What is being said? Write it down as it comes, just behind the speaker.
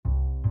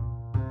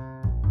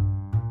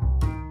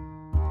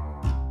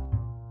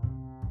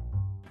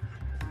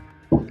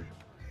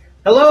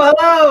Hello,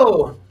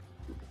 hello,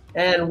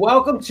 and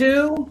welcome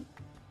to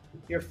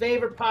your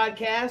favorite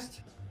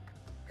podcast,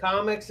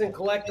 Comics and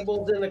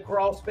Collectibles in the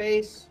Crawl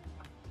Space.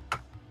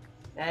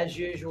 As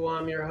usual,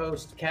 I'm your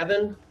host,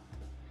 Kevin,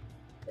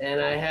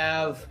 and I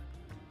have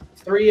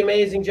three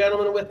amazing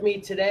gentlemen with me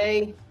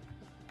today.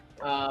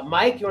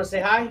 Mike, you want to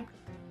say hi?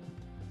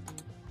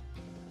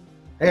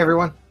 Hey,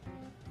 everyone.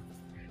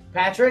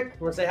 Patrick,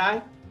 you want to say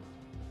hi?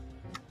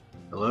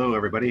 Hello,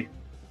 everybody.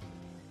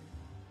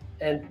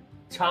 And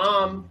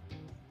Tom,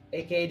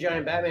 aka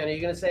Giant Batman, are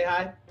you going to say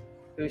hi?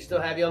 Do we still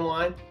have you on the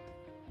line?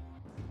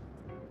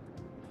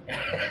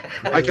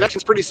 My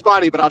connection's pretty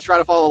spotty, but I'll try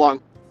to follow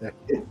along.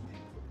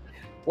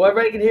 Well,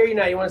 everybody can hear you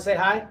now. You want to say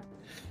hi?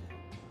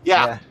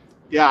 Yeah.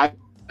 I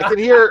can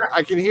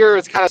hear.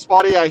 It's kind of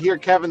spotty. I hear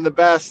Kevin the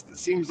best. It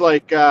seems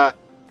like that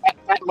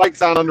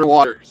mic's on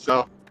underwater.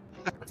 So.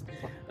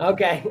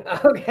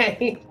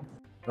 Okay.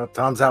 Well,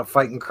 Tom's out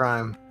fighting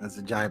crime, as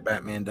the Giant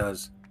Batman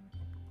does.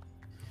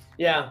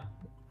 Yeah.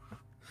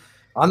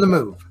 On the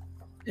move.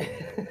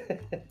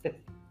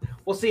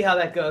 We'll see how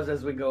that goes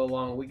as we go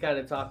along. We kind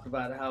of talked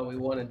about how we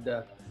wanted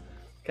to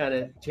kind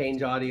of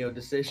change audio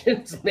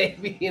decisions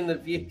maybe in the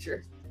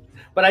future.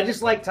 But I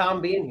just like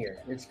Tom being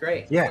here. It's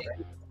great. Yeah.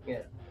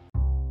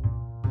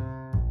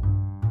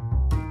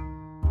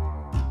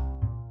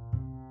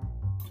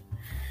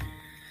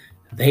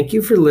 Thank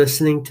you for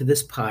listening to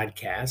this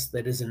podcast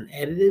that is an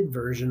edited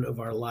version of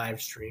our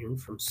live stream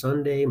from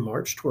Sunday,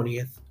 March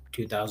 20th,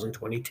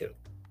 2022.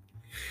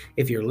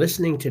 If you're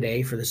listening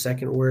today for the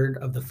second word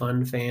of the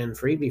Fun Fan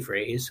Freebie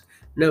phrase,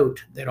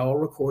 note that all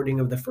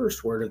recording of the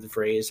first word of the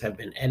phrase have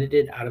been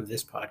edited out of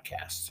this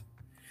podcast.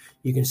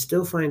 You can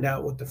still find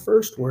out what the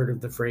first word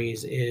of the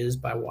phrase is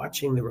by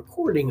watching the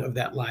recording of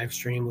that live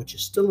stream, which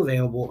is still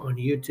available on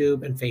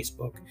YouTube and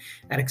Facebook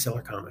at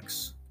Xcellar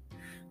Comics.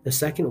 The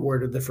second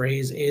word of the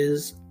phrase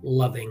is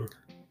loving.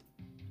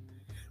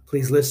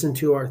 Please listen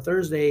to our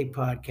Thursday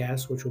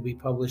podcast, which will be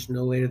published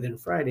no later than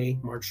Friday,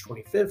 March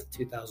 25th,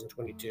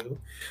 2022,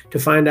 to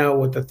find out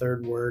what the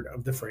third word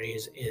of the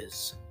phrase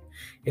is.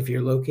 If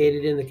you're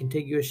located in the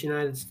contiguous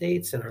United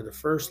States and are the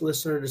first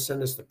listener to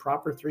send us the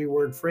proper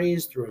three-word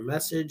phrase through a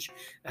message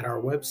at our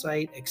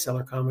website,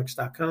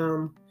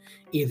 xcellarcomics.com,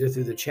 either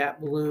through the chat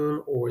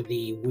balloon or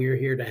the We're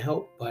Here to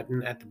Help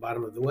button at the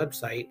bottom of the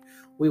website,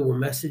 we will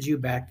message you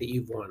back that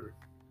you've won.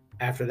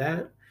 After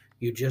that,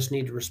 you just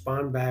need to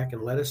respond back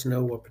and let us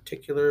know what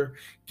particular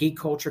geek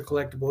culture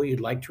collectible you'd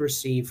like to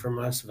receive from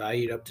us,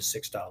 valued up to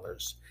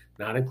 $6.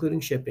 Not including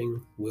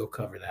shipping, we'll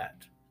cover that.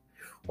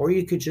 Or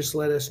you could just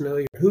let us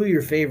know who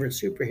your favorite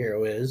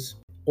superhero is,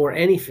 or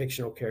any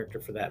fictional character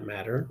for that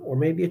matter, or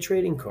maybe a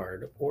trading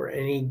card, or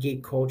any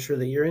geek culture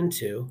that you're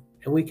into,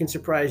 and we can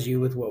surprise you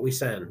with what we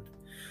send.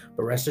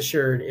 But rest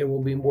assured, it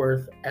will be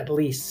worth at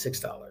least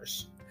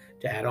 $6.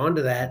 To add on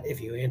to that, if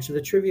you answer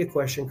the trivia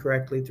question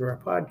correctly through our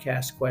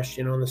podcast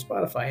question on the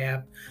Spotify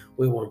app,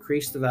 we will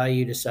increase the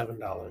value to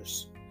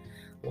 $7.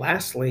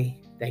 Lastly,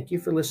 thank you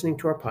for listening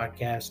to our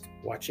podcast,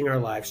 watching our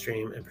live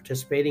stream, and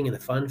participating in the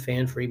Fun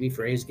Fan Freebie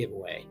phrase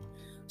giveaway.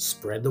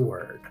 Spread the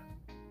word.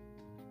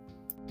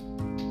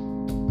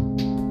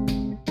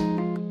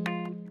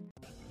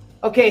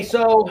 Okay,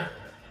 so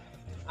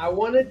I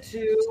wanted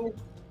to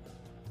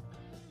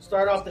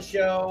start off the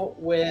show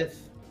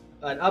with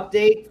an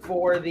update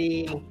for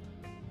the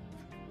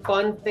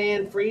Fun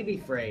Fan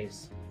Freebie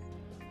phrase.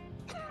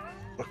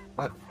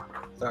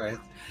 Sorry.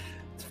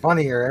 It's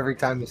funnier every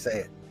time you say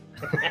it.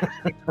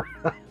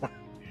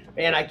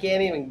 Man, I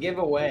can't even give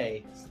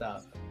away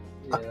stuff.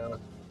 You know,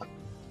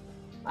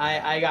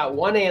 I got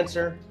one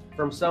answer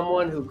from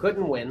someone who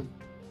couldn't win.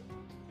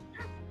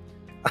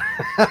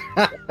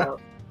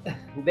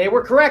 They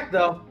were correct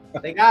though.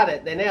 They got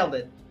it. They nailed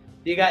it.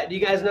 Do you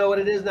guys know what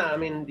it is now?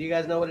 Do you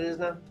guys know what it is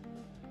now?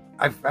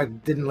 I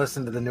didn't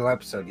listen to the new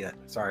episode yet.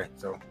 Sorry.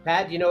 So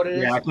Pat, do you know what it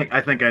is? Yeah,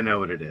 I think I know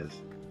what it is.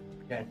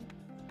 Okay.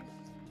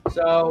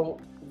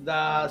 So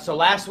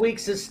last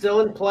week's is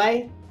still in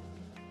play.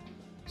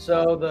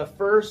 So the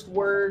first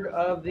word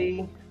of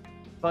the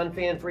Fun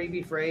Fan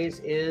Freebie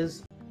phrase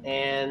is,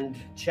 and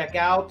check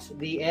out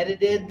the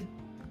edited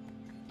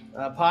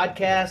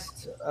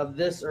podcast of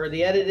this, or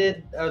the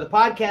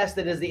podcast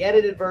that is the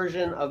edited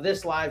version of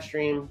this live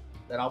stream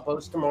that I'll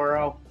post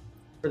tomorrow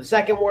for the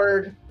second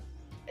word,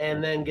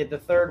 and then get the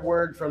third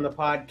word from the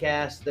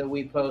podcast that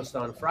we post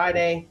on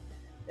Friday,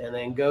 and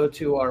then go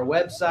to our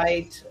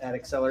website at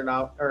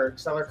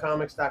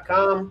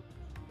xcellarcomics.com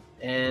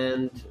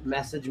and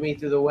message me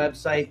through the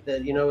website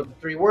that you know what the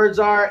three words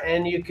are,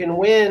 and you can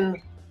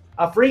win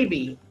a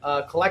freebie,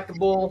 a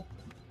collectible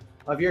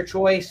of your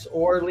choice,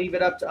 or leave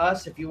it up to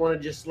us if you want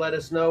to just let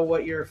us know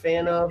what you're a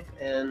fan of,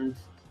 and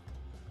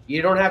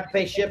you don't have to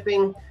pay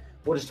shipping.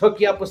 We'll just hook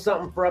you up with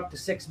something for up to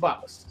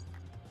 $6.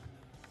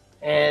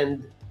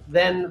 And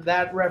then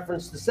that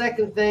reference, the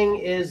second thing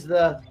is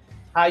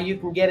how you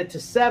can get it to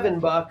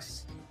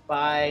 $7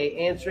 by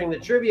answering the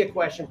trivia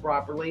question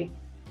properly.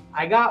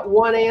 I got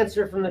one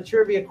answer from the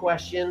trivia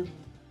question.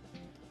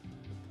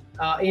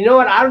 You know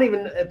what? I don't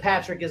even.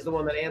 Patrick is the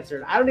one that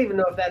answered. I don't even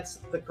know if that's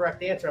the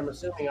correct answer. I'm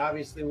assuming,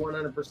 obviously,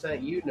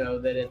 100% you know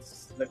that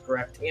it's the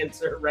correct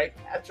answer, right,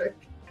 Patrick?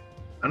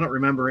 I don't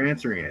remember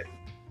answering it.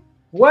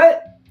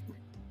 What?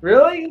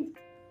 Really?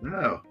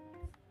 No.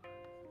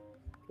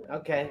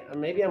 Okay,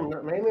 maybe I'm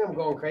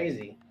going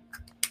crazy.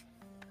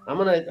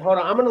 Hold on.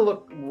 I'm gonna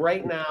look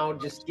right now.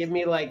 Just give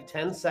me like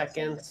 10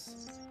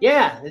 seconds.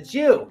 Yeah, it's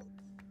you.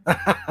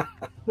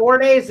 4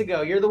 days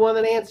ago, you're the one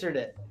that answered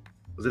it.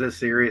 Was it a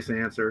serious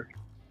answer?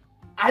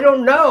 I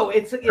don't know.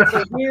 It's a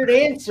weird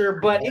answer,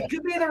 but it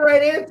could be the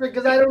right answer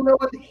because I don't know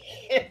what the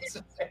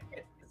answer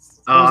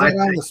is. Was that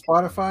on the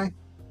Spotify?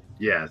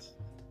 Yes.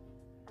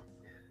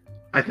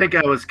 I think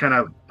I was kind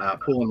of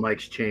pulling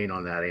Mike's chain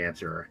on that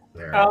answer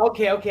there. Oh,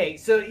 okay.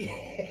 So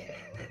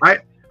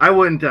I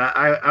wouldn't.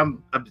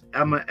 I'm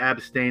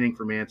abstaining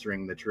from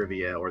answering the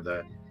trivia or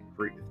the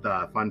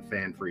Fun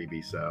Fan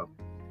Freebie. So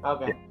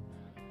okay.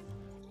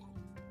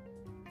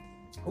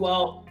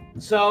 Well,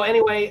 so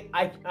anyway,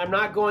 I'm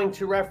not going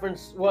to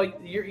reference. Well,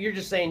 you're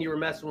just saying you were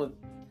messing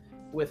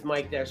with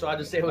Mike there, so I'll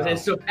just say what it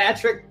is. So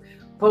Patrick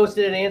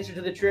posted an answer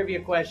to the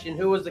trivia question: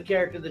 who was the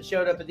character that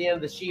showed up at the end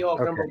of the She-Hulk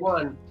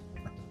 #1?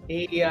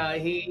 He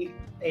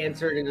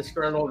answered a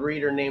disgruntled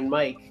reader named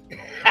Mike.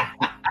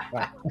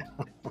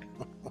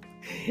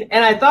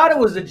 And I thought it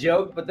was a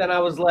joke, but then I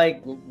was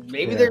like,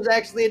 maybe there's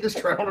actually a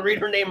disgruntled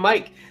reader named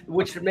Mike,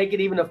 which would make it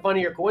even a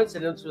funnier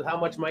coincidence with how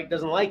much Mike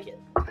doesn't like it.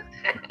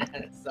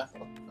 So,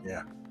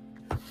 yeah.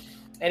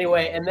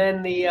 Anyway, and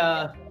then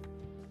the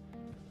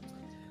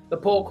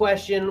poll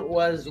question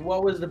was,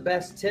 what was the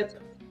best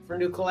tip for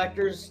new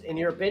collectors in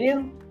your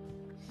opinion?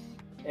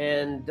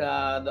 And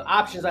the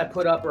options I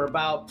put up are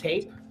about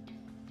tape,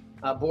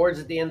 boards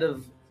at the end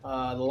of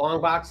the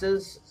long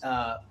boxes.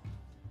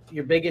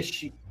 Your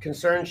biggest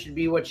concern should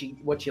be what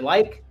you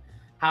like,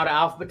 how to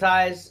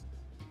alphabetize,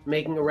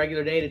 making a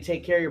regular day to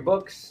take care of your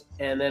books,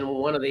 and then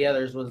one of the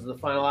others was the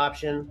final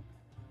option.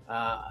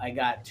 I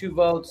got 2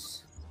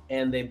 votes,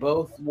 and they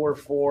both were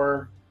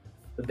for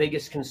the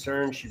biggest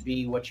concern should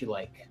be what you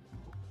like.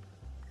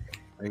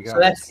 There you go. So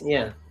that's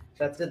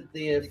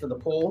it for the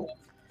poll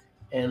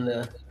and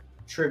the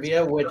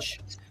trivia,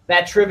 which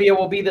that trivia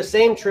will be the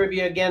same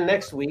trivia again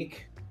next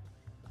week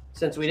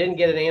since we didn't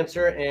get an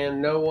answer and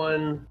no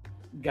one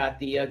got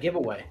the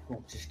giveaway.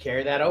 We'll just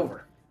carry that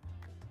over.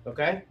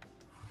 Okay?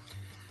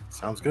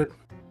 Sounds good.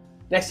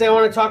 Next thing I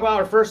want to talk about,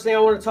 or first thing I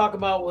want to talk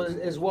about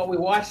is what we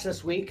watched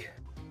this week.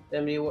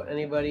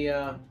 Anybody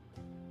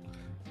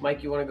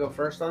Mike, you want to go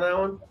first on that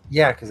one?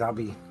 Yeah, because I'll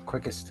be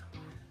quickest.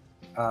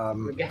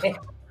 Okay.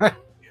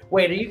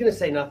 Wait, are you going to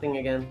say nothing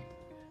again?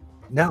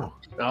 No.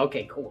 Oh,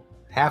 okay, cool.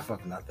 Half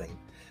of nothing.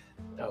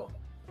 Oh.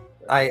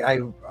 I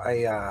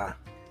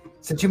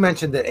since you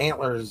mentioned that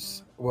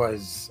Antlers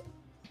was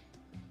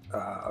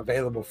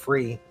available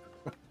free,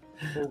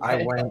 okay.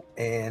 I went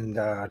and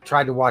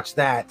tried to watch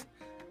that.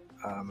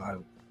 I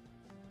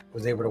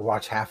was able to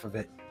watch half of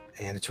it,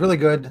 and it's really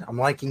good. I'm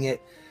liking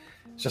it.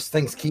 It's just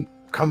things keep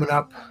coming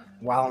up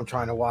while I'm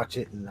trying to watch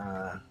it and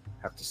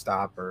have to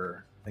stop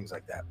or things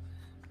like that.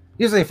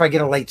 Usually if I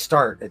get a late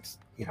start, it's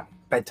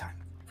bedtime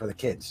for the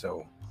kids,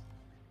 so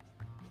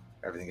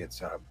everything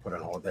gets put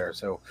on hold there.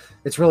 So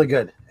it's really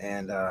good,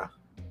 and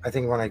I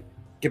think when I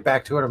get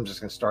back to it, I'm just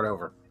going to start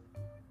over.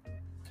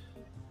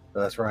 So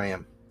that's where I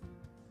am.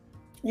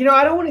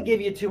 I don't want to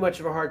give you too much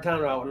of a hard time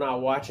about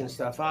not watching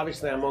stuff.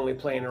 Obviously, I'm only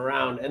playing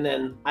around. And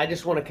then I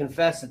just want to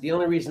confess that the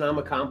only reason I'm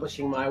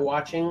accomplishing my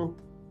watching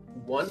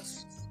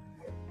once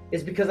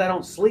is because I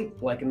don't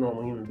sleep like a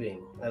normal human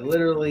being. I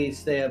literally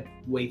stay up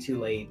way too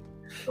late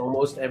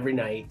almost every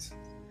night.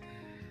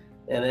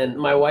 And then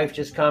my wife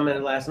just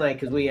commented last night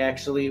because we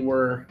actually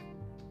were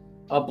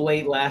up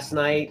late last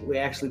night. We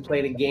actually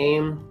played a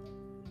game.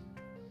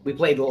 We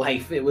played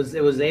Life. It was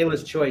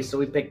Ayla's choice,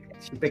 so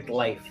she picked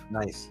Life.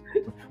 Nice.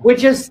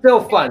 Which is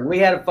still fun. We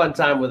had a fun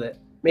time with it.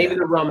 Maybe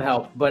the rum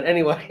helped, but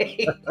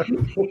anyway,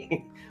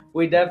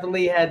 we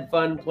definitely had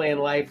fun playing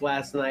Life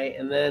last night.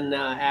 And then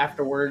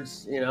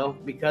afterwards,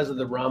 because of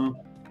the rum,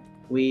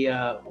 we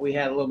had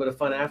a little bit of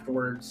fun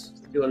afterwards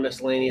doing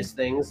miscellaneous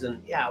things.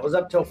 And yeah, I was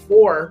up till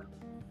 4,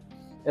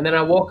 and then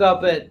I woke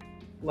up at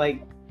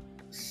like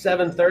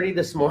 7:30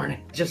 this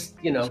morning, just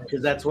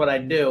because that's what I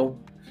do.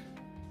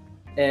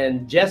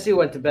 And Jessie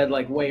went to bed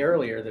like way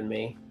earlier than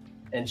me,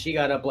 and she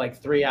got up like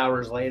 3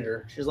 hours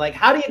later. She's like,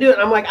 "How do you do it?"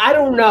 And I'm like, "I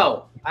don't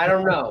know. I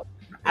don't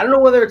know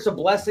whether it's a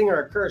blessing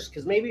or a curse,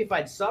 because maybe if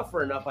I'd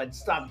suffer enough, I'd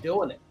stop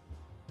doing it.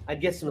 I'd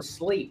get some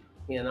sleep,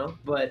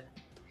 But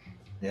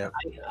yeah,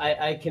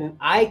 I can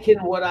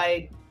what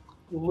I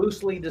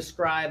loosely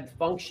describe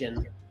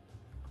function,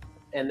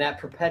 and that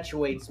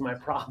perpetuates my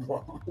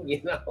problem,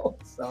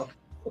 So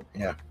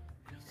yeah.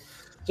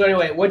 So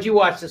anyway, what'd you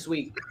watch this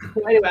week?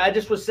 Anyway, I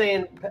just was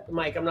saying,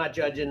 Mike, I'm not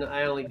judging.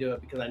 I only do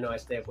it because I know I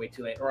stay up way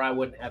too late, or I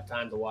wouldn't have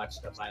time to watch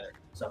stuff either.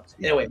 So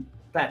anyway,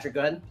 Patrick, go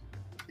ahead.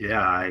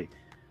 Yeah,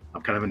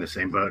 I'm kind of in the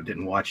same boat.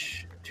 Didn't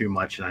watch too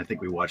much, and I think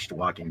we watched The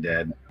Walking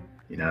Dead,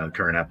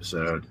 current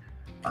episode.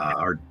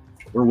 Our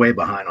we're way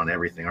behind on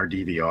everything. Our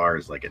DVR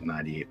is like at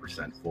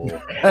 98% full.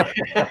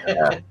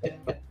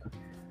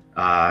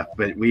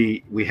 But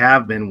we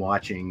have been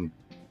watching.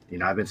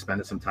 I've been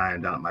spending some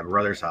time down at my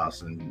brother's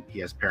house, and he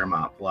has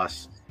Paramount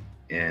Plus,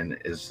 and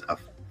is a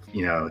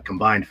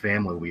combined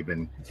family. We've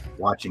been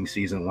watching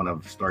season 1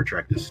 of Star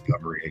Trek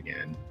Discovery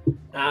again.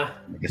 I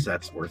guess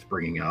that's worth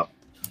bringing up.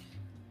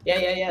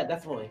 Yeah,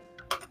 definitely.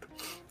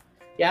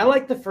 Yeah, I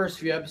liked the first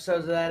few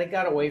episodes of that. It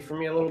got away from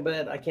me a little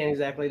bit. I can't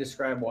exactly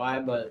describe why,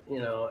 but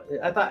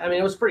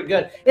it was pretty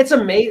good. It's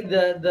amazing.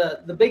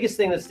 The biggest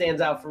thing that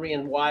stands out for me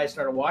and why I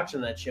started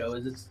watching that show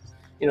is it's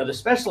the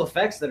special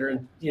effects that are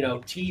in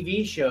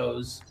TV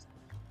shows.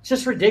 It's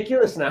just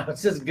ridiculous now.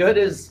 It's as good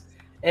as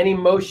any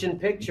motion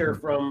picture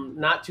from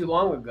not too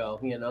long ago.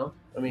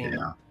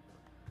 Yeah.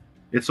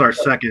 It's our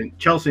second.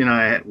 Chelsea and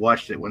I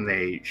watched it when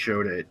they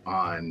showed it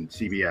on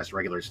CBS,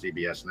 regular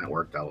CBS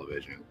network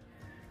television.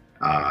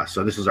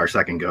 So this is our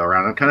second go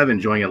around. I'm kind of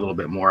enjoying it a little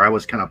bit more. I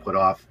was kind of put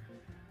off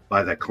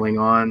by the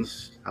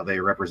Klingons, how they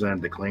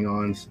represented the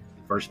Klingons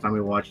the first time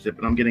we watched it,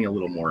 but I'm getting a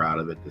little more out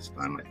of it this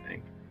time, I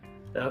think.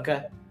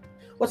 Okay.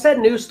 What's that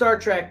new Star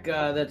Trek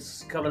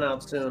that's coming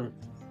out soon?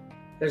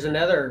 There's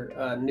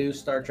another new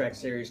Star Trek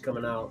series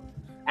coming out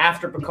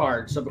after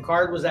Picard. So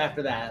Picard was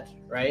after that,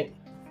 right?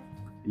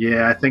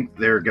 Yeah, I think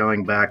they're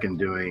going back and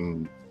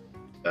doing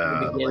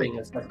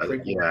Captain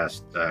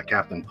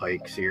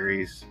Pike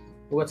series.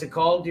 What's it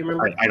called? Do you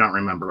remember? I don't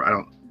remember. I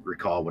don't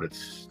recall what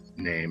it's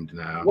named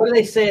now. What do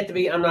they say at the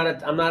beginning?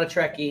 I'm not a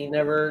Trekkie.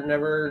 Never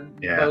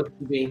supposed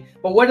to be.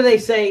 But what do they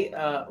say?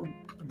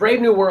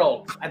 Brave New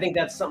World. I think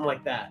that's something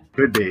like that.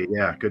 Could be.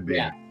 Yeah, could be.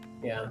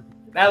 Yeah.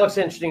 That looks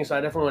interesting. So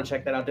I definitely want to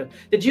check that out too.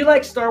 Did you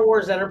like Star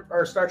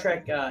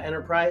Trek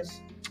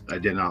Enterprise? I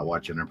did not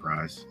watch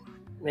Enterprise.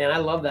 Man, I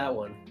love that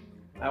one.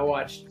 I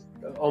watched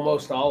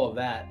almost all of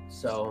that.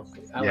 So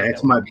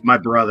it's my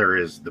brother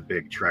is the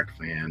big Trek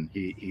fan.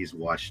 He's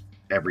watched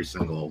every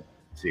single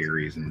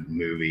series and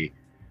movie.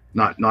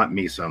 Not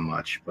me so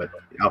much, but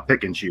I'll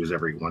pick and choose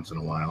every once in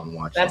a while and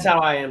watch. That's how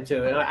I am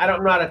too. And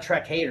I'm not a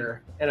Trek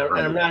hater, and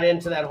I'm not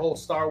into that whole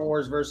Star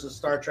Wars versus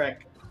Star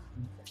Trek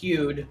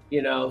feud.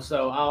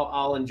 So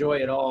I'll enjoy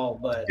it all.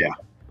 But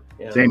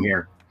same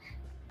here.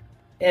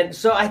 And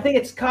so I think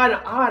it's kind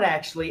of odd,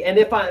 actually.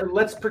 And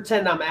let's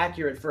pretend I'm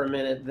accurate for a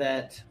minute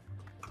that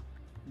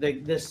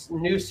this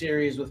new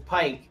series with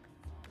Pike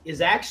is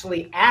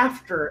actually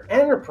after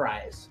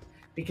Enterprise,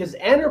 because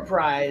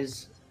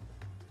Enterprise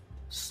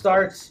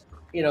starts,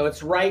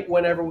 it's right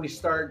whenever we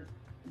start,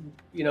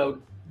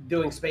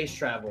 doing space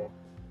travel.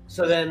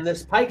 So then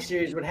this Pike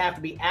series would have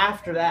to be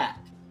after that.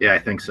 Yeah, I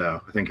think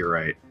so. I think you're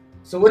right.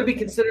 So would it be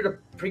considered a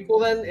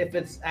prequel then if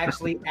it's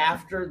actually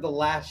after the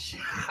last show?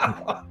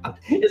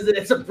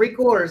 It's a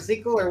prequel or a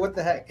sequel or what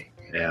the heck?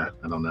 Yeah,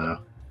 I don't know.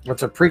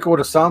 It's a prequel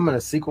to some and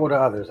a sequel to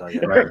others, I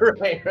guess.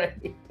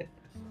 Right.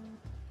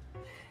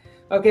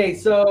 Okay,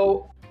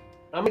 so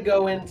I'm going to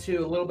go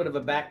into a little bit of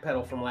a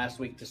backpedal from last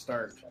week to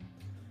start.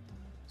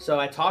 So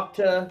I talked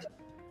to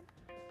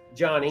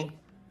Johnny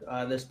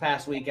this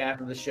past week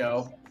after the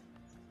show,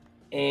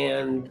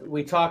 and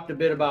we talked a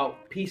bit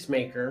about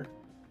Peacemaker.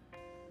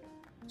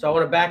 So I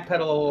want to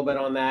backpedal a little bit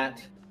on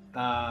that.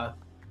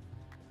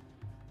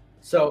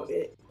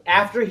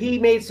 After he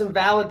made some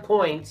valid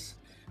points,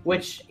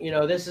 which,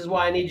 this is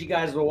why I need you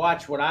guys to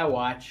watch what I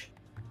watch,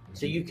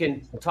 so you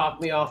can talk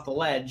me off the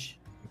ledge.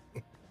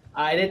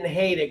 I didn't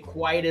hate it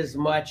quite as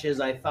much as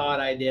I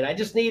thought I did. I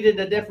just needed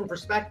a different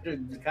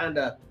perspective to kind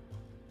of,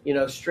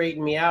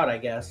 straighten me out, I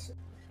guess.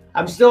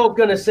 I'm still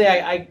going to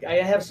say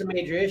I have some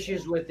major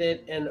issues with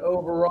it, and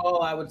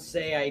overall I would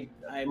say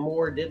I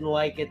more didn't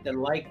like it than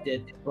liked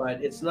it,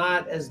 but it's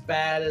not as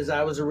bad as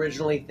I was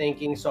originally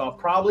thinking, so I'll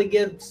probably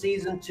give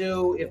season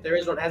 2, if there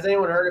is one. Has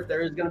anyone heard if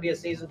there is going to be a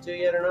season 2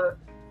 yet or not?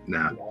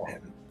 No.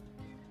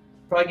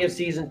 Probably give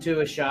season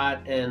 2 a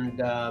shot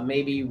and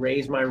maybe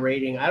raise my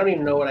rating. I don't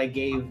even know what I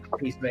gave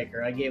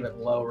Peacemaker. I gave it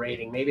low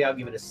rating. Maybe I'll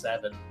give it a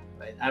 7.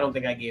 I don't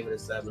think I gave it a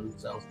 7,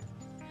 so...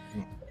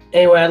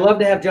 Anyway, I'd love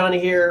to have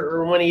Johnny here,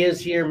 or when he is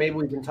here, maybe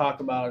we can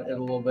talk about it a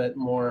little bit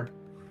more.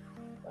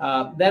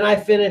 Then I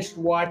finished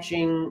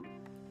watching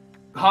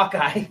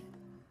Hawkeye.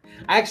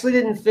 I actually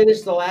didn't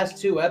finish the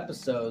last 2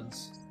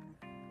 episodes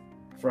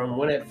from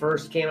when it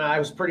first came out. I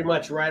was pretty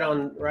much right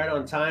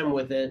on time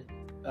with it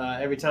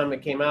every time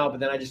it came out, but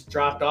then I just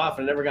dropped off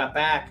and never got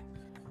back.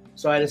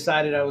 So I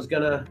decided I was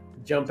going to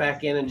jump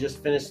back in and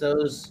just finish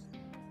those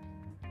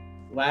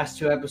last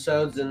 2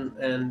 episodes, and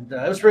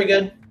it was pretty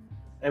good.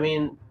 I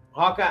mean,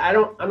 Hawkeye,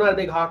 I'm not a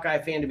big Hawkeye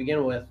fan to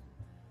begin with,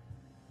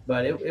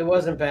 but it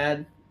wasn't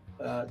bad.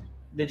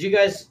 Did you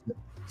guys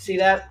see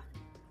that?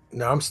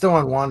 No, I'm still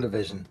on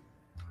WandaVision.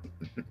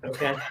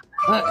 Okay.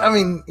 I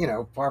mean,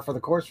 par for the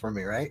course for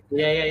me, right?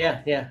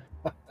 Yeah.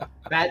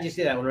 Pat, did you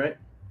see that one, right?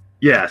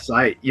 Yes,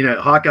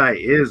 Hawkeye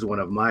is one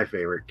of my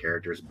favorite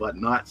characters, but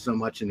not so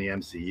much in the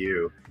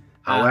MCU.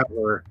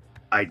 However,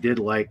 I did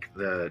like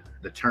the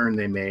turn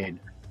they made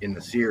in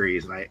the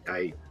series, and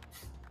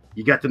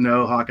you got to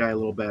know Hawkeye a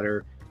little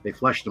better. They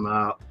fleshed him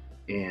out,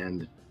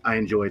 and I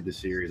enjoyed the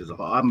series as a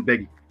whole. I'm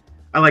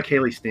I like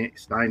Haley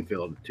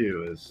Steinfeld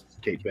too as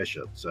Kate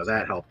Bishop, so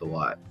that helped a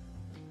lot.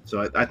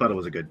 So I thought it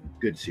was a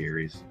good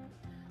series.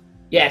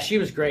 Yeah, she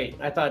was great.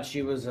 I thought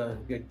she was a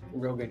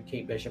real good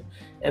Kate Bishop.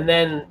 And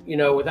then, you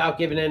know, without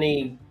giving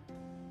any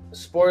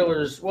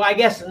spoilers, well, I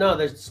guess no,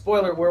 there's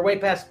spoiler. We're way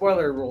past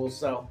spoiler rules.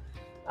 So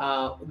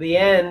the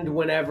end,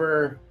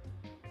 whenever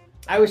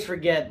I always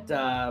forget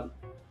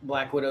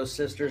Black Widow's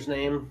sister's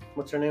name.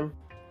 What's her name?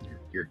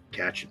 You're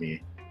catching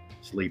me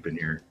sleeping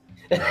here.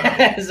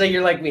 So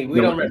you're like me.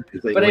 We don't remember.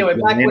 But anyway,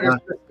 Black Widow's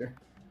sister.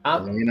 Huh?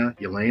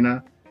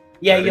 Yelena.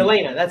 Yeah,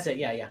 Yelena. That's it.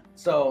 Yeah.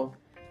 So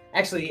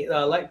actually,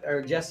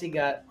 Jesse,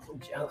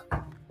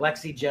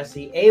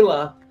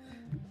 Ayla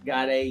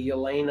got a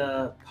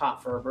Yelena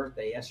pop for her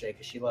birthday yesterday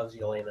because she loves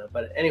Yelena.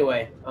 But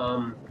anyway,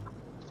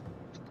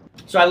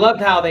 so I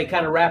loved how they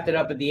kind of wrapped it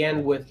up at the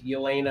end with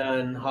Yelena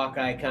and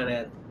Hawkeye kind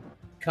of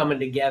coming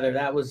together.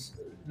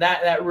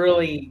 That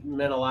really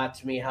meant a lot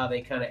to me, how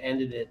they kind of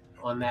ended it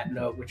on that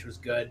note, which was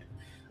good.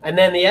 And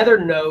then the other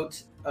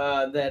note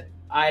that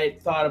I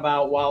thought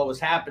about while it was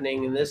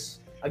happening, and this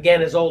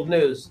again is old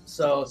news,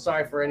 so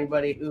sorry for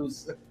anybody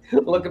who's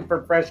looking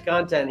for fresh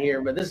content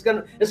here, but this is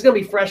gonna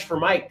be fresh for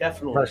Mike,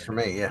 definitely. Fresh for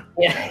me, yeah.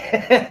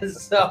 Yeah.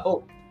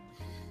 So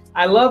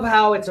I love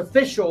how it's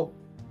official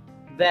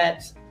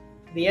that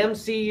the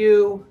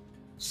MCU,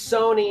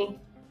 Sony,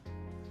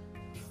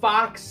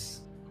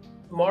 Fox,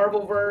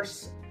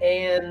 Marvelverse,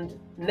 and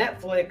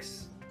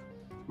Netflix,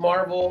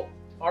 Marvel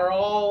are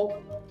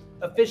all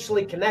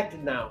officially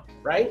connected now,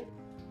 right?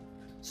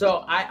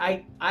 So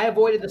I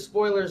avoided the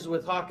spoilers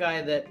with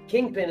Hawkeye that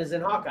Kingpin is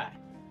in Hawkeye.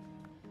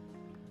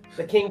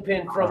 The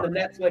Kingpin from the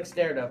Netflix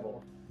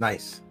Daredevil.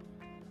 Nice.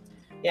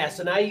 Yeah,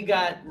 so now you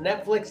got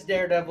Netflix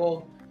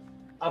Daredevil,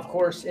 of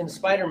course, in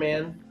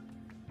Spider-Man.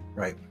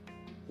 Right.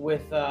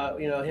 With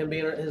him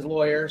being his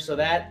lawyer, so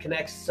that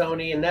connects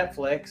Sony and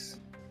Netflix.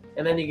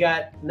 And then you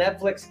got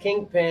Netflix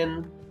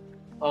Kingpin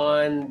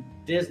on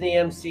Disney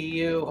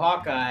MCU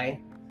Hawkeye,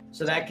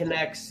 so that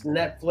connects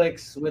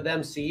Netflix with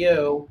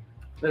MCU.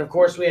 Then, of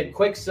course, we had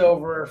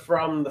Quicksilver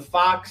from the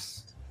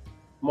Fox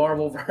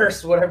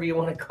Marvelverse, whatever you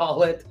want to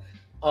call it,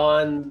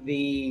 on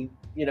the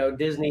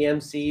Disney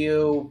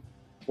MCU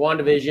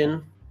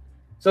WandaVision.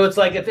 So it's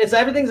like if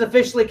everything's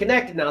officially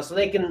connected now, so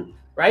they can,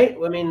 right?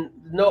 I mean,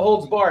 no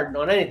holds barred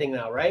on anything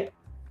now, right?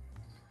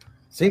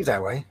 Seems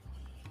that way.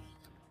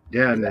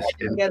 Yeah, and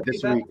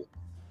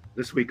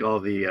this week all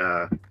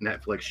the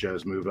Netflix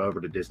shows move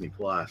over to Disney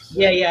Plus.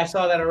 Yeah, I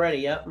saw that already.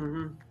 Yeah.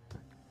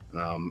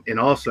 Mm-hmm. And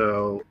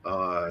also,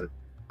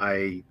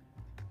 I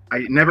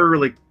never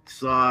really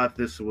saw if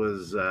this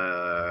was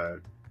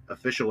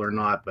official or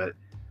not, but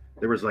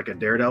there was like a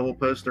Daredevil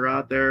poster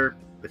out there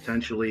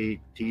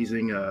potentially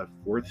teasing a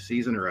 4th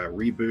season or a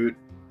reboot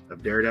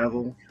of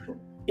Daredevil.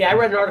 Yeah, I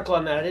read an article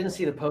on that. I didn't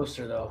see the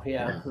poster though.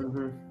 Yeah.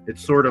 Mm-hmm.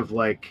 It's sort of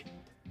like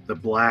the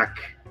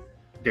black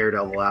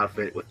Daredevil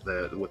outfit with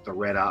the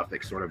red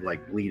outfit sort of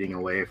like bleeding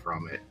away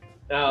from it.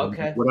 Oh,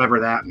 okay. Whatever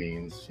that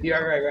means. Yeah,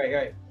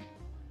 right.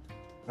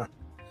 Huh.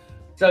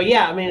 So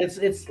yeah, I mean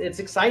it's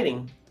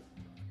exciting.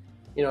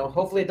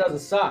 Hopefully it doesn't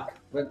suck,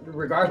 but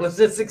regardless,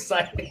 it's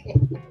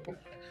exciting.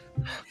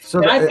 So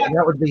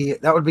that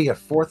would be a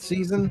 4th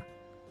season.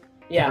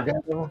 Yeah,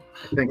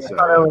 I think so. I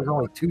thought I was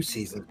only 2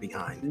 seasons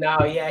behind.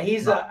 No, yeah,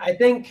 he's. I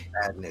think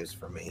bad news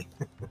for me.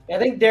 I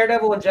think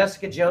Daredevil and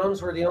Jessica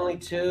Jones were the only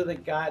 2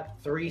 that got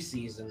 3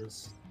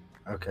 seasons.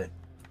 Okay,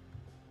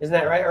 isn't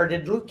that right? Or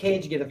did Luke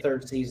Cage get a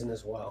 3rd season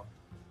as well?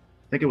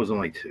 I think it was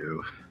only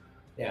 2.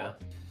 Yeah.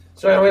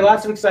 So anyway,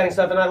 lots of exciting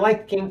stuff, and I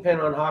like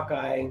Kingpin on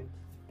Hawkeye.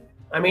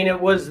 I mean, it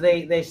was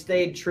they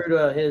stayed true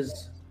to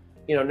his,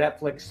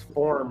 Netflix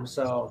form.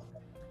 So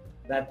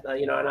that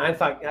and I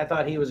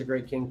thought he was a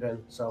great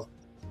Kingpin. So.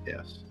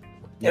 Yes.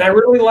 And I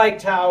really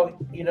liked how,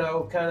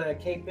 kind of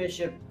Kate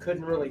Bishop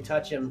couldn't really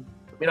touch him.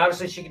 I mean,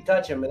 obviously she could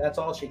touch him, but that's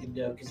all she could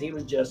do because he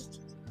was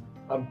just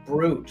a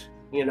brute,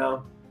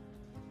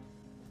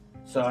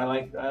 So I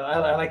like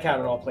how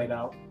it all played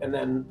out. And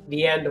then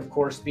the end, of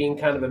course, being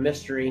kind of a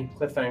mystery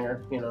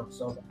cliffhanger,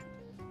 so.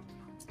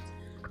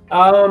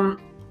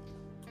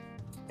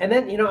 And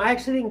then, I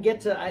actually didn't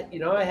get to,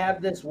 I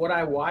have this what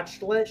I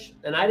watched list,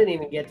 and I didn't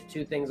even get to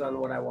 2 things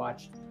on what I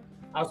watched.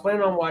 I was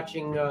planning on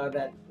watching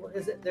that. What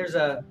is it? There's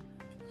a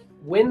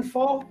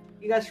Windfall.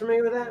 You guys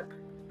familiar with that?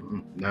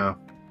 No.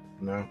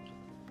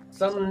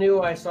 Something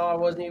new I saw I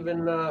wasn't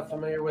even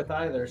familiar with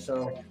either.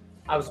 So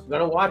I was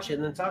going to watch it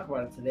and then talk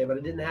about it today, but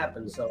it didn't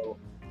happen. So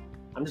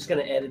I'm just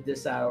going to edit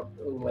this out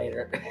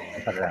later.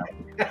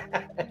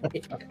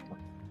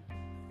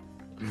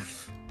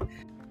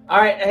 All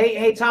right.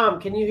 Hey, Tom,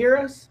 can you hear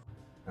us?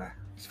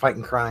 He's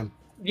fighting crime.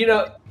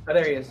 Oh,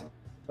 there he is.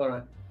 Hold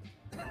on.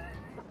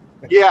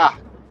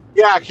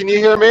 Yeah, can you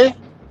hear me?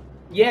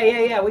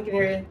 Yeah, we can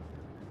hear you.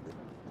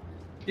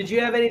 Did you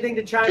have anything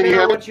to chime in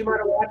on what you might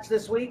have watched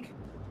this week?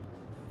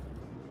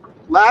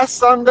 Last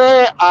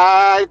Sunday,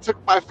 I took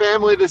my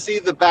family to see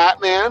The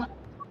Batman,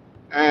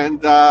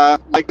 and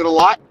liked it a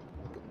lot.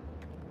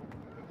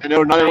 I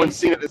know not everyone's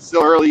seen it. It's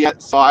still early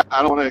yet, so I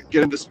don't want to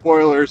get into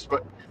spoilers,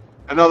 but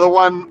Another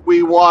one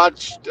we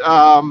watched,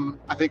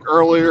 I think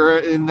earlier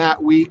in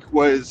that week,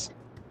 was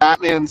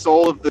Batman: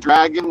 Soul of the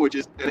Dragon, which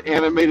is an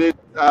animated,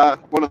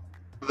 one of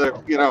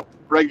the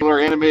regular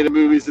animated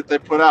movies that they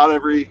put out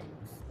every,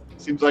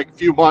 seems like, a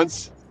few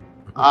months.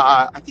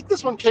 I think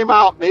this one came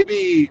out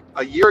maybe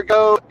a year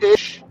ago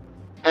ish,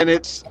 and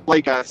it's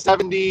like a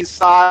 70s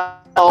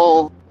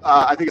style.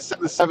 I think it's set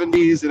in the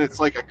 70s, and it's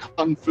like a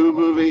kung fu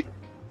movie.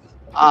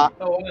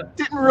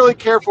 Didn't really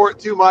care for it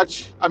too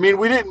much. I mean,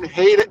 we didn't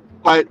hate it,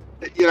 but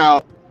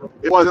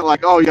it wasn't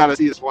like, oh, you got to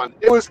see this one.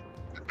 It was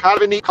kind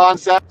of a neat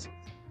concept.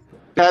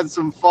 It had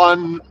some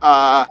fun,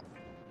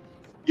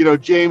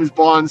 James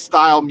Bond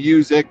style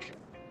music,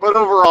 but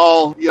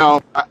overall,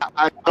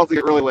 I don't think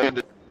it really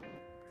landed.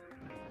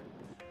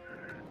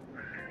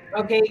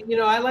 Okay,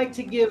 I like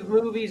to give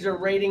movies a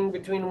rating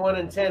between 1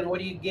 and 10. What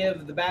do you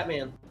give the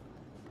Batman?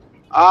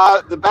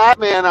 The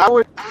Batman, I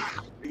would,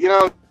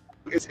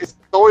 it's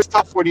always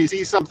tough when you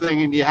see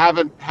something and you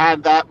haven't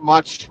had that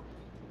much,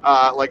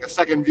 like a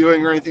second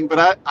viewing or anything,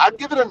 but I'd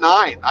give it a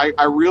 9.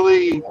 I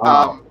really,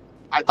 wow.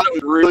 I thought it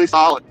was really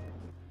solid.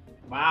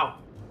 Wow.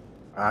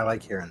 I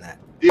like hearing that.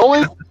 The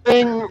only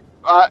thing,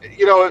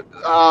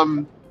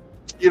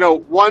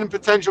 one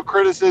potential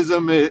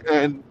criticism,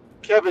 and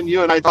Kevin,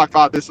 you and I talked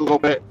about this a little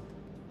bit,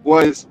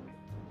 was,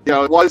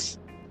 it was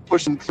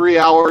pushing 3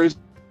 hours.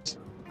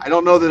 I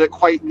don't know that it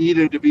quite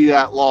needed to be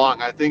that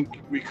long. I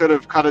think we could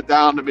have cut it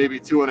down to maybe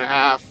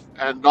 2.5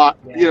 and not,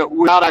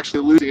 without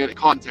actually losing any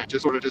content,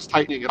 just sort of just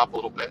tightening it up a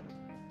little bit.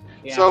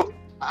 Yeah. So,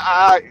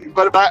 I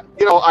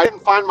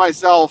didn't find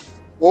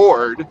myself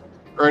bored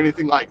or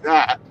anything like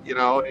that.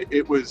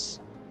 It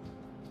was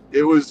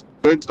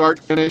good start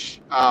to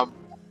finish.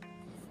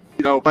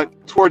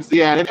 But towards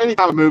the end, and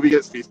anytime a movie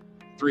gets these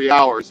 3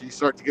 hours, you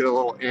start to get a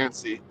little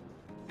antsy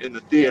in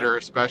the theater,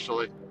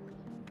 especially.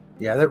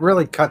 Yeah, that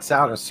really cuts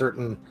out a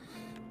certain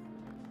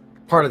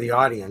part of the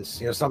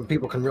audience. Some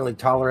people can really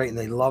tolerate and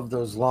they love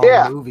those long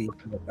movies.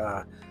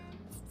 But,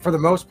 for the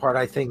most part,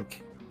 I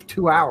think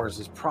 2 hours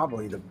is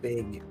probably the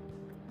big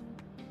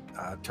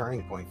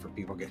turning point for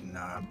people getting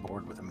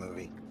bored with a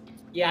movie.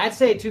 Yeah, I'd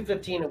say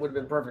 2:15 it would have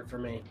been perfect for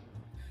me.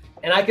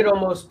 And I could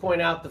almost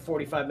point out the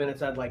 45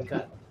 minutes I'd like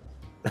cut.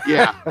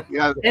 Yeah.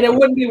 And it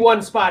wouldn't be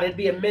one spot. It'd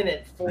be a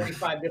minute,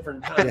 45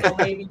 different times, or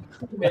maybe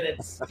 2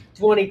 minutes,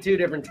 22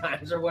 different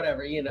times, or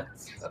whatever,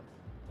 So,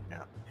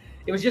 yeah.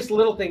 It was just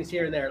little things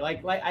here and there.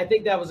 Like I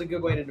think that was a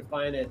good way to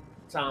define it,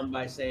 Tom,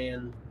 by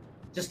saying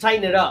just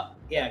tighten it up.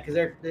 Yeah, because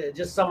they're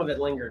just some of it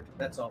lingered.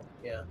 That's all.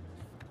 Yeah.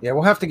 Yeah,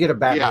 we'll have to get a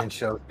Batman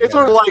show together. It's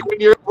sort of like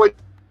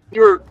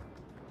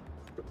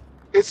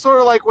it's sort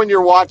of like when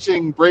you're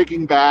watching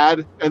Breaking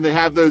Bad and they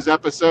have those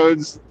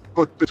episodes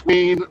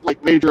between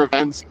like major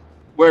events,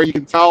 where you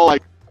can tell,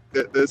 like,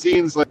 the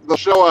scenes, like, they'll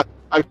show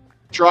a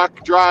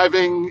truck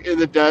driving in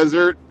the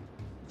desert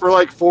for,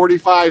 like,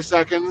 45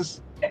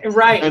 seconds.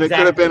 Right, and it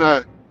could have been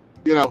a,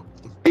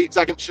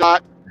 8-second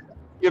shot.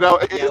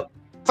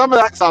 Some of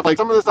that stuff, like,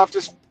 some of the stuff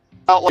just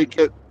felt like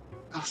it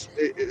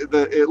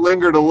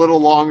lingered a little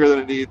longer than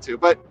it needed to.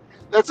 But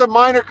that's a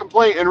minor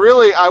complaint, and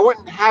really, I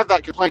wouldn't have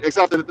that complaint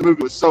except that the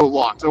movie was so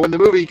long. So when the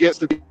movie gets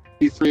to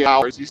be 3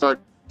 hours, you start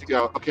to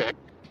go, okay,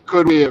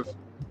 could we have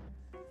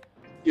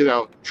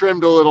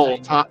trimmed a little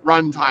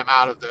run time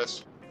out of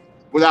this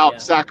without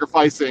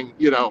sacrificing,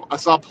 a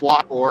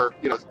subplot or,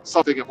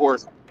 something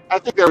important. I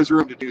think there was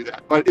room to do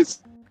that, but it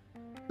was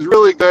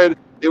really good.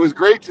 It was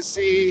great to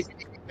see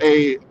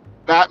a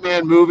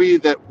Batman movie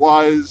that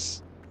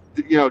was,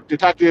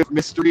 detective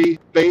mystery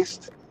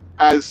based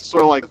as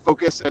sort of like the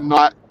focus and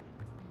not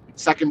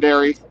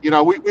secondary.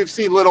 We've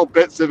seen little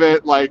bits of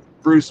it, like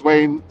Bruce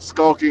Wayne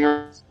skulking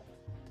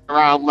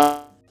around.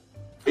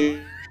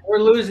 We're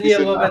losing you a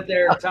little bit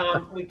there,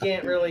 Tom. We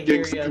can't really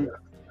hear you.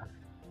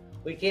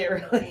 We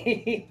can't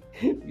really.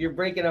 You're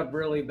breaking up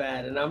really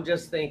bad, and I'm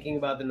just thinking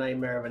about the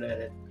nightmare of an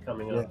edit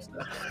coming up.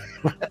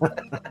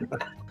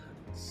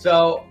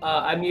 So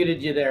I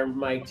muted you there,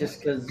 Mike,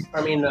 just because.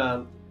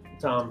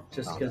 Tom,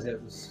 just because it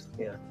was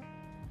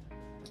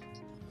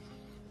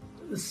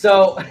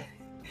So,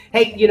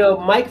 hey,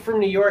 Mike from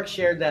New York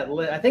shared that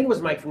list. I think it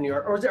was Mike from New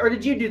York, or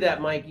did you do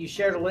that, Mike? You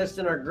shared a list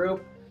in our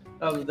group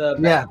of the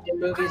Batman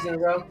movies in a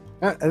row.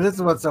 And this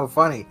is what's so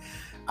funny.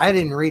 I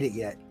didn't read it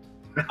yet.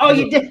 Oh,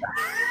 you did?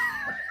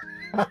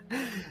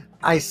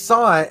 I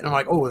saw it and I'm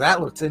like, oh,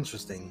 that looks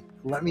interesting.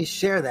 Let me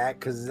share that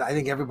because I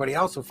think everybody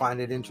else will find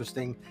it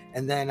interesting.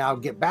 And then I'll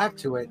get back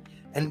to it.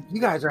 And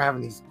you guys are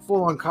having these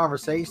full-on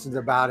conversations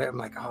about it. I'm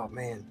like, oh,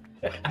 man,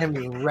 I haven't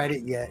even read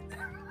it yet.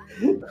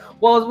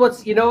 Well,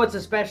 what's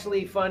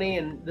especially funny,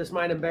 and this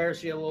might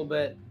embarrass you a little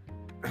bit.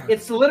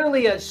 It's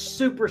literally a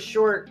super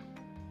short,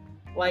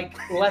 like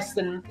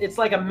it's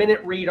like a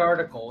minute read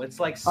article. It's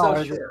like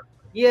so short.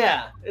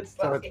 Yeah, it's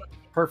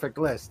perfect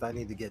list. I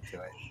need to get to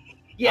it.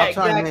 Yeah,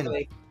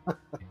 exactly.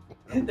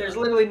 There's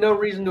literally no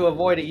reason to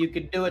avoid it. You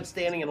could do it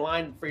standing in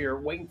line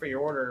waiting for your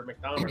order at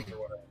McDonald's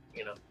or whatever.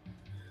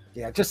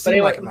 Yeah, it just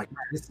seemed like I'm like,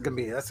 this is gonna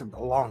be that's a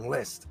long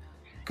list.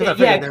 Yeah,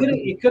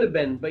 it could have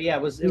been, but yeah,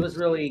 it was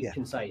really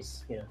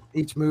concise. Yeah.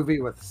 Each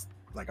movie with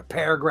like a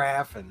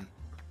paragraph. And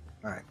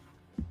all right.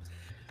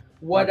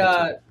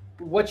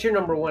 What's your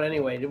number one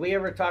anyway? Did we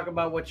ever talk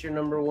about what's your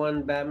number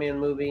one Batman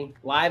movie?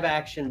 Live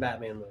action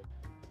Batman movie.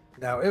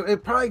 No,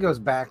 it probably goes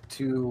back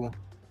to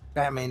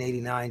Batman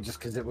 '89, just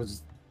because it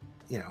was,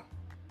 you know,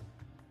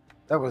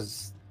 it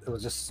was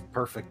just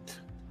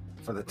perfect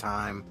for the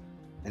time,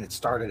 and it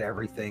started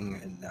everything.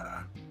 And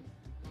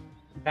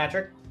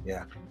Patrick?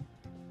 Yeah,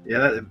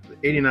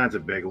 '89's a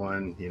big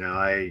one. You know,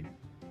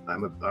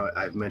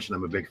 I've mentioned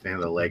I'm a big fan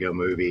of the Lego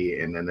Movie,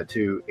 and then the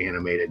two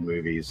animated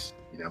movies.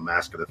 You know,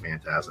 Mask of the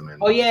Phantasm. And,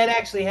 oh yeah, it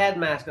actually had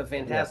Mask of the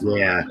Phantasm.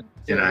 Yeah,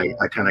 and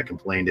I kind of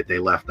complained that they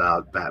left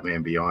out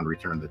Batman Beyond: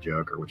 Return of the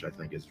Joker, which I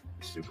think is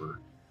super.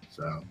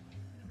 So.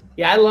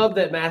 Yeah, I love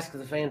that Mask of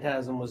the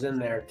Phantasm was in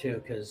there too,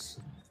 because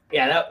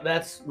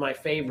that's my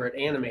favorite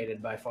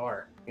animated by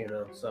far. You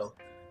know, so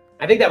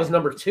I think that was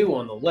number 2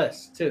 on the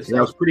list too. So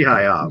that was pretty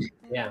high up.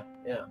 Yeah.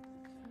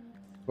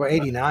 Well,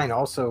 '89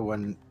 also,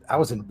 when I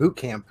was in boot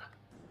camp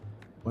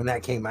when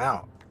that came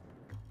out.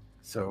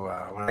 So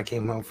when I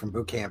came home from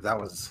boot camp, that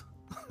was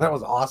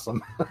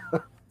awesome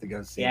to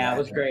go see. Yeah, it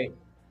was great.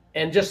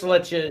 And just to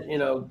let you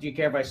know, do you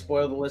care if I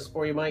spoil the list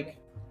for you, Mike?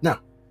 No.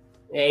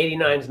 Yeah,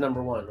 89 is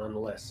number 1 on the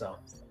list, so.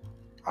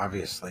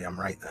 Obviously, I'm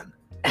right then.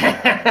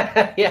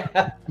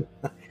 Yeah.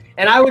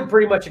 And I would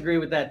pretty much agree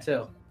with that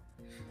too.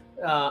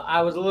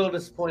 I was a little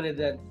disappointed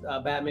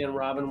that Batman and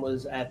Robin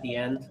was at the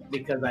end,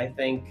 because I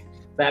think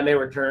Batman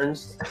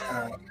Returns.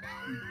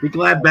 Be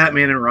glad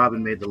Batman and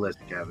Robin made the list,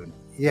 Kevin.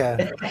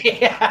 Yeah.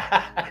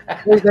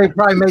 Yeah. They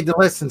probably made the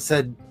list and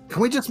said,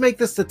 "Can we just make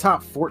this the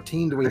top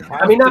 14? Do we have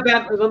I mean, not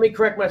Batman. Let me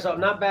correct myself.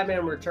 Not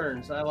Batman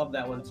Returns. I love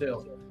that one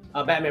too.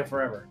 Batman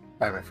Forever.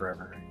 Batman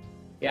Forever.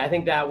 Yeah, I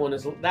think that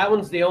one's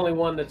the only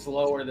one that's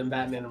lower than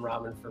Batman and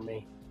Robin for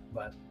me.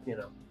 But you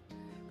know,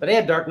 but they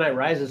had Dark Knight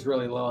Rises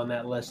really low on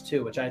that list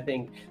too, which I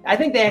think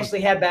they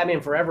actually had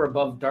Batman Forever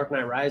above Dark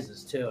Knight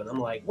Rises too. And I'm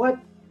like, what?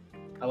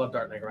 I love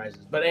Dark Knight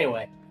Rises, but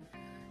anyway.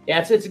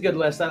 Yeah, it's a good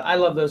list. I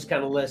love those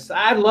kind of lists.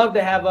 I'd love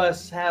to have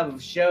us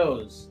have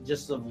shows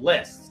just of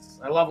lists.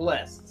 I love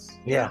lists.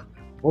 Yeah,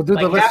 we'll do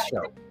the list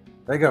show.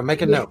 There you go.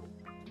 Make a note.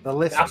 The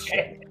list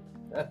show.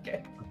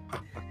 Okay.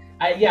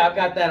 I've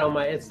got that on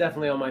it's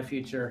definitely on my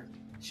future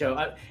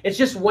show. It's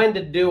just when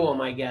to do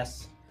them, I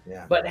guess.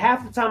 Yeah. But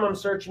half the time I'm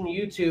searching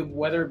YouTube,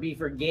 whether it be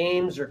for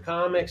games or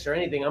comics or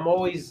anything, I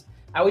always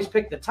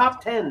pick the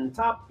top 10,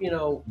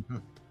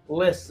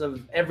 lists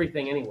of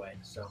everything anyway.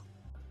 So,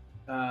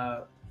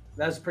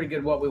 that's pretty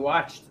good what we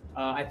watched.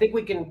 I think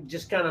we can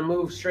just kind of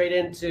move straight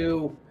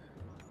into.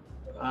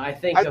 I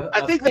think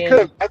they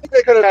could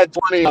have had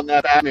 20 on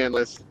that Batman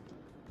list.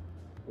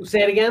 Say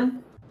it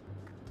again,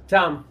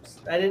 Tom.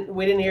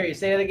 We didn't hear you.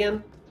 Say it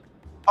again.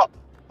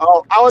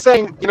 Oh, I was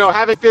saying,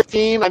 having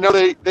 15. I know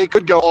they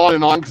could go on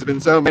and on because there's been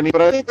so many,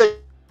 but I think they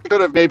could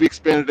have maybe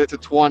expanded it to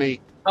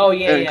 20. Oh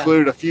yeah, and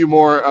included a few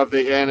more of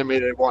the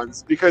animated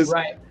ones, because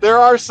right. There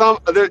are some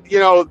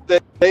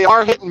that they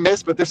are hit and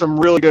miss, but there's some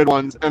really good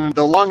ones, and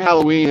the Long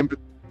Halloween in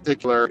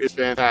particular is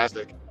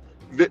fantastic,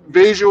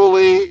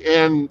 visually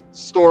and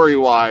story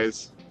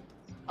wise.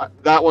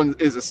 That one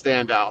is a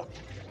standout.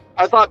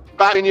 I thought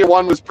Batman Year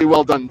One was pretty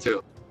well done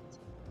too.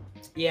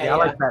 Yeah, I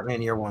like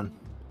Batman Year One.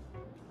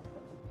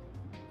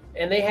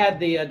 And they had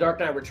the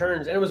Dark Knight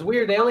Returns, and it was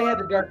weird. They only had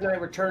the Dark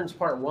Knight Returns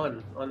Part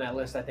 1 on that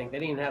list. I think they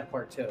didn't even have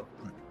Part 2.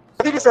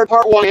 I think it said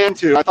Part 1 and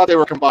 2. I thought they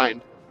were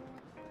combined.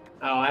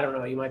 Oh, I don't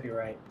know. You might be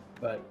right,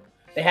 but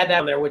they had that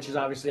on there, which is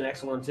obviously an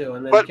excellent too.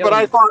 And then, but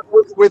I thought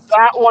with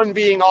that one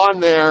being on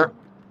there,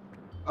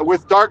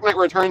 with Dark Knight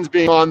Returns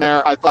being on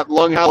there, I thought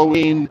Long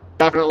Halloween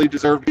definitely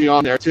deserved to be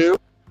on there too.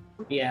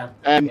 Yeah.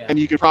 And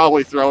you could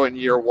probably throw in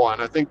Year One.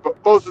 I think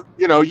both.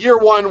 Year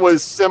One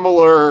was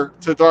similar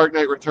to Dark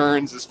Knight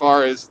Returns as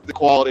far as the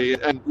quality,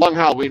 and Long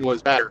Halloween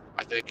was better,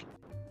 I think.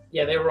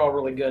 Yeah, they were all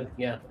really good.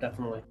 Yeah,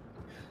 definitely.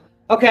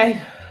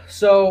 Okay,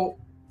 so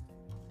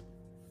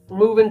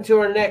moving to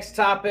our next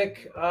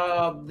topic.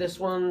 This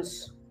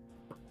one's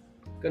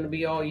going to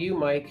be all you,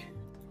 Mike.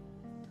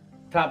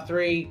 Top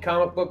 3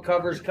 comic book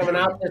covers coming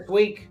out this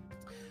week.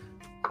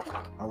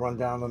 I'll run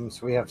down them.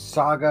 So we have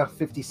Saga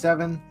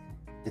 57,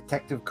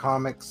 Detective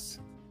Comics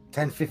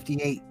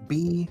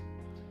 1058B,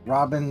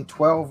 Robin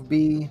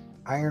 12B,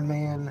 Iron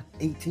Man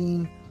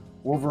 18,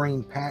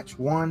 Wolverine Patch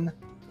 1,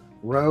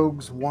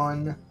 Rogues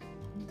 1,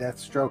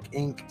 Deathstroke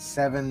Inc.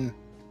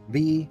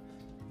 7B,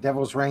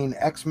 Devil's Reign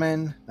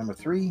X-Men number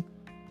 3,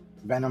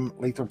 Venom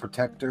Lethal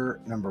Protector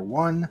number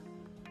 1,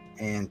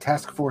 and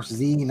Task Force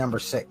Z number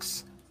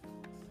 6.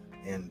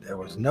 And there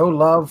was no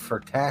love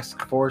for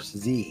Task Force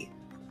Z.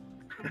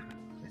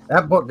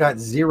 That book got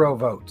 0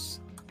 votes.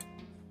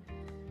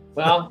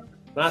 Well,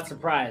 not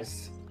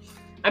surprised.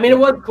 I mean, it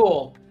was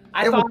cool.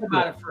 I thought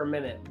about it for a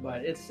minute,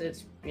 but it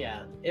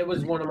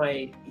was one of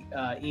my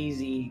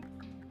easy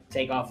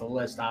take off the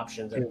list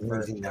options.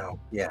 Easy no.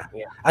 Yeah.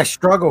 I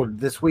struggled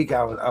this week.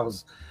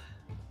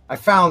 I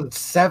found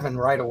 7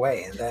 right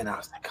away, and then I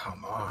was like,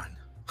 come on.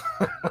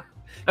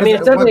 I mean,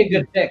 it's definitely a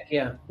good pick.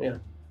 Yeah.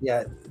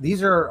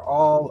 These are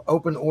all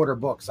open order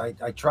books.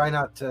 I try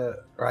not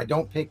to, or I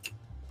don't pick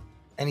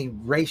any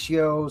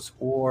ratios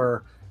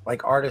or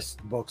like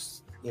artist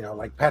books, you know,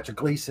 like Patrick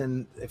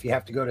Gleason, if you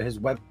have to go to his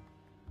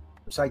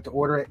website to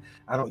order it,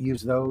 I don't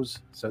use those.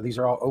 So these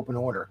are all open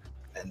order,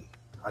 and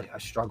I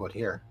struggled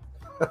here.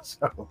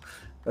 So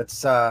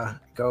let's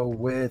go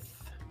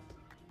with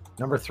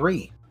number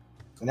 3.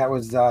 And that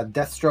was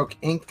Deathstroke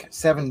Inc.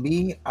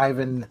 7B,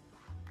 Ivan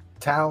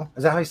Tao.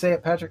 Is that how you say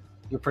it, Patrick?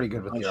 You're pretty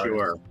good with I'm the not sure.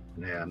 artists.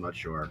 Yeah, I'm not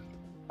sure.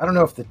 I don't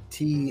know if the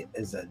T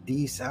is a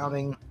D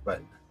sounding,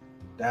 but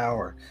Tao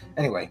or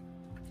anyway.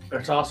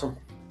 That's awesome.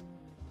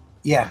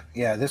 Yeah,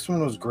 this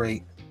one was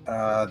great.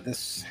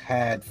 This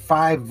had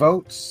 5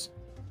 votes,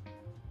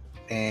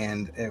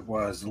 and it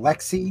was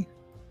Lexi,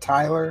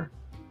 Tyler,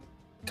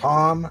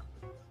 Tom,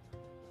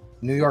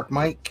 New York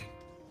Mike,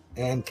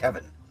 and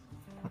Kevin.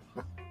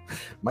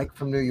 Mike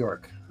from New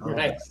York.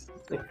 Nice.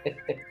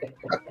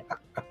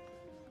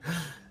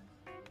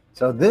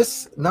 So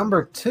this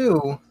number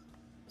 2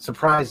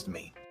 surprised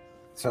me.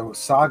 So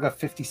Saga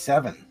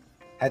 57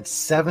 had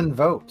 7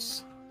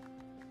 votes.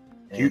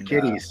 Cute And,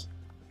 kitties.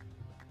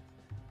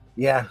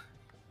 Yeah.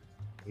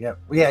 Yep.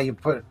 Yeah, you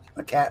put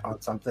a cat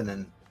on something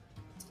and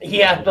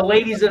Yeah, the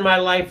ladies in my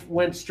life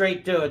went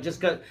straight to it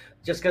just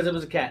because it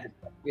was a cat.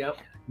 Yep.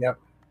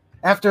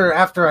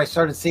 after I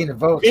started seeing the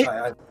votes,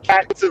 I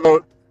Cat gets a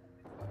vote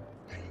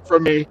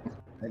from me.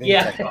 didn't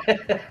Yeah. check off.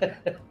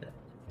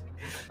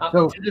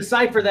 So- To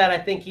decipher that, I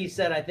think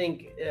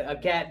a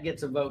cat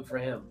gets a vote for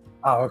him.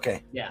 Oh,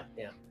 okay. Yeah.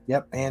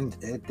 Yep, and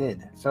it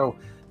did. So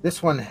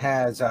this one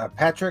has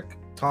Patrick,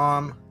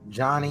 Tom,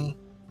 Johnny,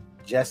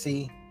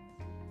 Jesse,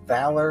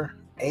 Valor,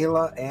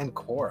 Ayla, and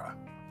Cora.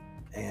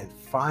 And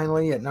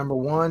finally, at number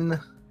 1,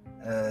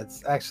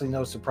 it's actually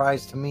no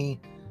surprise to me.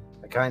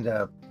 I kind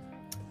of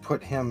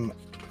put him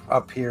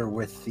up here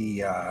with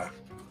the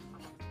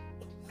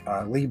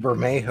Lee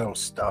Bermejo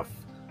stuff.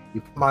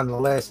 You put him on the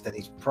list, and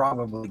he's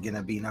probably going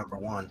to be number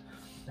 1.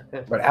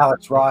 But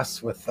Alex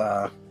Ross with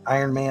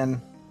Iron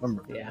Man,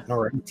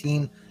 number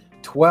 18,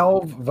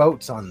 12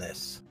 votes on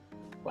this.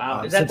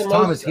 Wow. Is that Since the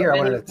Tom most is here, I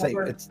wanted of to say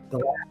any it's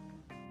the.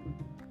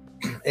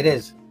 It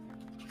is.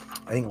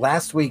 I think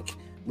last week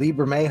Lee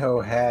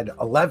Bermejo had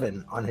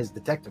 11 on his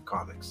Detective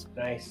Comics.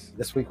 Nice.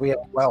 This week we have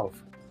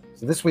 12.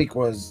 So this week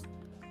was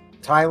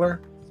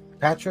Tyler,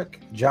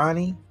 Patrick,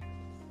 Johnny,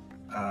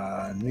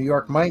 New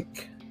York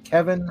Mike,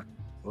 Kevin,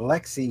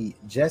 Lexi,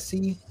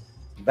 Jesse,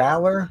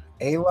 Valor,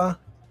 Ayla,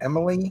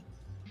 Emily,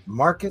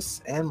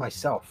 Marcus, and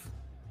myself.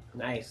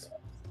 Nice.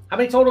 How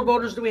many total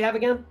voters do we have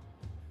again?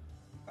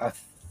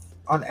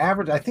 On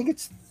average, I think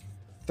it's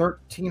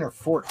 13 or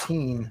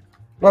 14.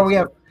 Well, we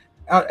have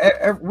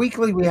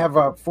weekly, we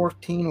have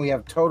 14. We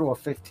have total of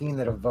 15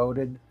 that have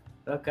voted.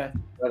 Okay.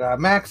 But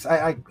Max,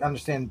 I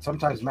understand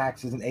sometimes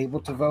Max isn't able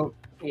to vote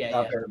Yeah.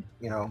 out there,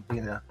 you know,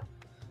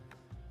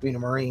 being a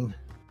Marine.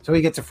 So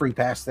he gets a free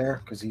pass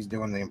there because he's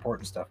doing the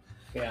important stuff.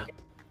 Yeah.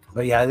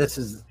 But yeah,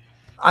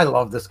 I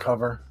love this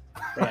cover.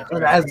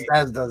 Yeah.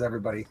 as does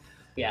everybody.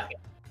 Yeah.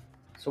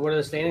 So what do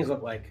the standings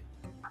look like?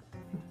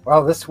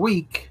 Well, this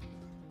week,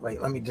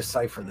 wait, let me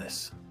decipher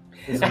this.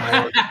 This is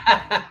my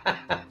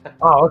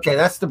oh, okay,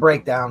 that's the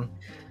breakdown.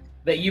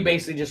 That you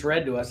basically just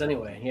read to us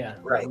anyway. Yeah.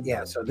 Right,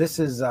 yeah. So this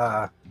is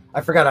I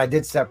forgot I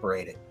did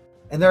separate it.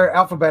 And they're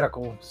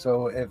alphabetical.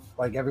 So if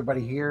like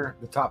everybody here,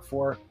 the top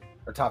 4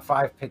 or top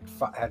 5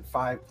 had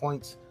 5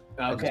 points.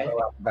 Okay.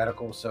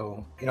 Alphabetical.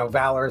 So, you know,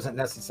 Valor isn't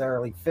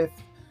necessarily 5th.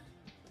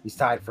 He's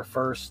tied for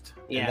 1st.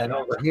 Yeah. And then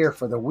over here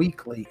for the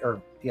weekly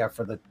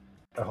for the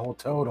whole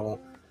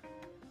total,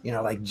 you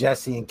know, like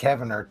Jesse and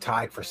Kevin are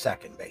tied for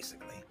 2nd,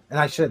 basically. And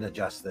I should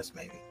adjust this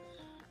maybe.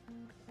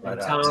 But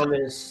Tom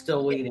is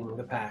still leading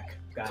the pack.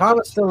 Gotcha. Tom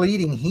is still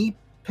leading. He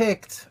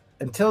picked,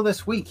 until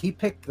this week, he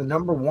picked the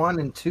number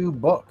 1 and 2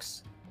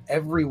 books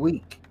every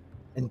week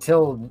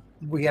until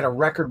we had a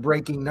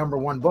record-breaking number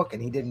 1 book,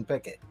 and he didn't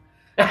pick it.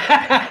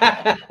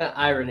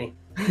 Irony.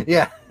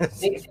 Yeah.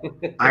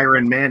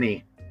 Iron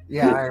Manny.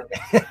 Yeah.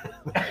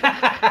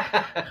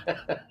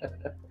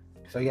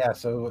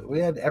 So we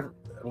had a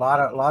lot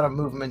of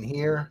movement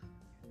here.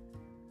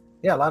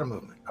 Yeah, a lot of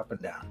movement up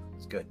and down.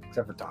 It's good,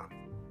 except for Tom.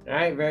 All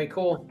right, very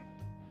cool.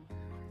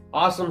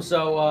 Awesome.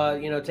 So,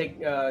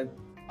 take.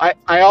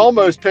 I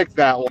almost picked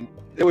that one.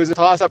 It was a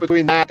toss-up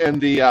between that and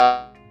the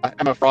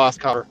Emma Frost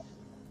cover.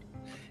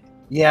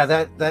 Yeah,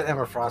 that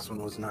Emma Frost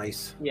one was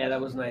nice. Yeah,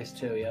 that was nice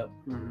too. Yep.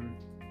 Mm-hmm.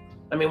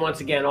 I mean, once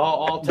again,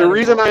 all. The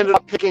reason I ended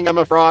up picking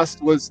Emma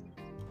Frost was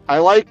I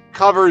like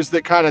covers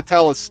that kind of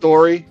tell a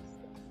story,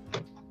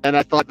 and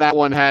I thought that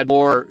one had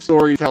more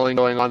storytelling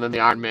going on than the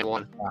Iron Man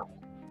one. Wow.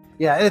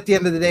 Yeah, at the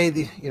end of the day,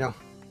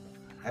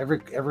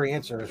 every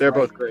answer is They're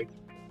right. both great.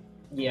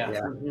 Yeah.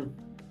 Yeah. Mm-hmm.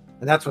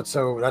 And that's what's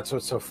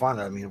so fun.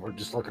 I mean, we're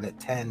just looking at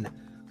 10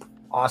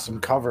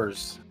 awesome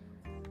covers.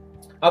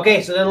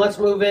 Okay, so then let's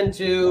move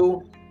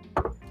into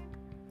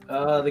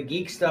the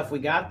geek stuff we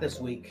got this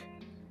week.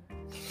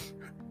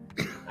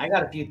 I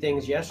got a few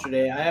things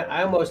yesterday.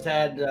 I almost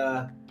had.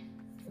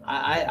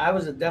 I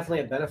was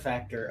definitely a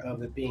benefactor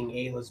of it being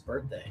Ayla's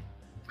birthday.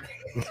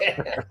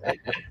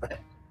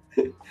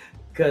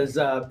 Because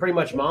pretty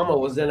much Mama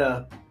was in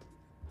a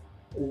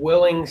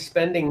willing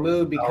spending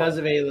mood because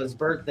of Ayla's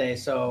birthday.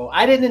 So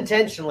I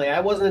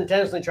wasn't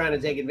intentionally trying to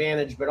take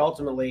advantage, but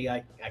ultimately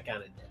I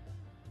kind of did.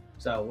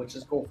 So, which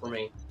is cool for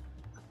me.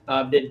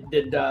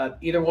 Did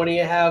either one of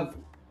you have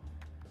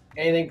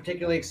anything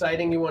particularly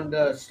exciting you wanted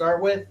to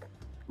start with,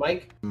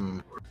 Mike?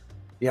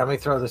 Yeah, let me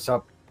throw this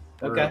up.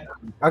 Okay.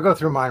 I'll go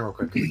through mine real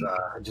quick because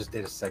I just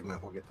did a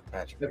segment. We'll get to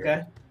Patrick. Okay.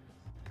 Here.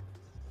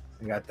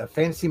 We got the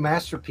Fantasy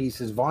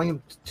Masterpieces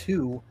Volume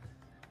 2,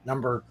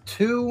 number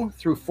 2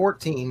 through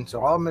 14.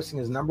 So all I'm missing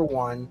is number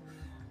 1.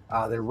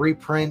 They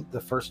reprint the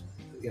first,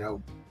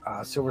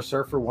 Silver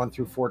Surfer 1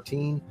 through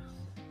 14.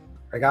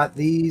 I got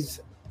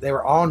these. They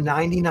were all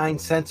 99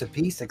 cents a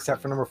piece,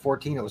 except for number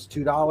 14. It was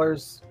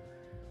 $2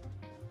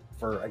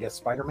 for, I guess,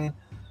 Spider-Man.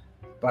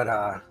 But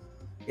I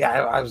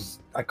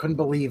couldn't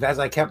believe as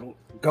I kept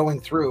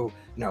going through,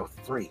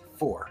 3,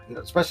 4,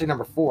 especially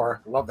number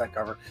 4. Love that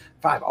cover.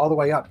 5, all the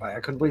way up. I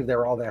couldn't believe they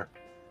were all there.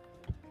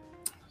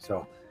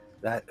 So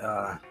that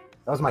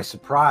was my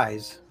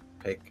surprise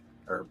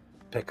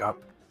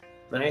pickup.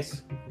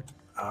 Nice.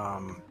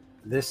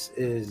 This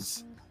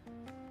is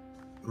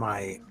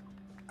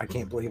I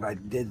can't believe I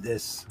did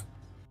this.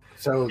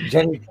 So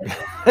Jenny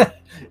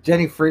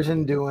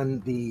Frison doing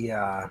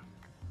the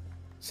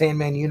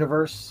Sandman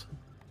universe,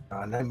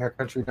 Nightmare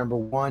Country number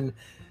 1.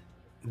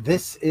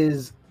 This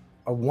is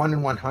a 1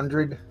 in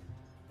 100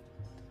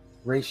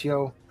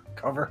 ratio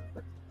cover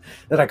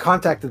that I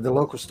contacted the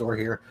local store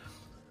here,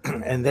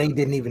 and they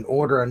didn't even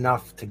order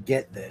enough to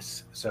get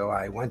this. So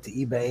I went to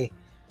eBay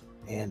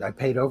and I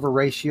paid over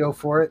ratio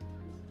for it.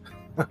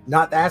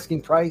 Not the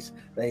asking price.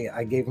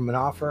 I gave them an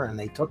offer and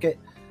they took it.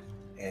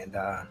 And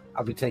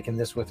I'll be taking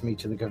this with me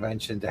to the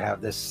convention to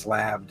have this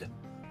slabbed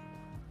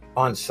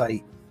on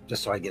site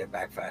just so I get it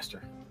back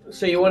faster.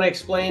 So you want to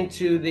explain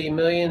to the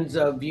millions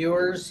of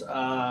viewers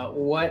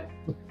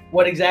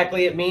what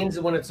exactly it means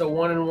when it's a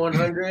 1 in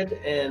 100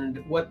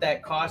 and what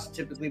that cost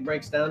typically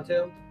breaks down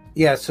to?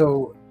 Yeah,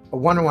 so a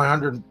 1 in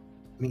 100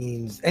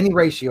 means any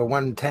ratio,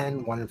 1 in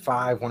 10, 1 in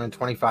 5, 1 in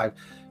 25.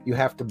 You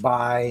have to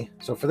buy.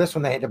 So for this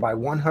one, they had to buy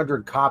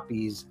 100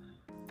 copies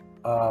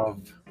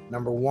of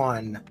number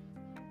 1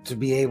 to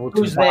be able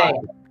to buy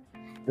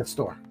the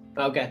store.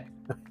 Okay.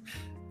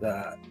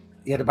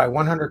 You had to buy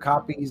 100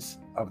 copies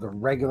of the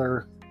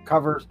regular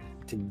covers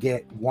to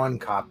get 1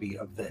 copy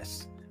of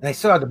this. And they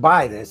still had to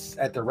buy this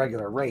at the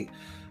regular rate.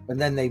 But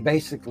then they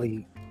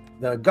basically,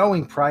 the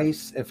going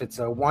price, if it's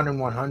a 1 in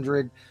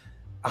 100,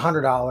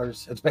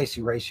 $100, it's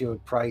basically ratio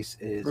price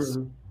is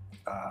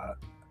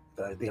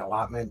the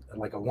allotment,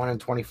 like a 1 in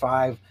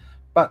 25,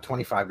 about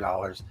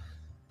 $25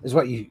 is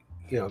what you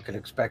could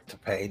expect to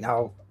pay.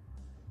 Now,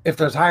 if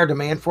there's higher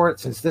demand for it,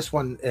 since this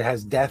one, it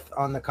has Death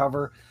on the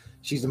cover,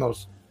 she's the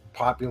most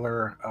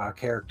popular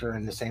character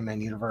in the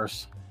Sandman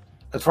universe.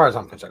 As far as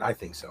I'm concerned, I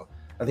think so.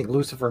 I think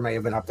Lucifer may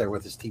have been up there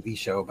with his TV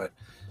show, but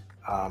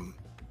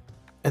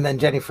and then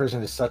Jenny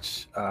Frison is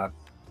such an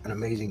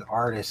amazing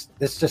artist.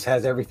 This just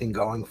has everything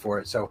going for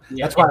it. So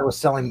that's why I was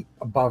selling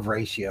above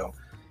ratio.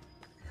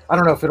 I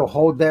don't know if it'll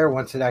hold there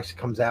once it actually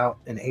comes out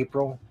in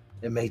April.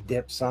 It may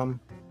dip some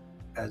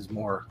as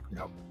more,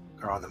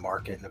 are on the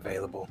market and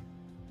available.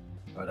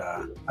 But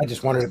I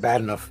just wanted it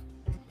bad enough.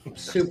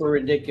 Super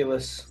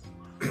ridiculous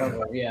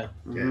cover, yeah.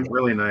 Yeah,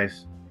 really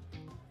nice.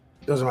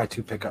 Those are my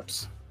 2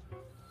 pickups.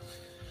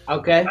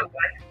 Okay.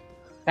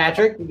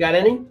 Patrick, you got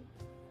any?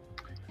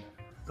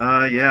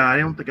 Yeah, I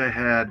don't think I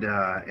had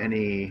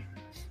any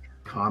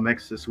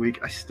comics this week.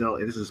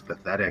 This is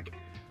pathetic.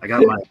 I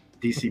got my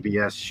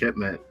DCBS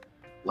shipment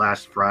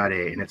last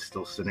Friday and it's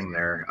still sitting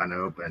there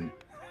unopened.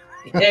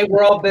 Hey,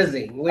 we're all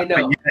busy. We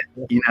know.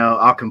 Yet,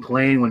 I'll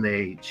complain when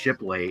they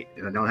ship late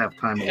and I don't have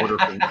time to order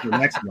for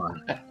next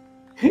month.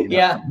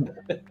 Yeah.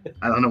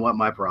 I don't know what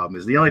my problem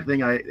is. The only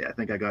thing I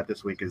think I got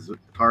this week is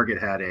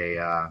Target had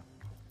a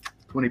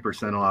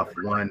 20% off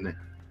 1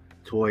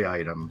 toy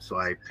item. So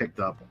I picked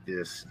up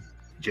this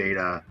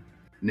Jada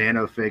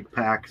Nano Fig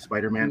pack,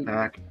 Spider-Man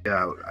pack.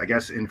 Yeah, I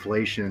guess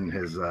inflation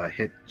has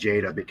hit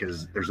Jada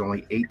because there's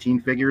only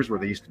 18 figures where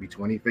there used to be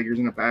 20 figures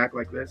in a pack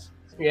like this.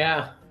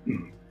 Yeah.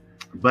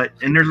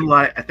 And there's a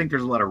lot. I think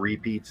there's a lot of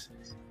repeats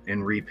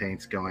and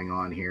repaints going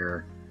on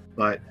here.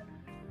 But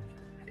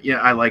yeah,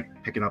 I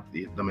like picking up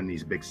them in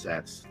these big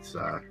sets. It's,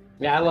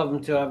 yeah, I love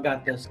them too. I've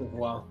got this as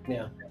well.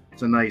 Yeah.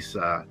 It's a nice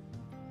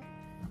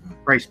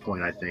price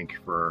point, I think,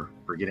 for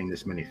getting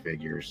this many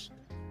figures.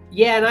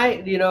 Yeah,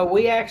 and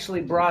we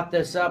actually brought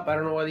this up. I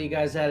don't know whether you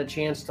guys had a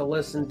chance to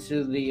listen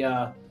to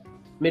the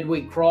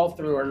midweek crawl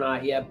through or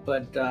not yet,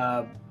 but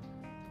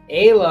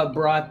Ayla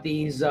brought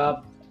these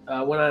up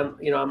when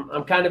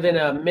I'm kind of in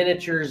a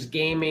miniatures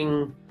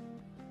gaming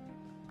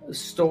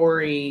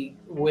story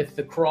with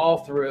the crawl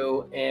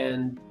through,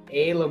 and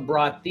Ayla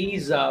brought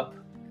these up,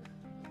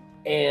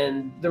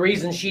 and the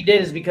reason she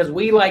did is because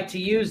we like to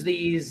use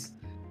these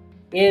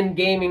in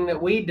gaming that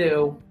we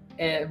do.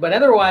 But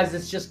otherwise,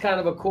 it's just kind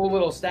of a cool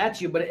little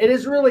statue. But it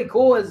is really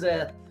cool as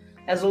a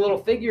little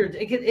figure.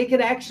 It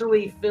could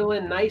actually fill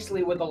in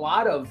nicely with a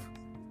lot of,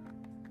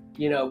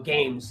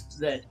 games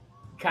that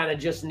kind of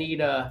just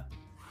need a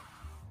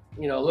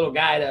a little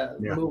guy to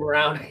move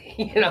around,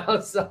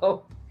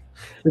 so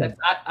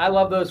I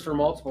love those for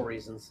multiple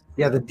reasons.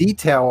 Yeah, the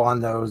detail on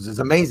those is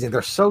amazing.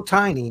 They're so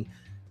tiny,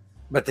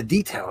 but the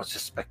detail is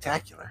just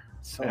spectacular.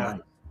 So nice.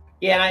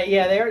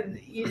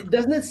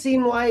 Doesn't it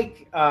seem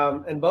like,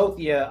 and both of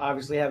you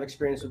obviously have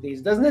experience with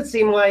these, doesn't it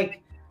seem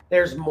like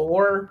there's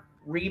more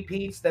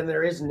repeats than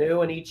there is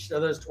new in each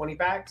of those 20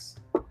 packs?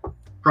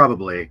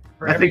 Probably.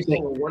 I think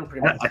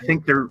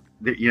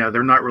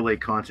they're not really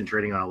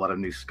concentrating on a lot of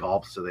new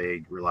sculpts, so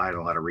they relied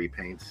on a lot of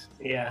repaints.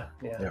 Yeah.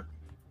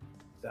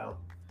 So,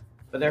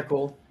 but they're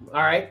cool.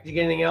 All right. Did you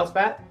get anything else,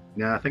 Pat?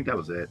 No, I think that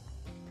was it.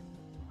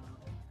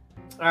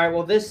 All right.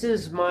 Well, this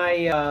is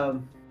my.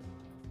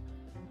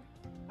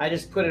 I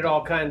just put it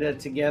all kind of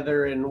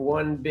together in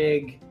one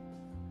big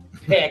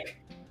pick.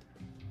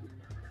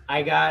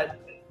 I got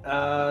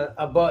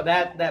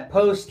that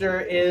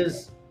poster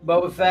is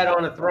Boba Fett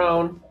on a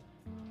throne.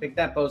 Pick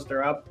that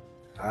poster up.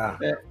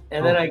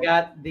 And then I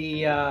got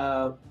the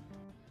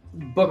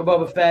Book of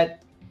Boba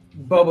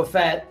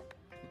Fett,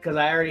 because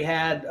I already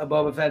had a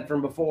Boba Fett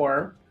from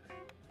before.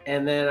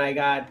 And then I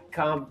got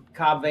Cobb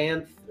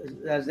Vanth,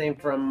 that's his name,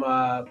 from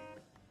the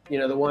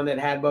one that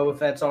had Boba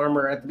Fett's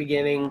armor at the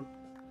beginning.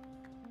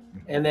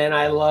 And then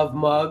I love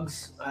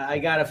mugs. I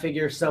got to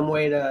figure some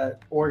way to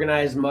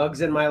organize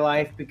mugs in my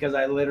life, because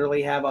I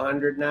literally have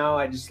 100 now.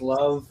 I just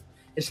love,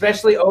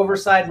 especially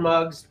oversized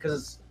mugs,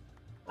 because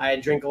I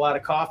drink a lot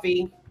of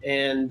coffee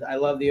and I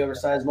love the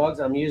oversized mugs.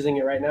 I'm using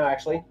it right now,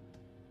 actually.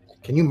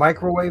 Can you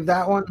microwave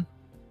that one?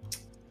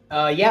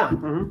 Yeah.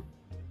 Mm-hmm.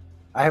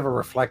 I have a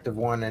reflective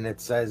one, and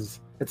it says,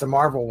 it's a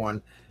Marvel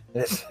one,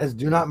 and it says,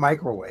 do not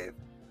microwave.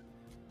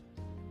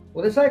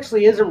 Well, this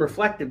actually isn't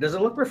reflective. Does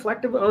it look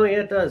reflective? Oh,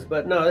 yeah, it does.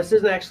 But no, this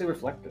isn't actually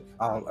reflective.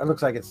 Oh, it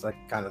looks like it's like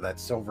kind of that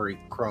silvery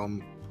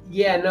chrome.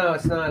 Yeah, no,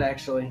 it's not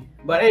actually.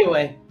 But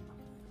anyway,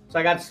 so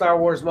I got the Star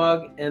Wars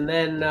mug, and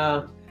then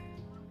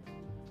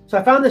so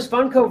I found this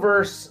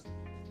Funkoverse,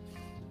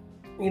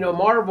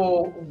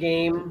 Marvel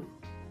game,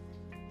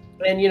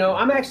 and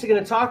I'm actually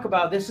going to talk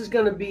about this. Is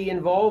going to be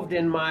involved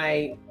in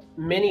my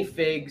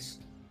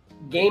minifigs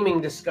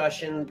gaming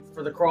discussion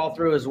for the crawl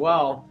through as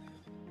well.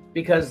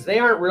 Because they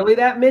aren't really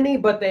that many,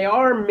 but they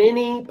are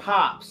mini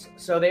pops.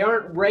 So they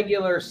aren't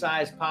regular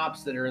size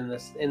pops that are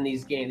in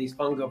these games, these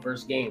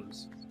Funkoverse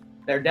games.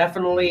 They're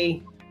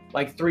definitely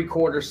like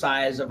 3/4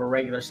 size of a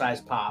regular size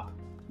pop,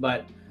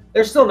 but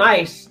they're still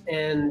nice.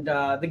 And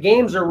the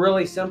games are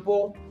really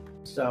simple.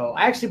 So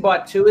I actually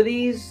bought 2 of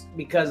these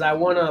because I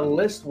want to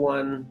list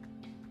one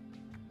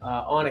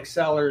on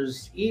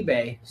Xcellar's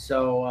eBay,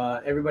 so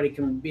everybody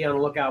can be on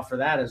the lookout for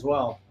that as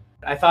well.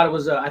 I thought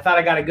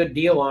I got a good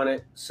deal on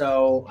it,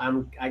 so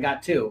I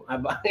got 2. I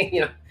bought,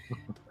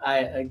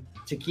 I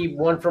to keep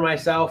one for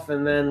myself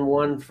and then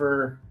one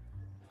for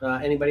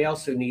anybody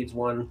else who needs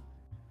one.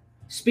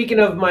 Speaking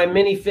of my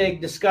minifig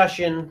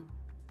discussion,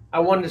 I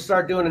wanted to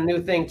start doing a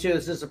new thing too.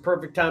 This is a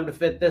perfect time to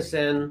fit this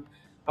in.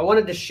 I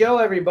wanted to show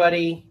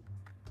everybody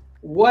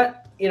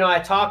what I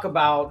talk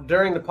about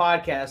during the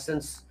podcast,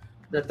 since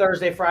the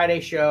Thursday Friday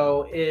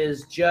show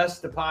is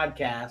just a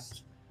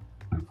podcast.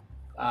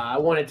 I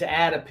wanted to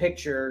add a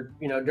picture,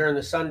 during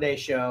the Sunday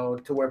show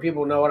to where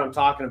people know what I'm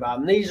talking about.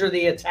 And these are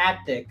the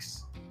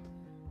tactics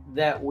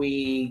that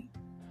we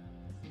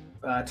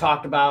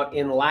talked about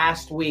in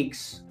last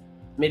week's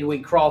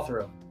midweek crawl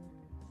through.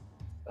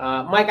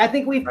 Mike, I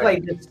think we've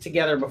played this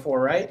together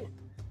before, right?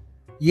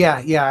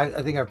 Yeah.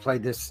 I think I've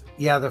played this.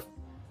 Yeah.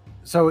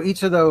 So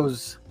each of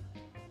those,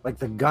 like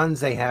the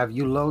guns they have,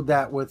 you load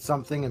that with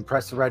something and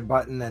press the red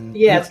button, and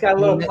it's got a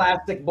little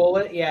plastic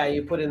bullet. Yeah,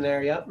 you put in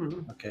there. Yep.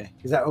 Mm-hmm. Okay.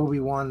 Is that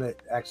Obi-Wan that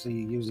actually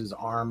uses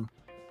arm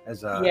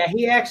as a? Yeah,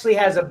 he actually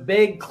has a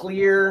big,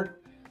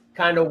 clear,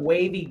 kind of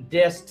wavy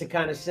disc to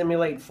kind of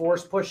simulate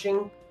force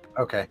pushing.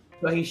 Okay.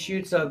 So he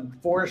shoots a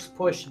force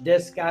push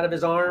disc out of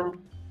his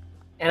arm,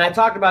 and I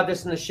talked about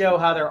this in the show,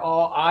 how they're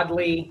all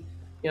oddly,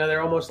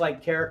 they're almost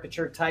like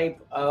caricature type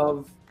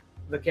of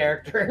the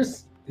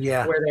characters.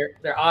 Yeah, where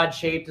they're odd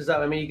shaped as up.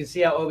 I mean, you can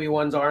see how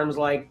Obi-Wan's arms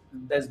like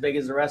as big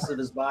as the rest of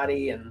his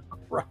body, and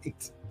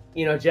right.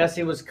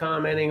 Jesse was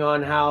commenting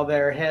on how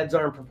their heads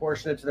aren't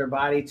proportionate to their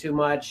body too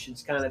much.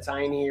 It's kind of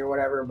tiny or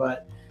whatever.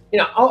 But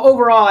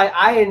overall,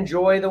 I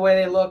enjoy the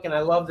way they look, and I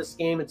love this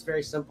game. It's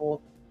very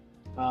simple.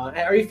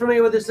 Are you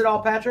familiar with this at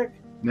all, Patrick?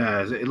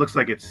 No, it looks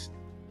like it's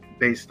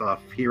based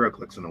off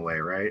HeroClix in a way,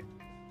 right?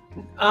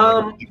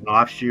 Like an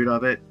offshoot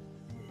of it.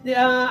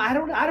 I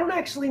don't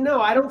actually know.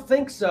 I don't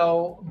think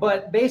so.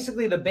 But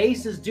basically, the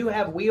bases do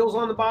have wheels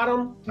on the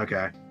bottom.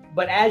 Okay.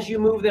 But as you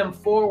move them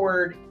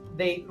forward,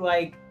 they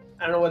I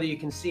don't know whether you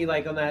can see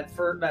on that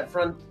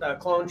front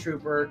clone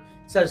trooper, it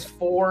says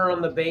 4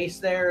 on the base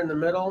there in the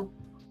middle,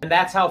 and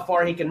that's how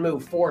far he can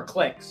move, 4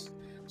 clicks.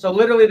 So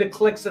literally, the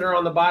clicks that are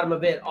on the bottom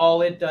of it,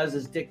 all it does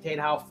is dictate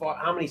how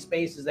many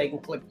spaces they can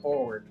click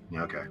forward.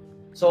 Okay.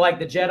 So like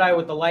the Jedi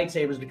with the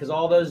lightsabers, because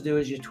all those do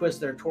is you twist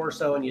their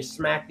torso and you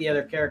smack the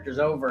other characters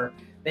over,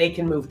 they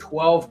can move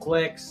 12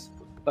 clicks.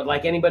 But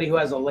like anybody who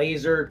has a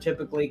laser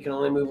typically can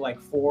only move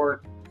like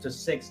 4 to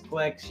 6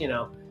 clicks,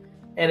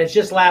 and it's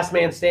just last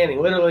man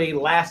standing. Literally,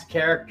 last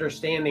character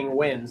standing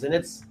wins, and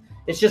it's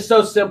just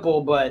so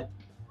simple. But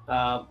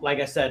like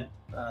I said,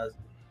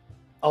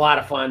 a lot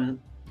of fun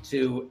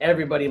to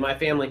everybody in my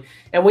family.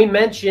 And we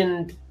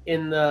mentioned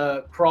in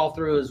the crawl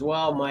through as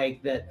well,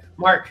 Mike, that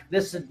Mark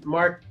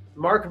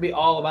would be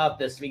all about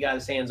this if he got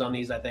his hands on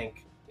these. I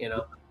think, you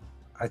know.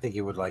 I think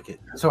you would like it.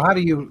 So how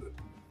do you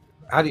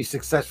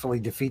successfully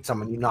defeat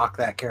someone? You knock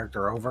that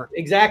character over?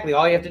 Exactly.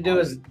 All you have to do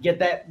is get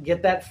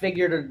that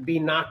figure to be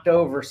knocked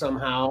over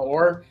somehow,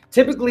 or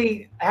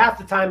typically half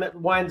the time it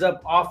winds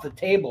up off the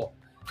table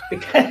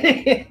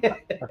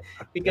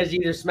because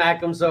you either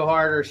smack them so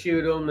hard or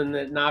shoot them and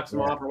it knocks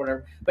them off or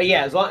whatever. But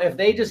yeah, if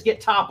they just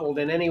get toppled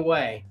in any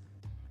way,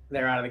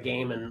 they're out of the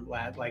game. And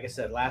like I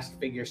said, last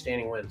figure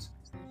standing wins.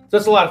 So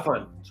it's a lot of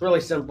fun. It's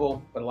really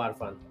simple, but a lot of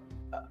fun.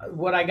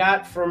 What I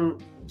got from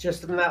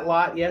that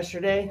lot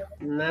yesterday,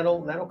 and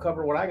that'll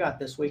cover what I got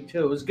this week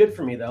too. It was good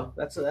for me though.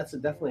 That's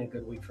definitely a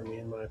good week for me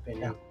in my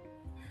opinion.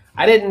 Yeah.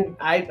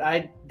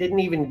 I didn't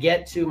even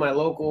get to my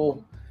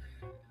local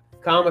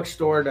comic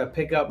store to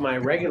pick up my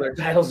regular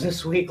titles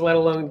this week, let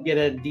alone get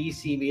a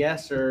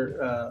DCBS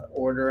or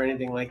order or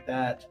anything like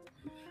that.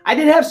 I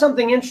did have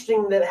something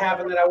interesting that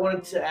happened that I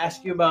wanted to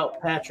ask you about,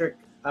 Patrick.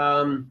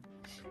 And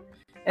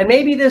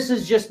maybe this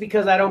is just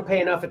because I don't pay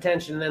enough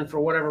attention. Then for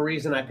whatever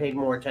reason, I paid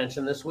more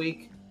attention this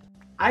week.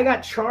 I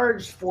got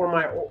charged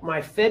for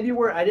my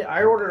February.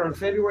 I ordered on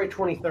February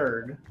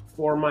 23rd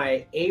for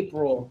my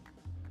April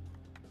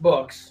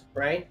books,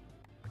 right?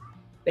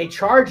 They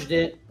charged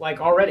it like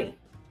already.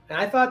 And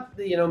I thought,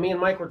 me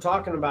and Mike were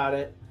talking about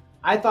it.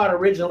 I thought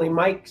originally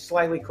Mike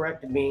slightly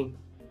corrected me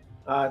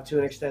to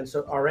an extent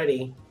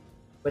already,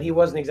 but he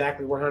wasn't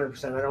exactly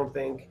 100%, I don't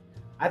think.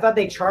 I thought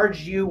they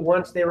charged you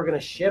once they were going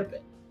to ship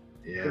it.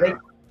 Yeah.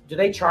 Do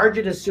they charge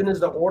it as soon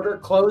as the order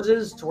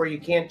closes to where you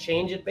can't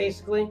change it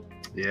basically?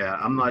 Yeah,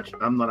 I'm not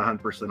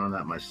 100% on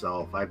that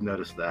myself. I've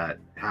noticed that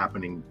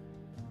happening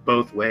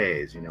both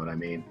ways, you know what I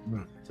mean?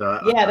 So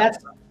yeah,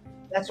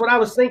 that's what I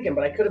was thinking,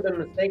 but I could have been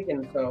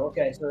mistaken. So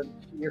okay, so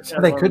you're so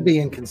they could be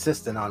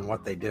inconsistent on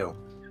what they do.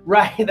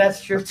 Right,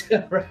 that's true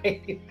too,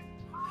 right?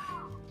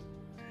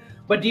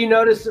 But do you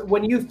notice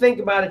when you think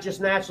about it just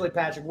naturally,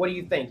 Patrick, what do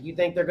you think? You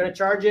think they're going to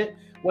charge it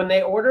when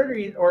they order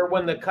it or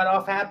when the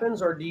cutoff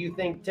happens? Or do you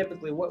think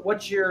typically,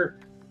 what's your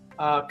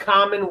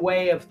common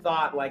way of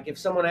thought? Like if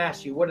someone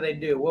asked you, what do they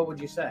do? What would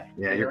you say?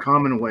 Yeah, your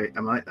common way,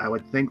 I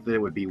would think that it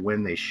would be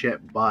when they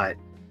ship, but,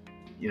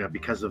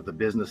 because of the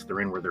business they're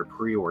in where they're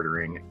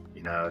pre-ordering,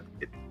 kind of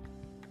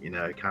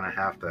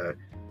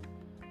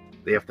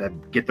they have to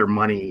get their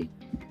money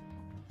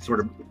sort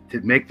of to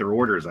make their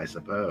orders, I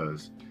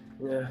suppose.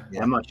 Yeah.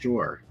 I'm not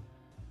sure.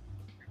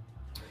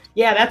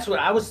 Yeah, that's what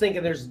I was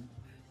thinking.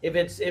 If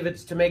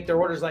it's to make their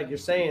orders like you're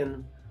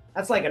saying,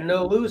 that's like a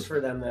no lose for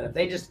them then. If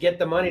they just get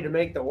the money to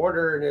make the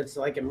order and it's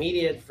like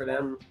immediate for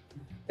them,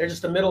 they're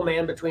just a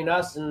middleman between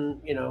us and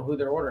who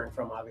they're ordering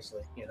from,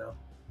 obviously,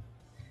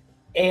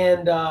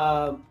 And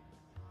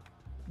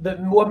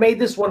what made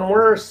this one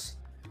worse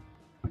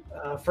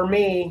for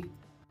me,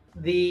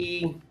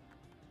 the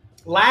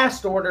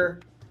last order,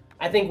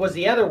 I think, was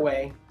the other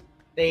way.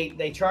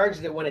 They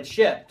charged it when it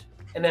shipped,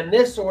 and then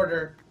this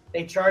order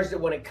they charged it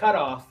when it cut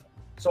off.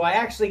 So I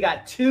actually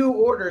got 2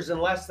 orders in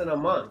less than a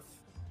month.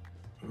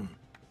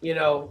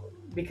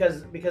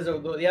 Because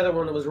of the other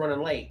one that was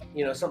running late,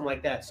 something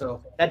like that.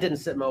 So that didn't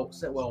sit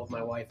well with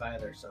my wife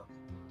either. So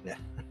yeah.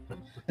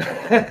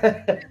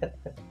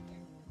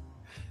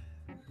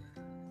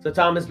 So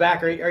Tom is back.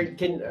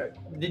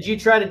 Did you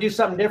try to do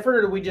something different,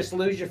 or did we just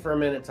lose you for a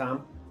minute,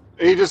 Tom?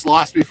 He just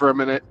lost me for a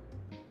minute.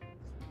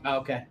 Oh,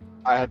 okay.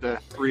 I had to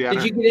re-enter.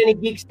 Did you get any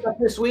geek stuff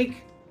this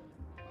week?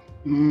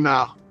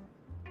 No.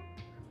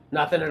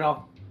 Nothing at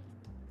all?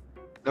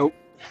 Nope.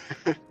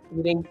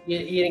 You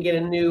didn't get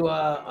a new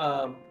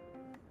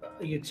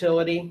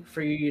utility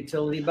for your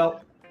utility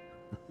belt?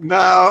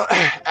 No,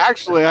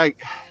 actually,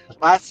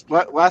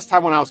 last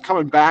time when I was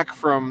coming back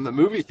from the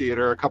movie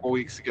theater a couple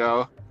weeks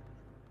ago,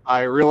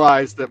 I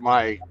realized that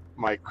my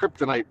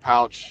kryptonite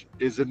pouch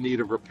is in need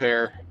of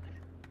repair.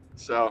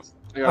 So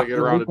I gotta get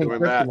around to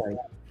doing that.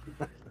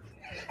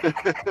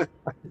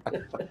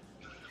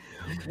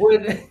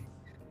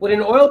 Would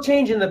an oil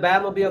change in the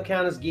Batmobile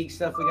count as geek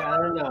stuff we got? I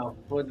don't know.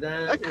 Would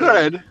that? It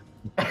could.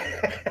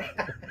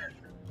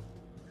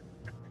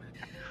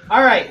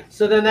 All right,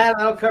 so then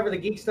that'll cover the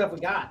geek stuff we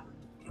got.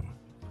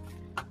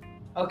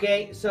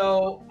 Okay,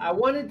 so I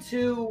wanted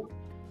to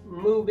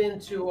move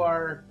into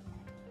our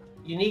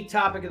unique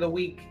topic of the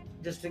week,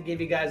 just to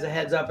give you guys a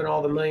heads up and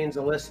all the millions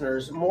of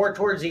listeners, more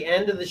towards the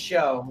end of the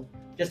show,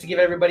 just to give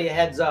everybody a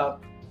heads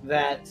up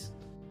that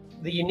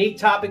the unique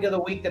topic of the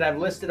week that I've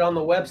listed on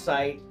the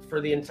website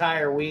for the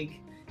entire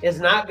week is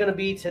not going to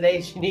be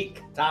today's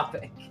unique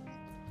topic,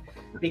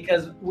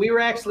 because we were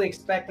actually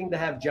expecting to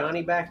have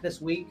Johnny back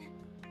this week,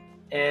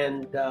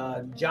 and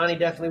Johnny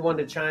definitely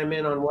wanted to chime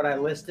in on what I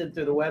listed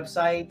through the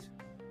website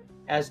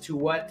as to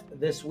what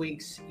this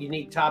week's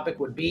unique topic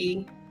would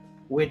be,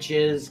 which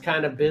is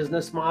kind of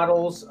business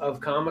models of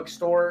comic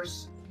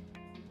stores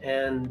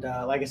And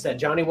like I said,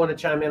 Johnny wanted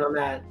to chime in on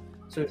that.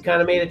 So we've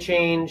kind of made a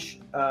change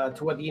to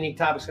what the unique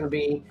topic's going to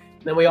be.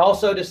 And then we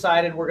also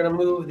decided we're going to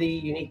move the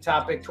unique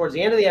topic towards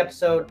the end of the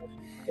episode.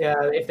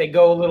 If they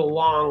go a little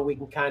long, we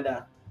can kind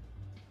of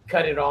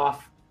cut it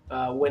off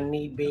when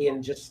need be,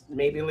 and just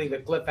maybe leave a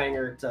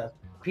cliffhanger to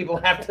people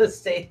have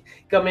to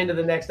come into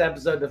the next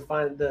episode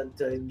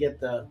to get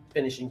the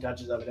finishing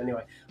touches of it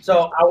anyway.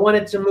 So I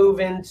wanted to move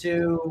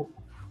into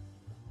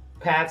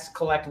Pat's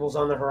collectibles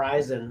on the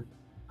horizon.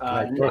 Can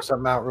I throw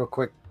something out real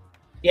quick?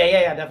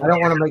 Yeah,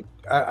 definitely.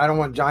 I don't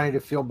want Johnny to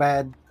feel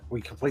bad.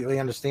 We completely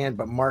understand,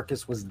 but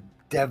Marcus was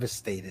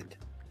devastated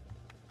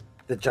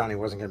that Johnny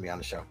wasn't going to be on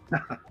the show.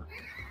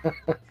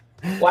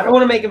 Well, I don't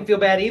want to make him feel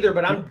bad either,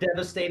 but I'm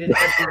devastated.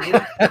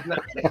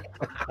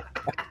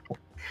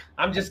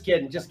 I'm just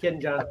kidding,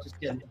 John. Just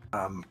kidding.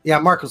 Yeah,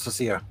 Marcus will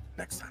see you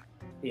next time.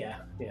 Yeah.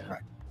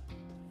 Right.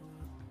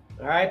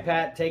 All right,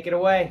 Pat, take it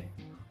away.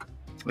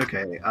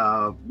 Okay.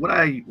 What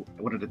I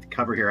wanted to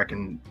cover here,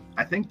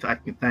 I think I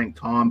can thank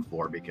Tom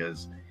for,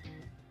 because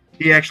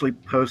he actually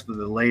posted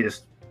the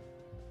latest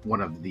one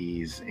of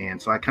these,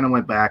 and so I kind of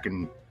went back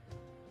and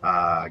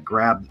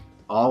grabbed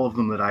all of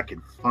them that I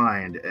could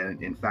find,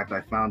 and in fact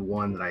I found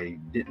one that I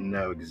didn't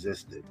know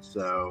existed.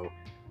 So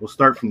we'll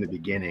start from the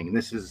beginning.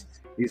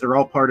 These are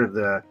all part of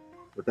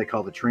what they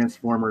call the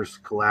Transformers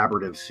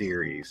Collaborative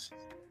series,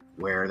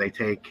 where they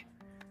take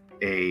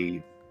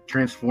a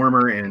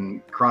Transformer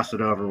and cross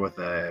it over with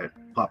a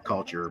pop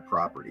culture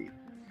property.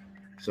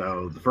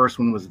 So the first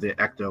one was the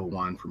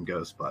Ecto-1 from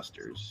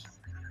Ghostbusters,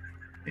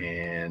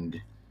 and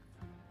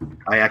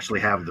I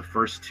actually have the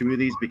first two of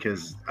these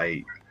because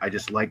I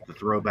just like the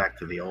throwback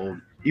to the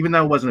old. Even though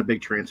I wasn't a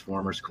big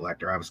Transformers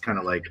collector, I was kind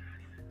of like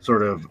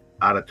sort of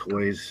out of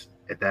toys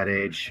at that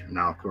age.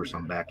 Now, of course,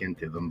 I'm back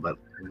into them, but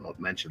we won't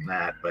mention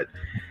that. But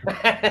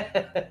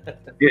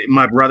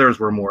my brothers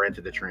were more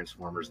into the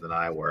Transformers than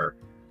I were.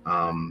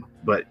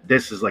 But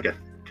this is like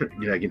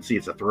you can see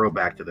it's a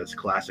throwback to this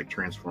classic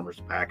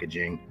Transformers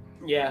packaging.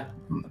 Yeah.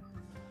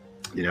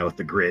 With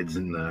the grids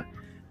and the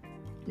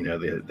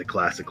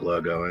classic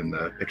logo and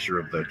the picture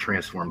of the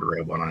transformed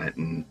robot on it.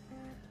 And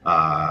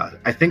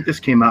I think this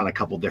came out in a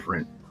couple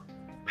different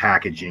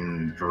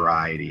packaging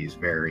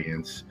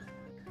variants.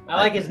 I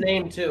like his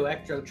name too,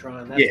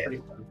 Ectrotron. That's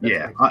pretty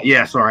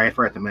fun. Sorry, I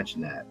forgot to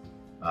mention that.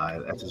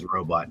 That's his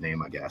robot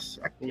name, I guess.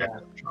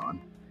 Ectrotron.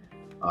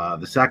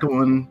 The second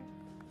one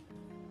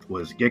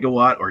was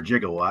Gigawatt or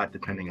Gigawatt,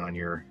 depending on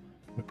your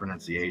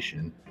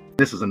pronunciation.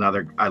 This is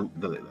another.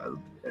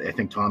 I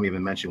think Tom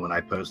even mentioned when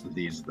I posted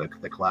these the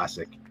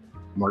classic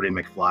Marty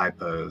McFly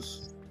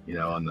pose,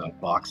 on the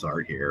box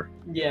art here.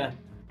 Yeah.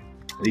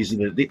 These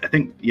are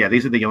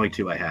these are the only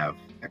two I have: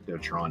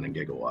 Ectotron and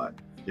Gigawatt.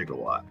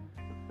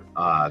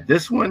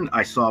 This one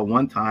I saw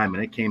one time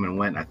and it came and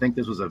went. I think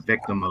this was a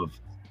victim of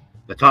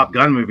the Top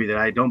Gun movie that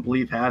I don't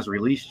believe has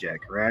released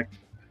yet. Correct?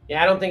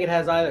 Yeah, I don't think it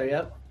has either.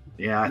 Yep.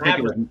 Yeah, I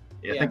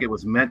think it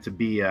was meant to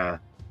be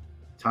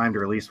timed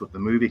release with the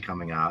movie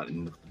coming out,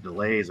 and with the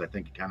delays, I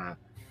think it kind of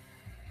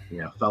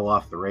fell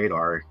off the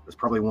radar. It's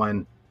probably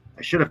one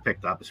I should have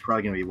picked up. It's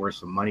probably going to be worth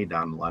some money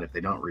down the line if they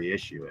don't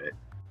reissue it.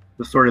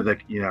 It's sort of the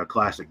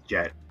classic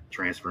Jet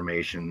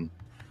transformation.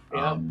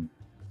 Yeah.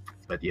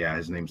 But yeah,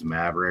 his name's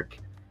Maverick.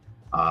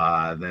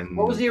 Then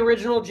what was the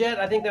original Jet?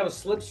 I think that was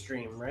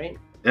Slipstream, right?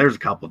 There's a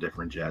couple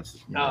different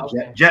Jets.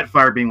 Okay.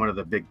 Jetfire being one of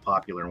the big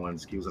popular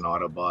ones. He was an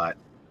Autobot.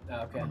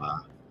 Okay.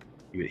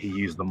 He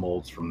used the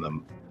molds from the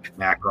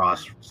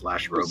Macross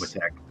 /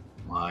 Robotech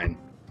line.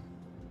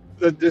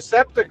 The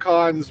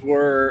Decepticons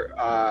were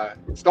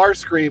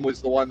Starscream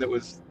was the one that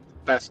was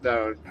best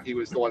known. He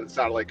was the one that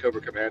sounded like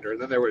Cobra Commander,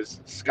 and then there was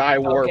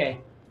Skywarp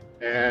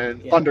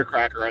and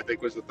Thundercracker, I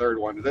think, was the third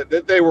one.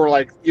 They were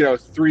like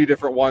three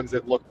different ones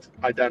that looked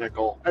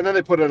identical, and then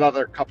they put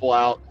another couple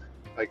out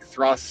like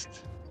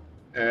Thrust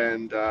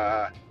and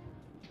I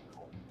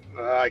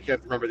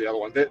can't remember the other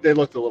one. They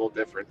looked a little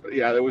different, but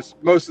yeah,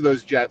 most of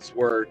those jets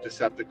were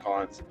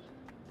Decepticons.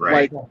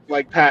 Right.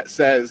 Like Pat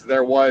says,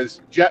 there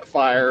was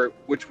Jetfire,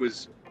 which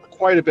was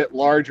quite a bit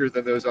larger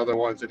than those other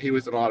ones, and he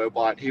was an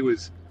Autobot. He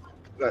was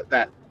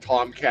that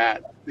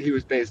Tomcat. He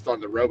was based on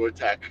the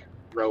Robotech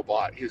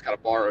robot. He was kind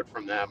of borrowed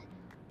from them.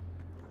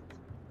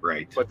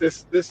 Right. But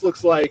this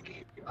looks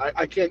like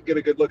I can't get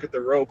a good look at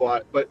the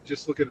robot, but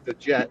just looking at the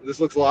jet, this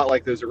looks a lot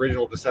like those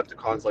original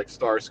Decepticons, like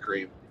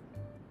Starscream.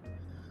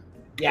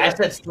 Yeah, I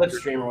said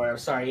Slipstream or whatever.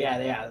 Sorry.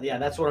 Yeah.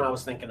 That's what I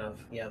was thinking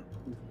of. Yeah.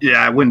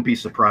 Yeah, I wouldn't be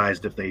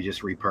surprised if they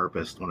just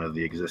repurposed one of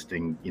the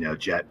existing,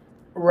 jet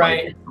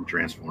from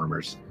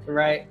Transformers.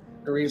 Right.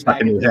 Stuck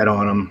a new head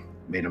on them,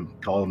 made them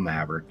call them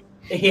Maverick.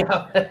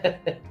 Yeah.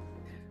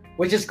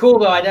 Which is cool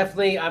though.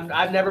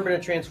 I've never been a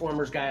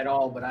Transformers guy at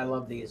all, but I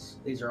love these.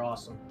 These are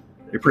awesome.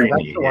 They're pretty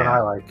neat. That's the one I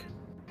like.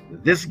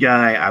 This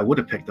guy I would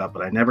have picked up,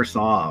 but I never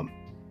saw him.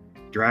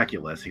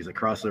 Draculus. He's a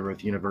crossover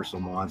with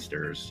Universal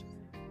Monsters.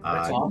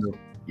 That's awesome.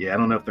 Yeah, I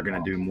don't know if they're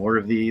going to do more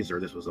of these or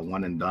this was a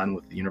one and done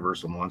with the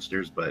Universal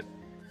Monsters, but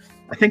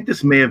I think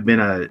this may have been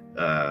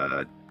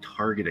a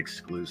Target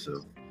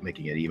exclusive,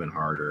 making it even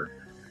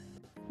harder.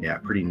 Yeah,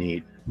 pretty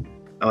neat.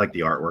 I like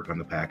the artwork on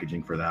the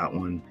packaging for that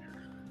one.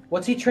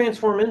 What's he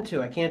transform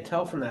into? I can't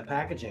tell from that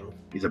packaging.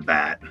 He's a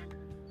bat.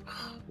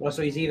 Well,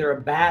 so he's either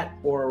a bat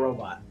or a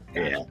robot.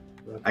 Gotcha. Yeah.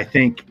 Okay. I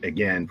think,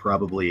 again,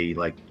 probably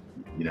like,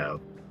 you know,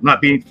 not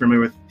being too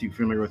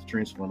familiar with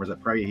Transformers,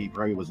 he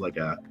probably was like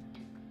a,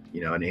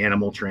 you know, an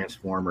animal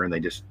transformer, and they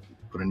just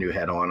put a new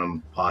head on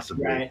him,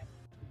 possibly. Right.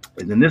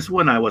 And then this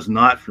one I was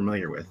not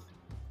familiar with.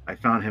 I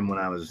found him when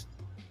I was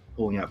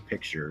pulling up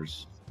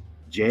pictures.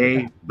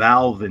 J.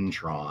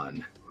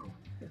 Balvintron.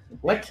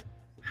 What?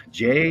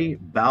 J.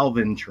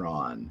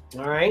 Balvintron.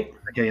 All right.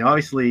 Okay,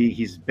 obviously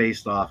he's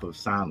based off of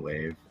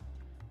Soundwave.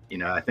 You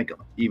know, I think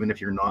even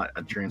if you're not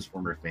a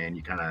Transformer fan,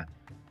 you kind of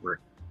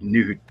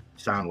knew who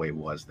Soundwave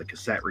was, the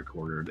cassette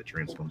recorder that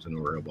transforms into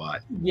a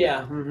robot.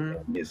 Yeah.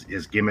 Mm-hmm.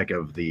 His gimmick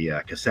of the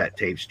cassette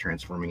tapes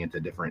transforming into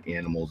different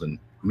animals and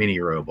mini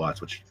robots,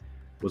 which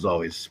was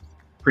always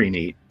pretty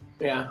neat.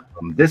 Yeah.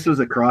 This was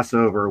a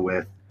crossover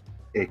with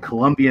a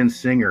Colombian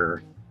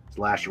singer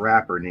 /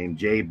 rapper named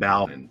J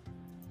Balvin.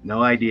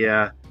 No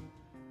idea,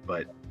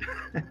 but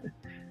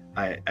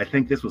I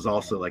think this was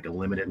also like a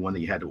limited one that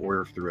you had to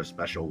order through a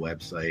special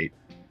website.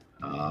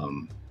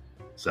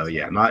 So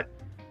yeah, not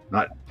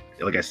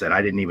like I said,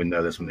 I didn't even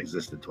know this one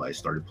existed until I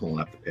started pulling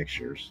up the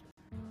pictures.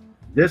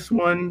 This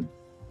one,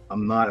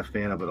 I'm not a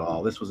fan of at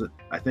all.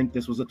 I think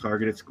this was a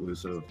Target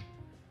exclusive.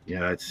 You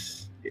know,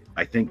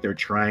 I think they're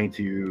trying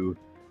to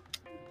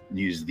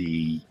use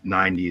the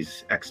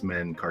 90s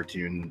X-Men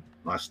cartoon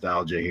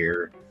nostalgia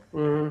here.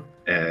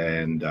 Mm-hmm.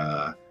 And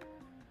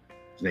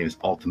his name is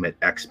Ultimate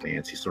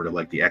X-Pants. He's sort of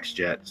like the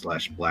X-Jet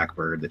 /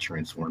 Blackbird that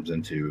transforms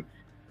into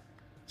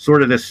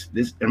sort of this.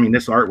 I mean,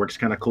 this artwork's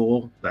kind of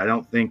cool, but I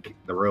don't think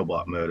the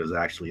robot mode is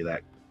actually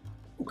that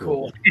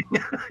cool.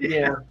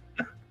 Yeah.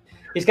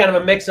 He's kind of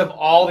a mix of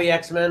all the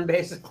X-Men,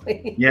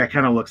 basically. Yeah, it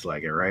kind of looks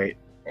like it, right?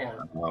 Yeah.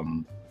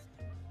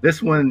 This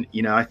one,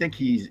 you know, I think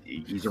he's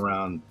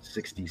around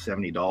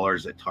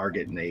 $60-$70 at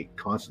Target, and they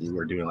constantly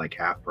were doing like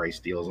half price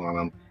deals on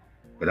them,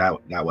 but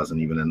that wasn't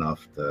even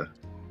enough to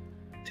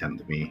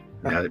tempt me.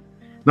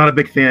 Not a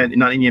big fan,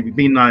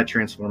 being not a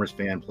Transformers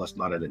fan, plus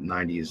not a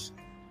 90s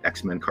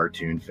X-Men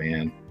cartoon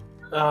fan.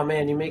 Oh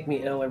man, you make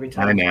me ill every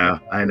time.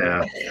 I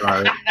know.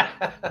 Sorry.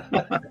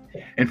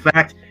 In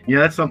fact, you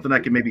know, that's something I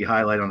could maybe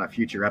highlight on a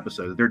future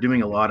episode. They're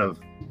doing a lot of,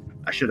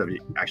 I should have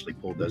actually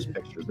pulled those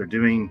pictures. They're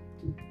doing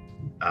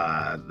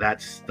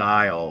that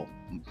style.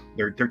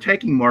 They're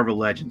taking Marvel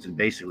Legends and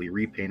basically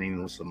repainting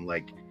them with some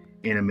like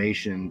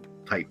animation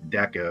type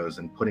decos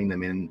and putting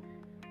them in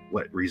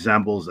what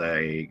resembles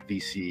a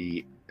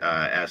VCS,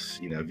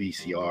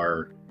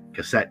 VCR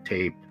cassette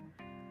tape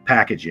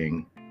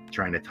packaging,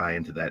 trying to tie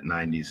into that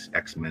 90s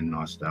X-Men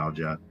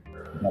nostalgia.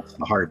 That's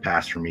the hard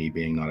pass for me,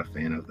 being not a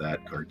fan of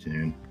that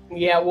cartoon.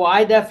 Yeah, well,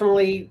 I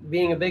definitely,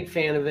 being a big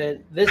fan of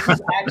it, this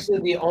is actually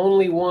the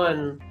only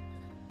one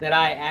that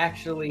I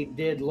actually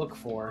did look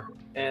for.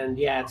 And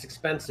yeah, it's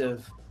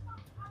expensive.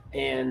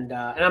 And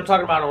I'm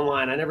talking about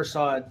online. I never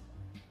saw it.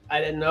 I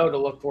didn't know to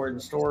look for it in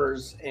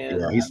stores. And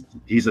yeah,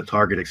 he's a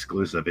Target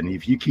exclusive. And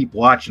if you keep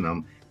watching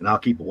them, and I'll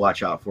keep a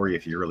watch out for you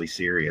if you're really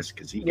serious,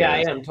 because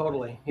I am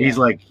totally.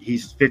 Yeah.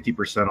 He's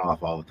 50%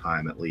 off all the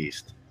time at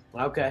least.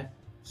 Okay.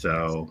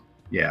 So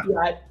yeah.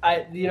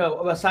 I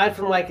aside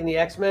from liking the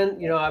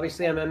X-Men,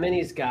 obviously I'm a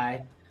minis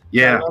guy.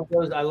 Yeah.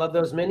 So I love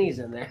those minis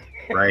in there.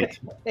 Right.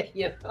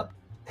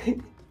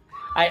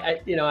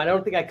 I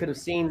don't think I could have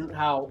seen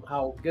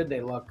how good they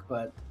look,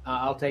 but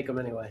I'll take them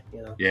anyway.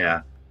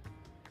 Yeah.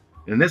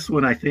 And this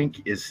one, I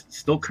think, is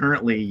still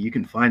currently, you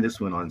can find this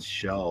one on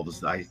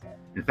shelves.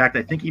 In fact,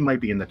 I think he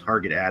might be in the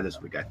Target ad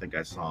this week. I think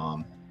I saw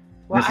him.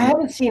 Well, I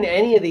haven't seen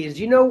any of these.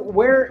 Do you know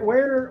where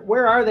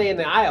are they in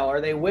the aisle?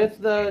 Are they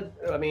with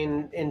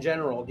in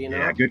general, do you know?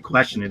 Yeah, good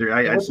question.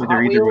 I'd say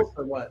they're either with,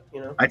 or what,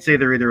 I'd say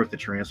they're either with the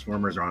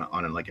Transformers or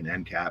on like an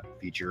end cap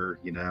feature,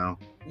 Yeah,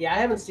 I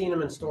haven't seen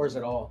them in stores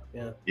at all.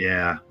 Yeah.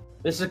 Yeah.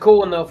 This is a cool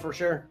one though, for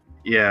sure.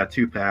 Yeah,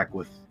 2-pack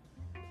with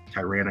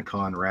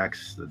Tyrannicon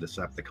Rex, the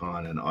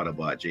Decepticon, and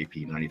Autobot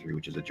JP93,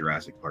 which is a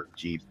Jurassic Park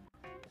Jeep.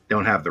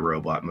 Don't have the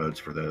robot modes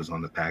for those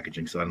on the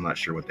packaging, so I'm not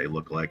sure what they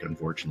look like,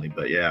 unfortunately.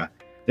 But yeah,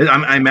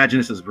 I imagine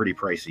this is a pretty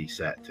pricey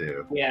set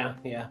too. Yeah.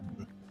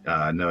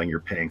 Knowing you're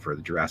paying for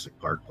the Jurassic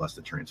Park plus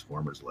the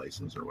Transformers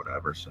license or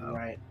whatever. So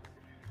right.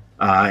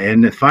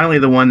 And then finally,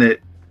 the one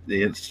that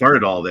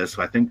started all this,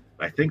 I think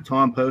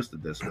Tom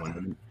posted this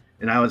one,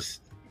 and I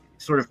was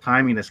sort of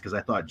timing this because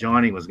I thought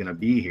Johnny was going to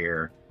be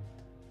here,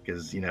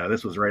 because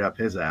this was right up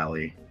his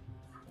alley.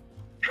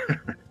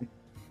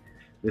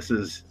 This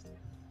is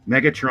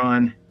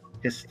Megatron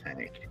Hiss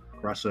Tank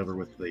crossover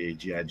with the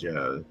G.I.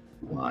 Joe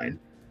line.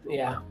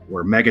 Yeah,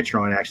 where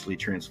Megatron actually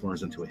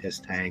transforms into a Hiss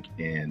Tank,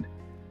 and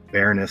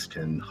Baroness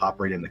can hop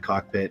right in the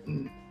cockpit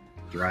and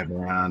drive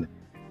around.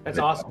 That's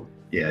awesome.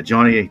 Yeah,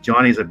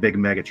 Johnny's a big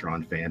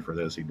Megatron fan, for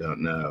those who don't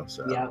know.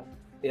 So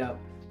yeah.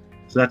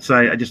 So that's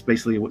I just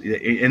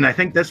basically, and I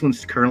think this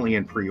one's currently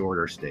in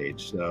pre-order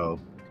stage. So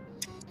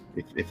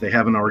if they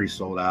haven't already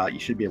sold out, you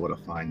should be able to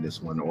find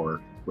this one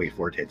or wait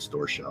for it to hit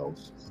store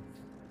shelves.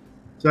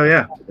 So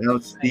yeah,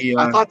 it's the.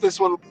 I thought this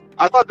one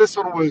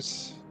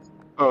was.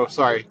 Oh,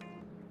 sorry.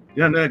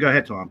 Yeah, no, go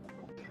ahead, Tom.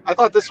 I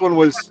thought this one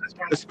was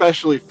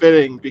especially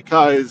fitting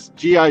because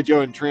G.I.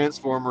 Joe and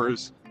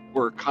Transformers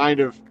were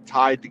kind of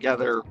tied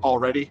together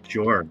already.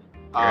 Sure.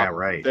 Yeah,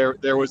 right.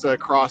 There was a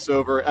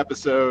crossover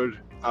episode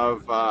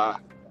of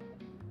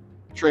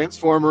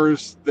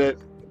Transformers that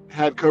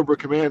had Cobra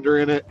Commander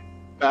in it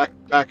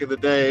back in the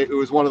day. It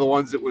was one of the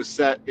ones that was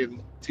set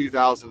in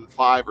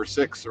 2005 or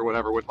 6 or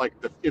whatever, with like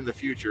in the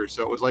future.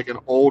 So it was like an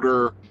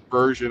older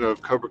version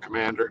of Cobra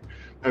Commander.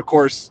 And of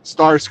course,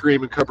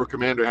 Starscream and Cobra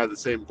Commander had the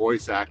same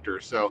voice actor.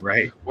 So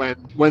right.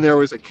 when there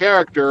was a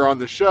character on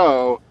the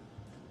show,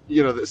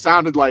 that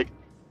sounded like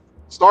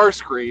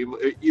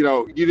Starscream,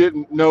 you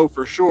didn't know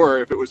for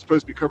sure if it was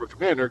supposed to be Cobra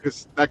Commander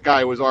because that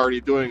guy was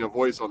already doing a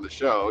voice on the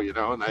show,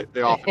 and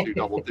they often do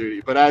double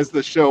duty. But as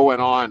the show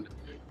went on,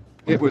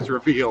 it was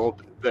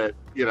revealed that,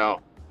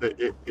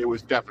 that it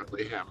was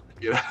definitely him,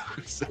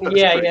 So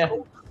yeah.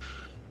 Cool.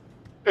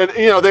 And,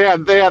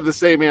 they had the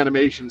same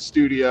animation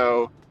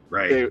studio.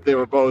 Right. They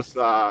were both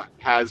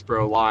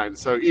Hasbro lines.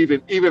 So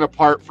even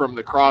apart from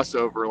the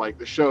crossover, like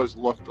the shows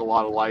looked a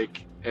lot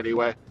alike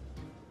anyway.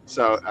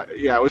 So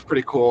yeah, it was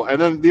pretty cool.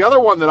 And then the other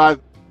one that I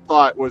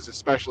thought was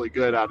especially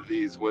good out of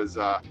these was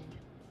the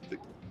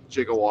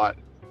Gigawatt.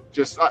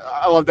 Just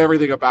I loved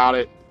everything about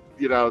it.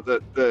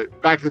 The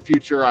Back to the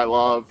Future I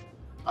love.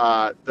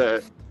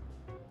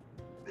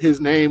 His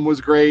name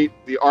was great.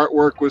 The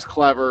artwork was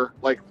clever.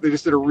 Like they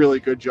just did a really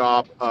good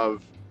job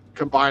of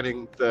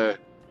combining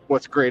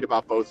what's great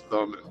about both of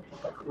them.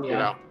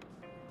 And,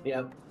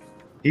 Yeah.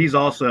 He's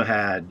also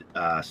had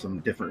some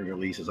different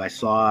releases. I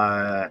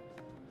saw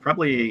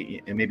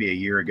probably maybe a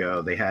year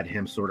ago, they had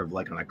him sort of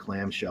like on a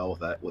clamshell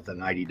with an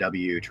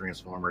IDW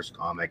Transformers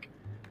comic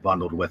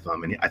bundled with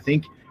them. And I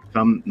think if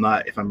I'm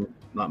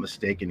not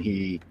mistaken,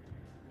 he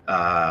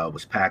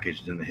was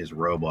packaged in his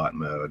robot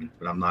mode,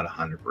 but I'm not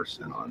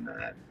 100% on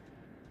that.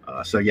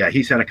 So yeah,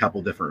 he's had a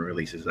couple different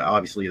releases.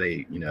 Obviously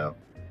they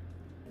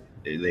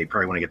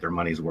probably want to get their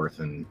money's worth,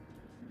 and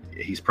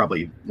he's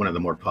probably one of the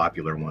more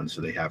popular ones,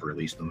 so they have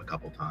released them a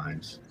couple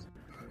times.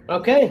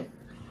 Okay.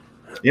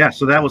 Yeah,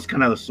 so that was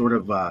kind of sort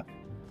of a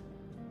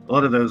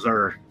lot of those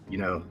are,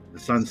 the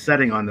sun's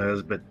setting on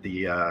those, but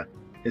the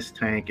his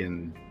tank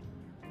and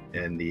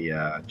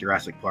the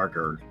Jurassic Park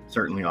are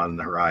certainly on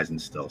the horizon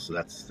still. So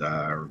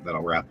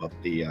that'll wrap up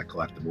the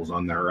collectibles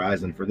on the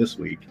horizon for this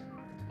week.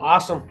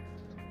 Awesome.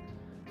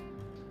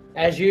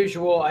 As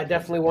usual, I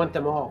definitely want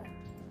them all.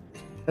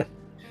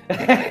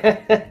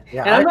 Yeah,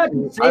 and I'm not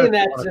just saying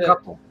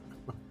that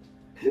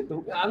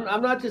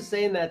I'm not just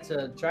saying that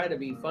to try to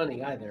be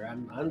funny either.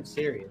 I'm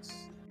serious.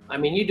 I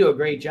mean, you do a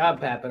great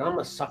job, Pat, but I'm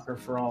a sucker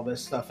for all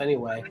this stuff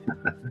anyway.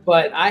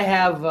 But I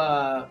have,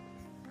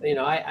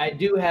 I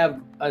do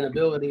have an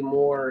ability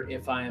more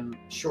if I'm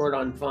short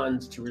on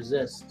funds to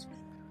resist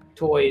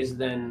toys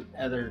than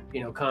other,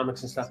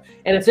 comics and stuff.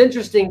 And it's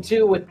interesting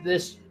too with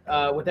this,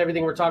 with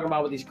everything we're talking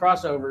about with these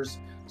crossovers.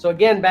 So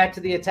again, back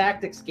to the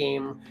Tactics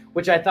game,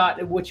 which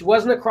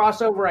wasn't a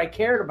crossover I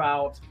cared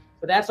about,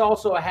 but that's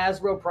also a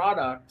Hasbro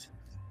product.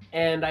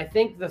 And I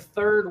think the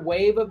third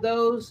wave of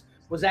those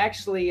was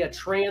actually a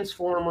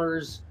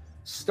Transformers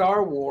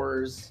Star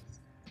Wars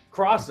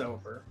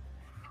crossover.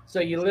 So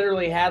you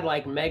literally had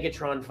like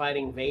Megatron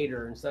fighting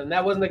Vader and stuff. And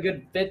that wasn't a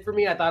good fit for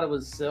me. I thought it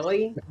was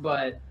silly.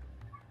 But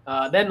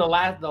then the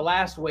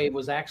last wave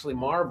was actually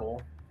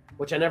Marvel,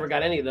 which I never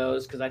got any of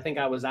those because I think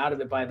I was out of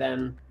it by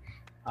then.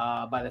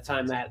 By the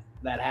time that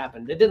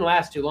happened, it didn't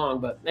last too long.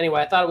 But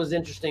anyway, I thought it was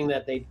interesting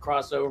that they'd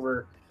cross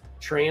over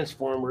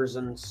Transformers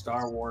and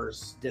Star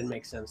Wars. Didn't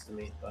make sense to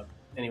me. But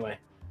anyway,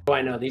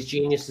 I know these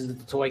geniuses at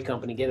the toy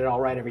company get it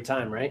all right every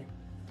time, right?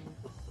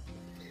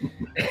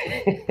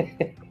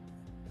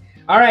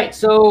 All right,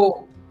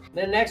 so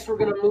then next we're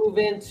going to move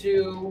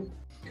into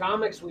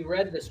comics we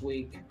read this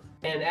week.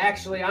 And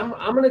actually, I'm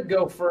going to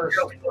go first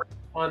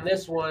on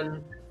this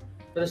one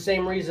for the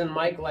same reason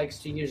Mike likes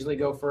to usually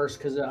go first,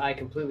 because I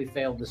completely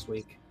failed this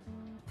week.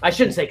 I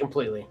shouldn't say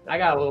completely. I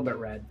got a little bit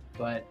read,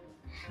 but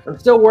I'm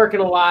still working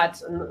a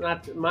lot.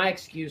 My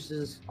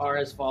excuses are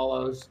as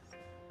follows.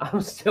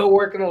 I'm still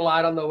working a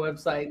lot on the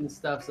website and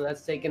stuff, so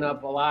that's taking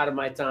up a lot of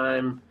my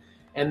time.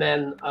 And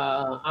then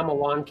I'm a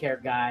lawn care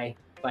guy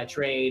by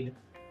trade,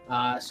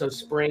 so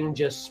spring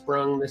just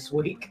sprung this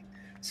week.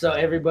 So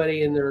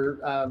everybody and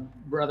their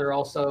brother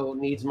also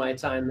needs my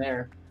time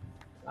there.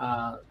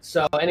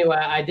 So anyway,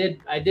 I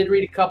did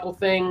read a couple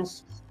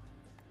things.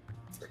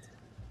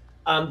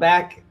 I'm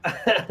back.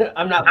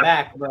 I'm not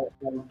back, but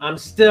I'm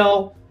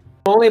still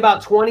only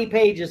about 20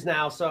 pages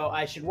now, so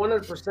I should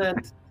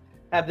 100%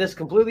 have this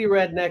completely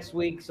read next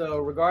week. So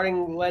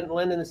regarding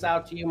lending this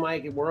out to you,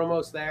 Mike, we're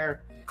almost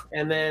there.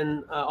 And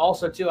then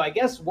also too, I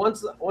guess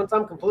once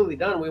I'm completely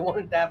done, we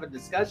wanted to have a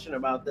discussion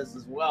about this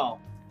as well.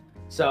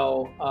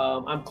 So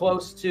I'm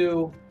close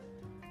to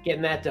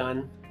getting that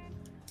done.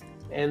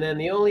 And then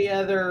the only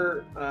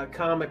other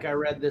comic I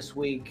read this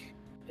week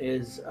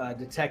is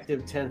Detective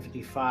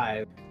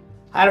 1055.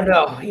 I don't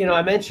know.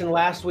 I mentioned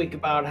last week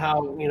about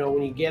how,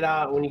 when you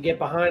get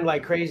behind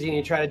like crazy and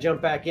you try to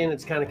jump back in,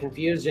 it's kind of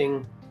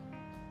confusing.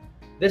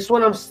 This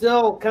one, I'm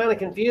still kind of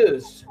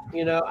confused.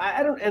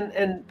 I don't,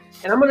 and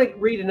I'm going to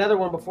read another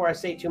one before I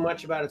say too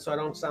much about it so I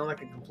don't sound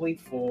like a complete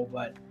fool.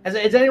 But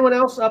is anyone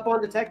else up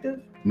on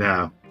Detective?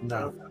 No.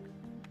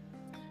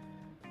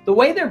 The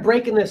way they're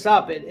breaking this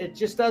up, it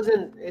just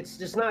doesn't, it's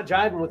just not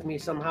jiving with me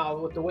somehow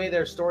with the way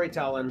they're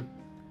storytelling.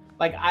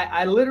 Like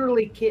I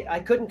literally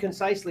I couldn't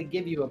concisely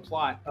give you a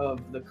plot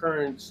of the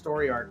current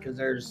story arc because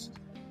there's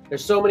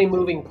so many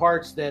moving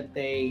parts that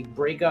they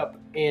break up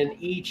in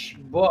each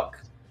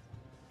book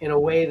in a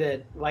way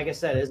that, like I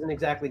said, isn't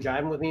exactly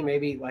jiving with me.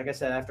 Maybe, like I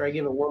said, after I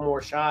give it one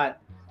more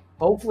shot,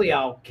 hopefully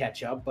I'll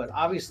catch up. But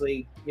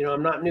obviously,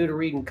 I'm not new to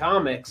reading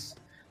comics,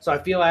 so I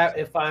feel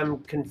if I'm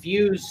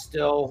confused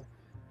still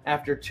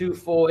after 2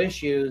 full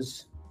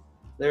issues,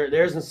 there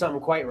isn't something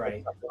quite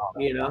right.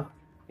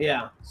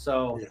 Yeah.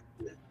 So.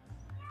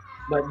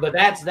 But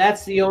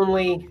that's the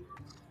only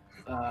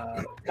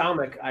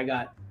comic I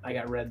got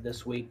read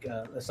this week,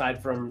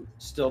 aside from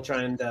still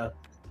trying to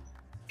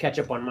catch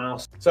up on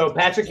Mouse. So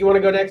Patrick, you want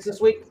to go next this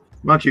week?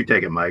 Why don't you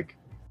take it, Mike?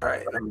 All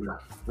right, I'm gonna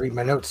read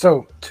my notes.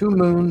 So 2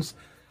 Moons.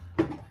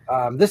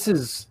 This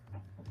is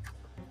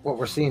what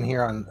we're seeing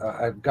here on.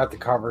 I've got the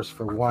covers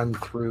for 1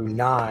 through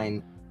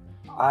 9.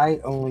 I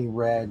only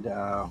read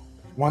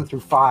 1 through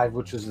 5,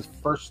 which is the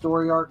first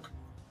story arc,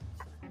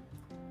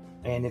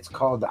 and it's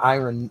called The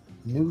Iron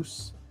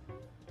Noose,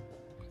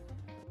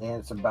 and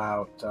it's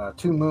about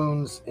 2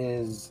 Moons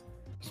is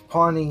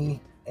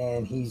Pawnee,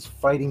 and he's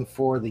fighting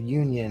for the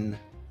Union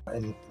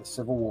in the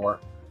Civil War,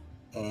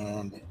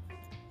 and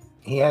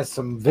he has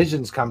some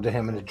visions come to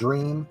him in a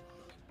dream,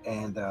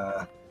 and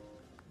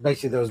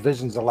basically those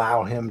visions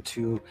allow him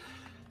to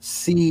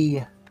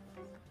see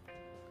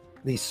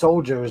these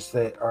soldiers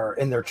that are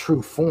in their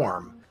true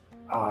form,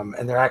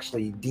 and they're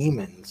actually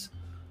demons,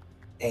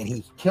 and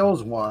he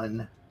kills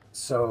one.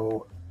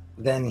 So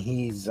then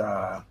he's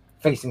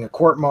facing a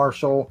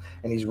court-martial,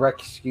 and he's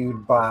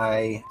rescued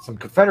by some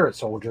Confederate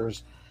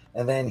soldiers,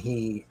 and then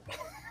he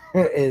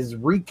is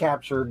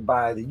recaptured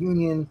by the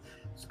Union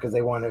because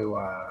they want to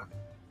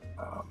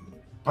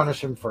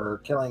punish him for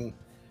killing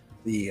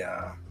the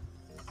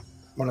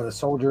one of the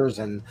soldiers.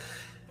 And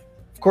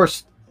of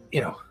course,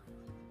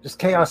 just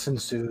chaos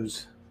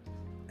ensues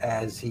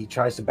as he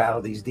tries to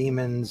battle these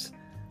demons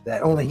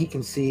that only he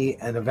can see,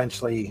 and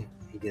eventually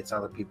he gets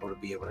other people to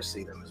be able to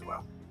see them as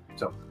well.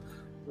 So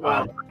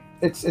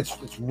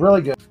it's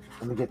really good.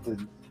 Let me get the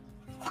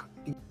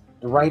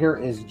writer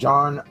is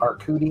John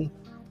Arcudi,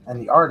 and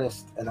the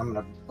artist, and I'm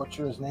going to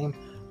butcher his name,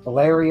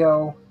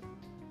 Valerio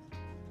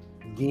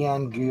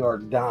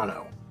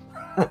Giangiordano.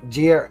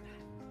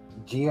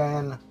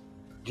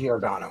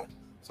 Giordano,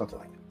 something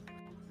like that.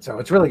 So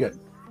it's really good.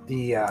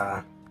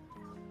 The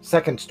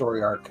second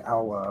story arc,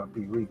 I'll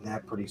be reading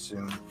that pretty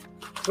soon.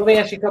 Let me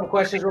ask you a couple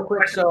questions real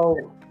quick.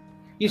 So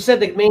you said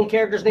the main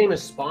character's name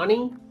is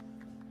Spawny?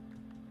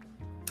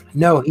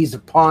 No, he's a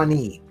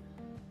Pawnee.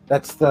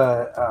 That's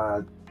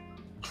the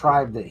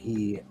tribe that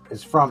he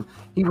is from.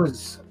 He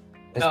was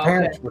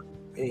parents.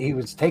 He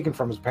was taken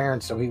from his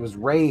parents, so he was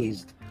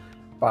raised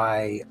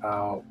by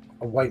a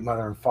white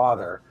mother and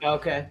father.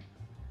 Okay.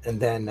 And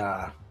then,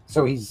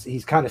 so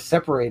he's kind of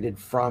separated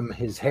from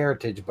his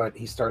heritage, but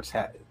he starts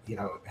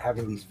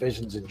having these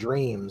visions and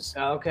dreams.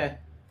 Okay.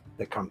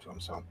 That come to him.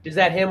 So is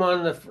that him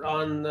on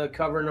the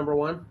cover number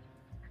 1?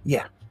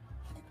 Yeah.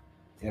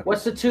 Yep.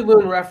 What's the 2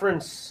 Moon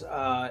reference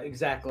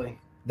exactly?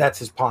 That's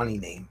his Pawnee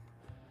name.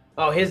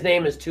 Oh, his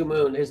name is 2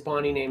 Moon. His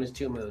Pawnee name is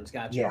 2 Moons.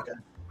 Gotcha. Yeah.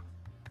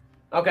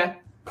 Okay.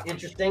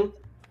 Interesting.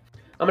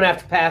 I'm gonna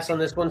have to pass on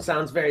this one.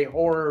 Sounds very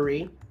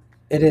horror-y.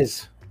 It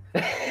is.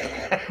 And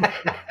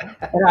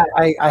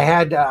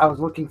I was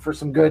looking for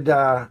some good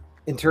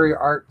interior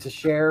art to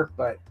share,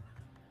 but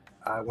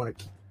I want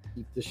to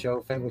keep the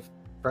show family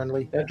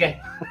friendly.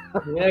 Okay.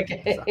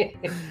 Okay. So,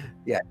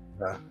 yeah.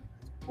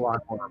 Full-on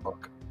horror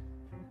book.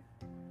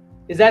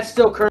 Is that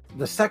still current?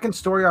 The second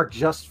story arc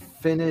just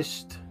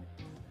finished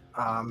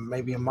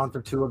maybe a month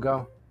or 2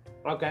 ago.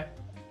 Okay.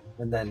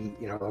 And then,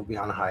 it'll be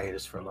on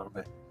hiatus for a little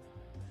bit.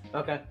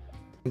 Okay.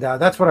 And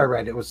that's what I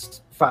read. It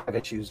was 5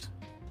 issues.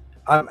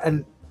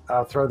 And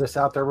I'll throw this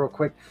out there real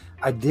quick.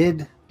 I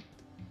did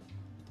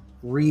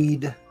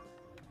read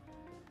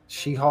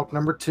She-Hulk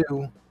number 2.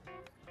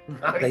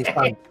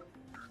 Okay.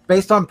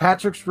 Based on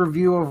Patrick's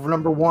review of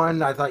number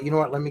 1, I thought, you know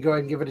what, let me go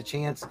ahead and give it a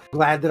chance.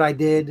 Glad that I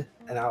did,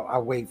 and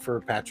I'll wait for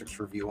Patrick's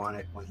review on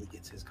it when he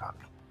gets his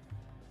copy.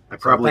 I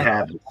probably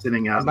have it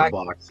sitting out in the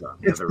box.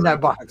 It's in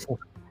that box.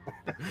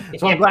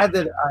 So I'm glad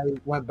that I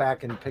went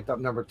back and picked up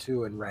number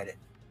 2 and read it.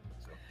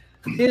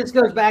 See, this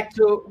goes back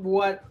to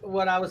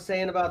what I was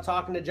saying about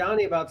talking to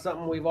Johnny about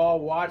something we've all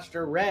watched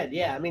or read.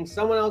 Yeah, I mean,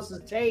 someone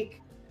else's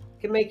take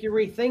can make you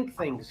rethink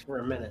things for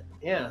a minute.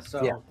 Yeah,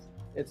 so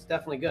It's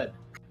definitely good.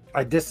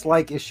 I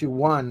dislike issue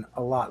 1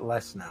 a lot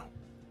less now.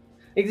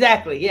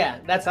 Exactly, yeah.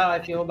 That's how I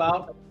feel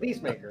about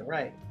Peacemaker,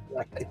 right.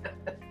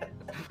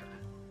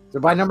 So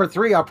by number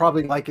 3, I'll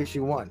probably like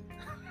issue 1.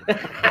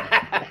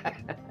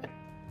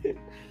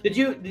 Did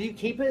you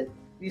keep it?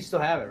 You still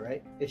have it,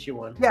 right? Issue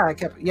 1. Yeah, I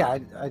kept. Yeah,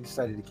 I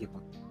decided to keep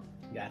them.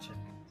 Gotcha.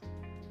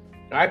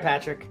 All right,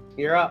 Patrick,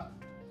 you're up.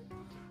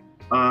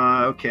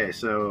 Okay,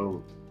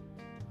 so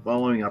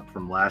following up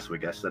from last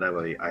week, I said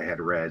I had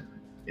read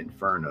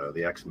Inferno,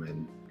 the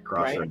X-Men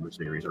crossover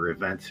series or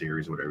event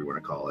series, whatever you want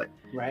to call it.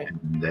 Right.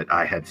 And that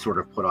I had sort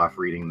of put off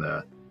reading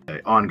the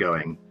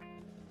ongoing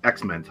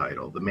X-Men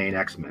title, the main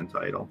X-Men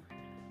title.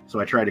 So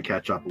I tried to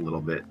catch up a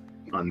little bit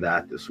on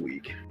that this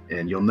week.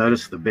 And you'll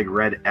notice the big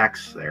red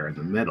X there in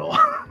the middle.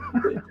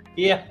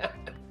 Yeah.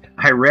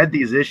 I read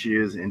these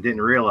issues and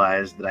didn't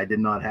realize that I did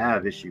not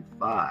have issue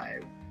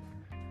 5.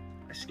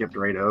 I skipped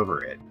right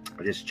over it.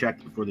 I just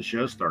checked before the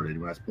show started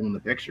when I was pulling the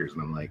pictures,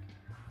 and I'm like,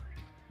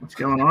 what's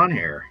going on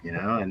here? You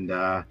know, and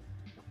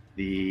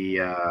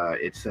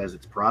it says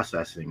it's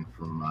processing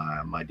from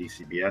my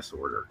DCBS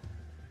order.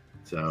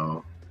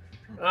 So,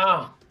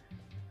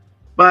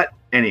 but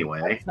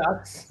anyway,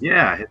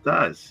 yeah, it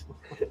does.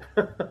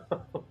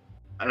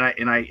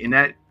 and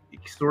that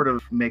sort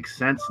of makes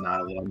sense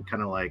now that I'm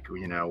kind of like,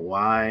 you know,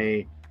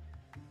 why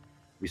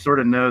we sort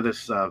of know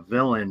this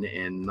villain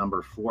in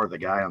number 4, the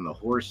guy on the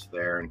horse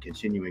there, and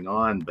continuing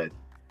on, but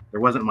there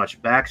wasn't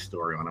much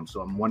backstory on him.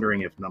 So I'm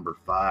wondering if number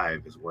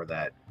 5 is where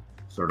that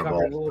sort of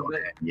all.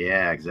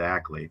 Yeah,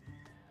 exactly.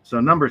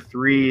 So number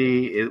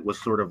 3, it was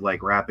sort of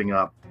like wrapping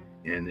up,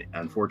 and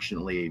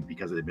unfortunately,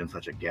 because it had been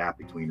such a gap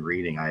between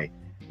reading,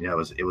 it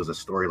was a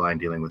storyline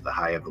dealing with the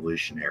High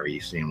Evolutionary.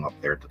 You see him up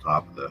there at the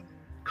top of the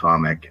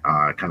comic,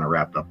 kind of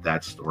wrapped up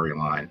that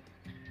storyline,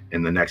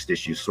 and the next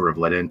issue sort of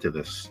led into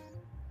this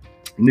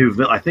new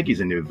villain. I think he's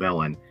a new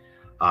villain,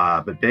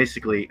 but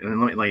basically,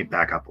 and let me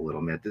back up a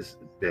little bit.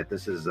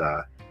 This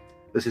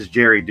is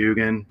Jerry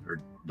Dugan,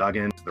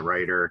 the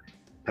writer.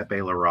 Pepe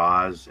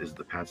Larraz is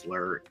the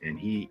penciler, and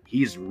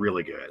he's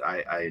really good.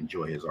 I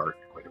enjoy his art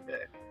quite a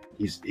bit.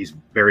 He's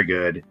very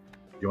good,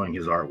 enjoying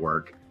his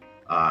artwork.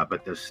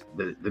 But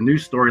the new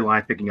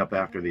storyline picking up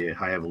after the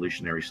High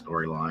Evolutionary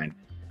storyline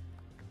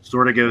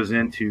sort of goes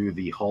into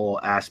the whole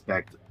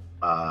aspect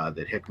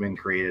that Hickman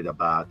created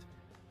about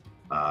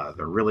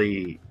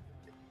the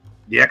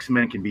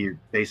X-Men can be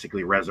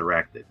basically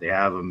resurrected. They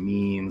have a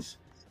means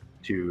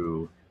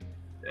to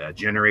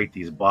generate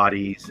these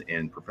bodies,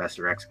 and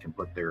Professor X can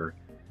put their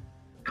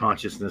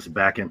consciousness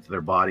back into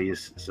their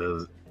bodies.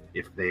 So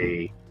if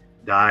they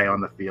die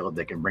on the field,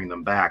 they can bring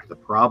them back. The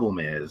problem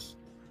is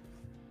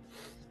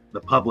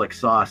the public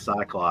saw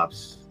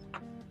Cyclops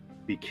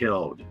be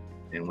killed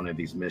in one of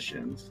these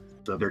missions.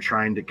 So they're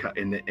trying to cut,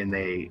 and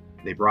they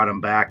brought him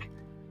back.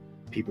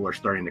 People are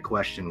starting to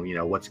question, you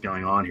know, what's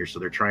going on here. So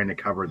they're trying to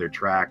cover their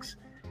tracks.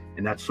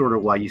 And that's sort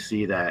of why you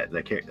see that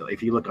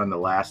if you look on the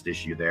last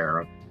issue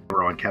there,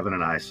 or on Kevin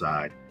and I's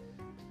side,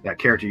 that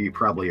character you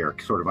probably are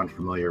sort of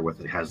unfamiliar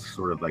with. It has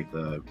sort of like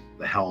the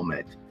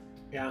helmet.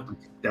 Yeah.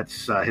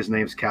 That's his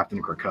name's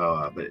Captain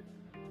Krakoa, but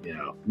you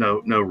know,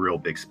 no real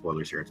big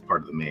spoilers here. It's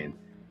part of the main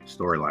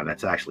storyline.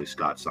 That's actually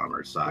Scott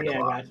Summers,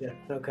 Cyclops. Yeah,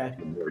 gotcha. Okay.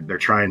 They're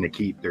trying to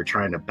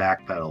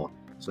backpedal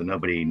so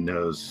nobody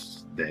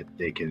knows that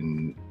they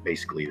can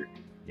basically,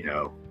 you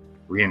know,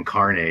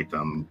 reincarnate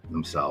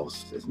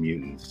themselves as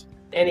mutants.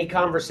 Any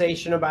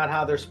conversation about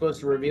how they're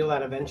supposed to reveal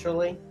that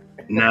eventually?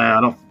 No,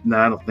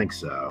 I don't think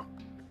so.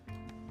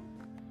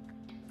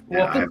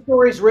 Well, if the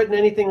story's written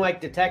anything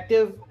like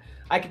Detective,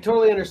 I can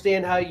totally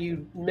understand how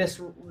you miss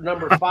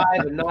number 5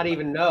 and not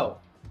even know,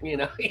 you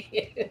know,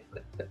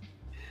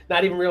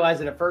 not even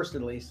realize it at first,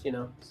 at least, you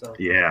know. So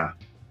yeah.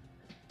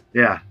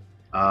 That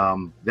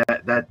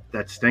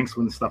stinks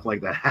when stuff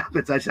like that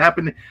happens. It's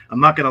happened.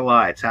 I'm not gonna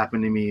lie, it's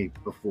happened to me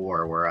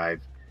before where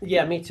I've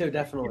me too,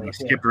 definitely.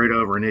 Skipped right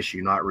over an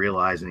issue, not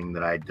realizing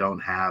that I don't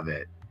have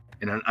it.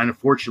 And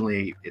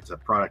unfortunately, it's a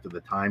product of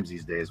the times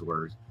these days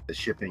where the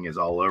shipping is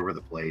all over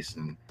the place,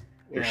 and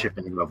they're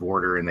shipping above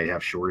order, and they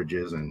have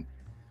shortages, and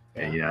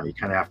you know, you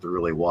kind of have to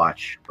really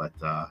watch. But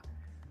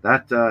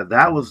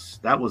that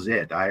was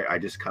it. I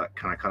just kind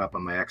of caught up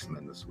on my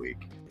X-Men this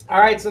week. All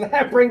right, so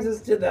that brings us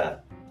to the.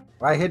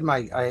 I hid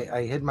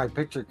my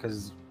picture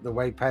because the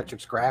way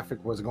Patrick's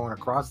graphic was going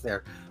across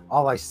there,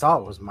 all I saw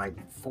was my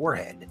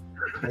forehead,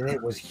 and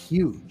it was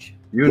huge.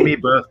 You and me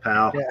both,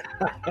 pal.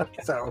 Yeah.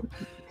 So.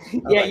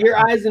 Yeah, your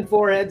eyes and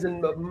foreheads,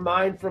 and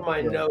mine from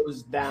my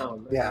nose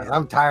down. Yeah,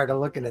 I'm tired of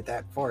looking at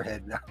that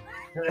forehead now.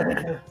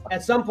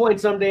 At some point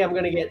someday, I'm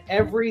going to get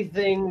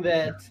everything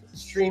that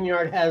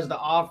StreamYard has to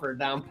offer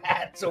down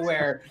pat, to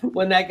where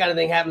when that kind of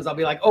thing happens, I'll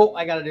be like, oh,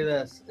 I got to do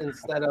this,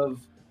 instead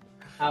of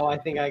how I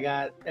think I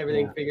got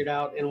everything figured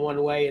out in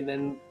one way, and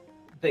then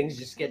things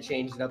just get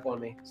changed up on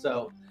me.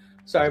 So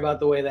sorry about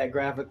the way that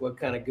graphic looked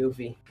kind of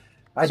goofy.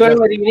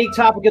 Anyway, the unique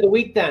topic of the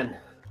week then.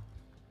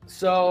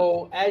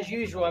 So, as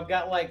usual, I've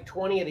got like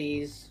 20 of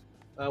these.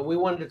 We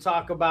wanted to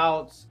talk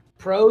about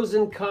pros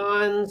and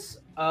cons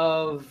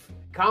of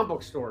comic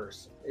book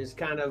stores. Is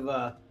kind of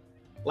a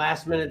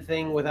last-minute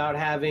thing without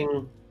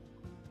having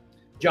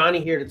Johnny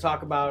here to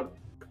talk about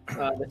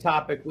the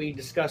topic we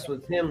discussed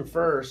with him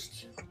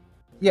first.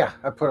 Yeah,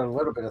 I put a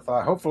little bit of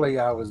thought. Hopefully,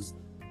 I was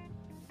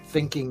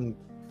thinking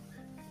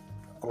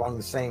along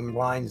the same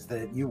lines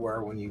that you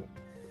were when you.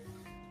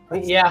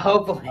 Yeah,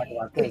 hopefully.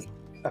 About this.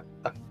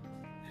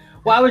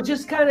 Well, I was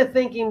just kind of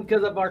thinking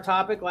because of our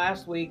topic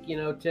last week,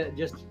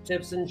 just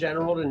tips in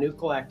general to new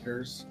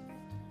collectors.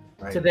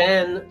 Right. To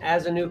then,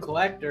 as a new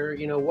collector,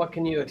 what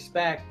can you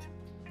expect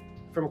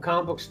from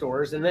comic book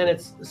stores? And then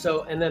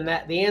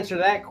the answer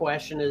to that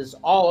question is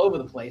all over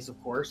the place, of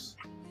course.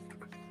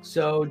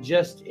 So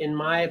just in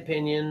my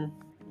opinion,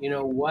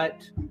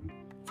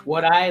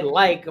 what I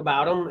like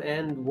about them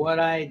and what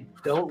I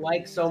don't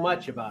like so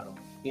much about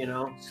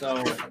them,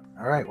 so.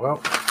 All right,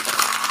 well.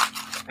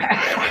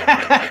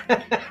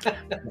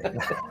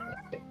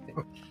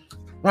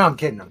 No, I'm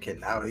kidding.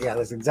 Oh, yeah,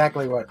 that's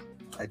exactly what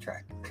I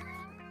tried.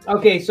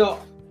 Okay, so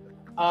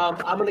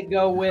I'm going to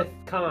go with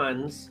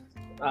cons,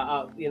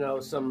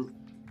 some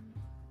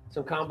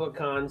comic book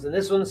cons. And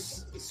this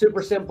one's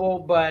super simple,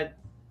 but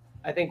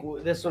I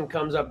think this one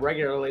comes up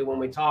regularly when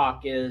we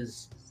talk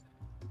is,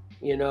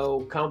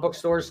 comic book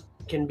stores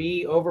can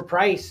be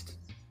overpriced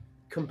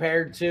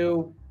compared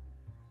to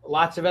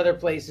lots of other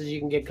places you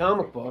can get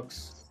comic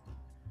books.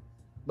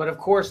 But of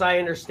course, I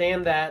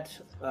understand that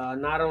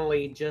not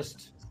only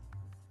just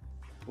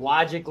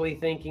logically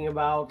thinking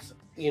about,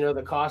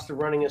 the cost of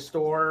running a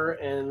store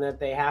and that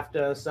they have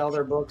to sell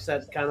their books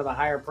at kind of a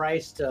higher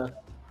price to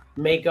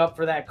make up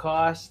for that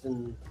cost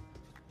and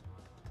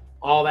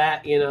all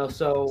that,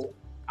 so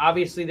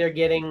obviously they're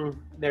getting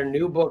their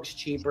new books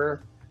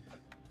cheaper.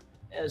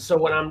 So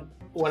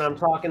when I'm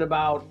talking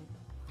about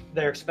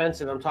they're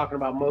expensive, I'm talking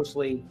about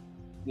mostly,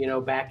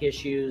 back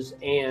issues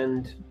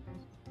and,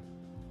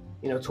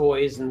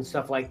 toys and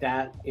stuff like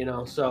that,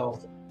 so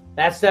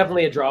that's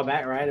definitely a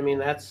drawback, right? I mean,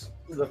 that's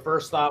the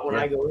first thought when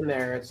I go in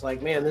there. It's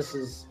like, man, this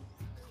is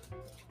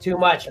too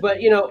much. But,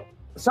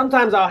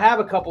 sometimes I'll have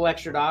a couple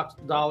extra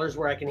dollars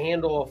where I can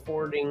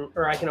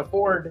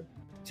afford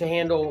to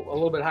handle a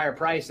little bit higher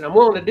price. And I'm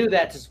willing to do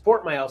that to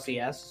support my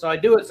LCS. So I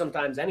do it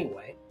sometimes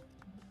anyway,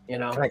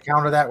 Can I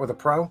counter that with a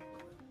pro?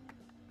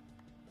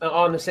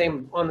 On the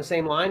same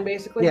line,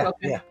 basically? Yeah,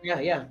 okay.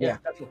 Yeah.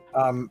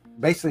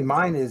 Basically,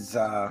 mine is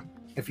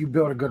if you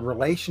build a good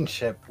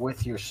relationship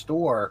with your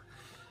store,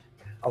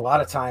 a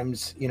lot of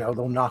times,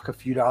 they'll knock a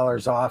few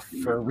dollars off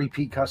for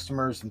repeat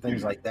customers and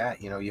things like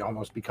that. You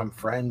almost become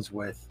friends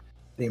with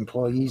the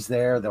employees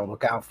there. They'll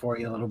look out for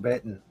you a little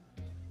bit. And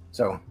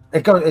so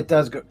it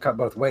does cut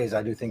both ways.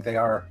 I do think they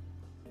are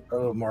a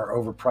little more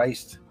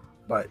overpriced,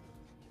 but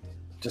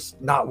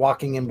just not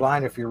walking in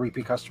blind. If you're a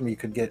repeat customer, you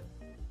could get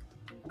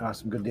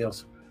some good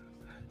deals.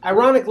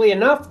 Ironically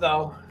enough,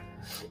 though,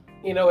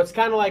 it's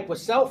kind of like with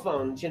cell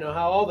phones,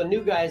 how all the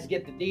new guys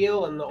get the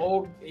deal and the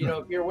old,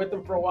 if you're with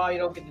them for a while, you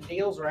don't get the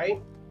deals,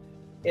 right?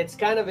 It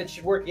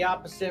should work the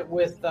opposite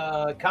with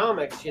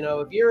comics.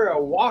 If you're a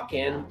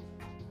walk-in,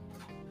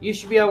 you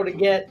should be able to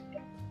get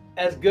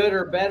as good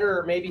or better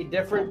or maybe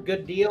different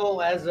good deal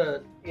as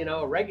a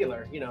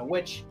regular,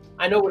 which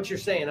I know what you're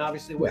saying.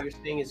 Obviously what you're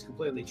saying is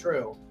completely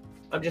true.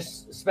 I'm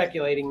just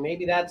speculating.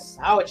 Maybe that's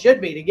how it should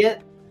be to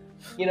get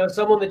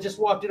someone that just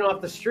walked in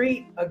off the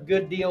street a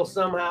good deal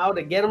somehow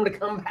to get them to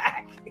come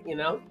back,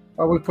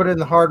 Well, we put in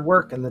the hard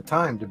work and the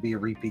time to be a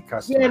repeat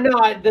customer. Yeah,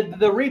 no,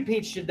 the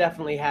repeats should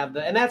definitely have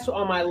and that's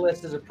on my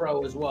list as a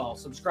pro as well.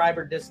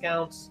 Subscriber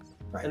discounts,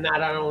 right. And that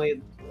not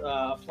only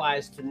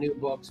applies to new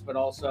books, but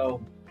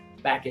also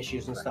back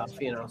issues and stuff,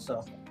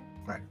 so.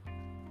 Right.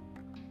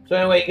 So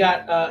anyway, you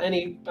got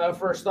any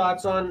first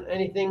thoughts on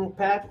anything,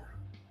 Pat?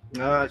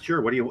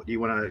 Sure. What do you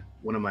want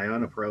one of my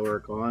own, a pro or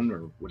a con,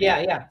 or what?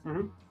 Yeah.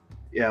 Mm-hmm.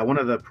 Yeah, one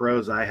of the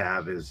pros I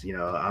have is,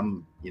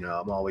 I'm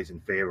always in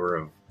favor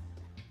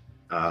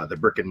of the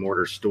brick and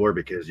mortar store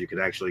because you could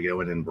actually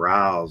go in and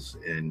browse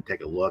and take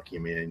a look. I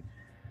mean,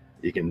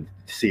 you can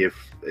see if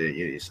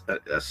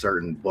a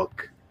certain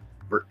book,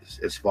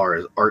 as far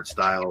as art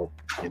style,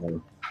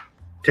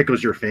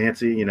 tickles your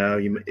fancy.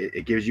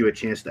 It gives you a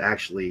chance to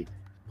actually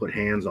put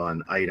hands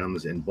on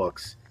items and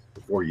books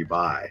before you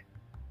buy.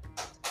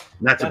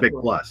 And that's a big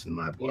plus in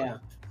my book.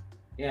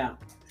 Yeah.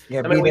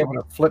 Yeah, being able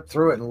to flip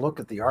through it and look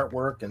at the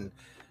artwork and,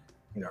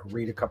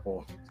 read a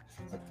couple,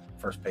 like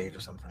first page or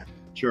something.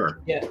 Sure.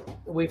 Yeah,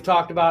 we've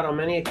talked about on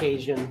many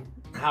occasions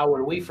how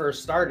when we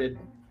first started,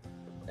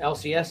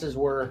 LCSs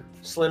were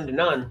slim to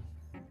none.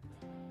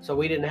 So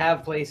we didn't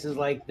have places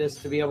like this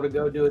to be able to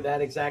go do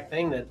that exact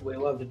thing that we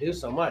love to do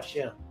so much.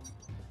 Yeah.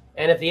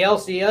 And if the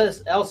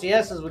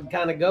LCSs would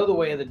kind of go the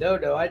way of the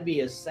dodo, I'd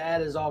be as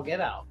sad as all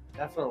get out.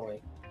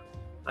 Definitely.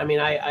 I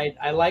mean, I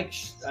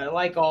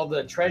like all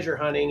the treasure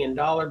hunting and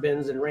dollar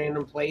bins and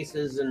random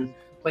places and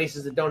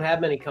places that don't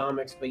have many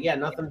comics. But yeah,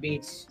 nothing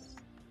beats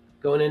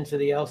going into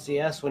the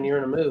LCS when you're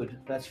in a mood.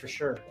 That's for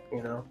sure.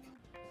 All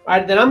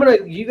right, then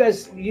you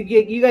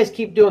guys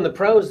keep doing the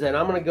pros. Then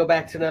I'm gonna go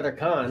back to another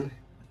con.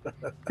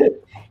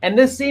 And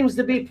this seems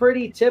to be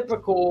pretty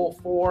typical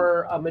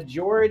for a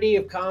majority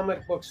of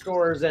comic book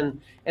stores. And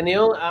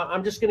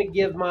I'm just gonna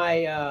give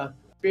my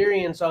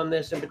experience on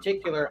this in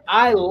particular.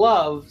 I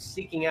love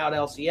seeking out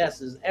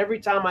LCSs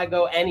every time I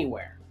go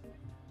anywhere,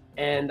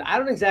 and I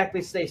don't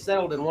exactly stay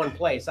settled in one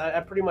place. I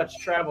pretty much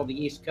travel the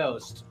East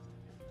Coast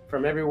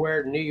from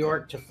everywhere, New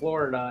York to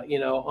Florida, you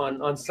know,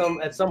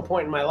 at some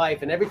point in my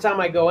life. And every time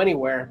I go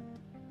anywhere,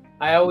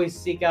 I always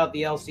seek out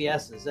the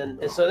LCSs.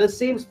 And so this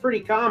seems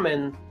pretty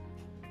common,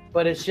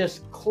 but it's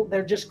just,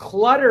 they're just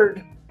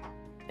cluttered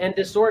and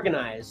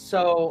disorganized.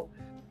 So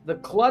the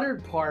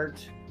cluttered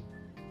part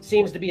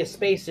seems to be a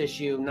space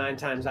issue 9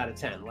 times out of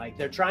 10. Like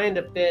they're trying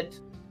to fit,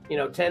 you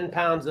know, 10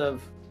 pounds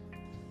of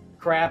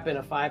crap in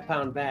a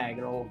 5-pound bag,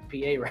 an old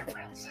PA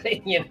reference,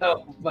 you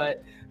know,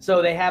 but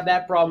so they have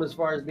that problem as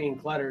far as being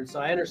cluttered. So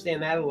I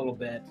understand that a little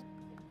bit,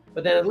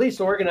 but then at least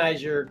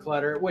organize your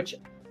clutter, which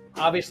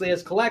obviously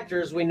as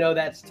collectors, we know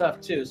that's tough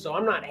too. So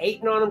I'm not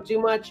hating on them too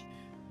much,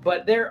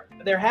 but there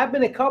have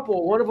been a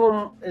couple. One of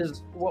them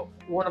is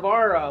one of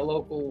our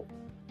local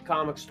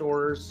comic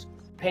stores,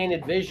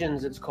 Painted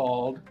Visions, it's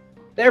called.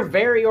 They're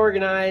very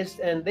organized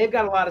and they've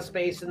got a lot of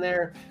space in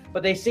there,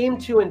 but they seem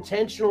to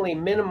intentionally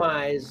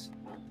minimize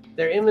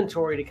their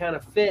inventory to kind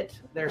of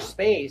fit their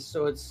space.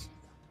 So it's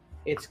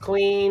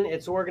clean,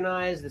 it's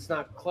organized, it's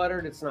not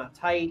cluttered, it's not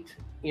tight,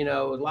 you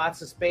know,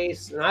 lots of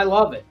space, and I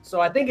love it.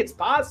 So I think it's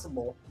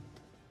possible.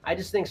 I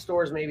just think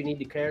stores maybe need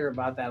to care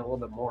about that a little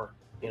bit more,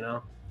 you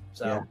know?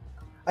 So yeah.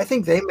 I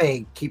think they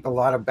may keep a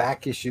lot of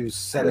back issues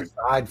set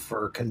aside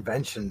for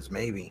conventions,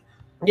 maybe.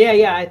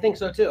 Yeah, I think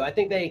so too. I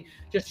think they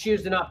just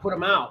choose to not put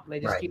them out. They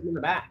just Right. keep them in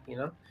the back, you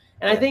know?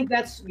 And I think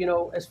that's, you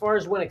know, as far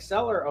as when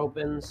Xcellar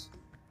opens,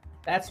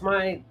 that's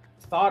my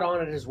thought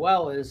on it as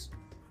well, is,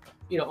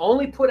 you know,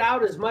 only put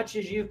out as much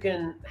as you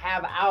can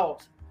have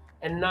out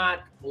and not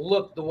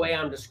look the way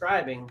I'm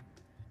describing,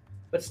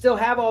 but still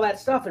have all that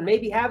stuff and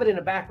maybe have it in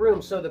a back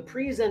room. So the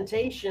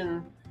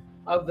presentation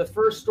of the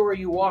first part of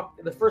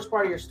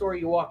your store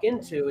you walk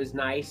into is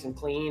nice and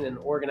clean and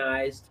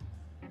organized.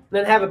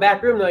 Then have a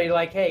back room though. You're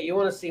like, hey, you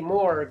want to see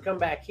more? Come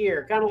back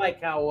here. Kind of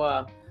like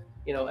how,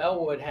 you know,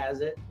 Elwood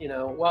has it. You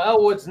know, well,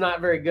 Elwood's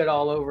not very good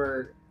all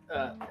over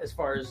as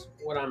far as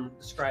what I'm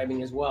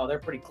describing as well. They're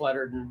pretty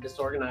cluttered and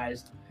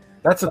disorganized.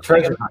 That's a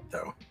treasure hunt,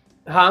 though.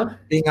 Huh?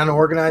 Being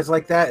unorganized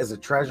like that is a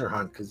treasure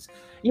hunt, because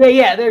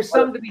there's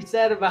something to be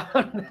said about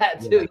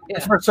that too. Yeah.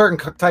 For a certain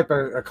type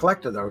of a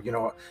collector, though, you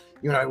know,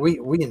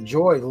 we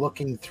enjoy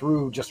looking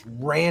through just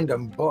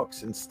random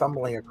books and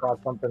stumbling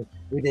across something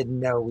we didn't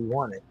know we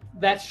wanted.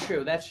 That's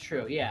true.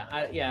 Yeah,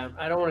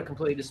 I don't want to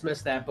completely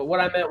dismiss that, but what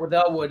I meant with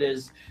Elwood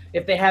is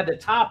if they had the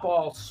top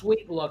all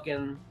sweet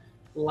looking,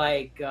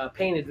 like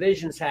Painted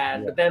Visions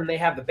had, but then they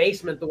have the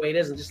basement the way it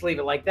is and just leave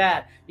it like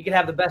that, you could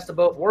have the best of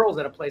both worlds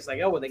at a place like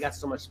Elwood. They got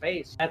so much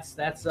space.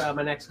 That's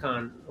my next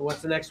con.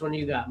 What's the next one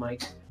you got,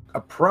 Mike? A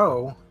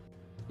pro,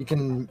 you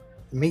can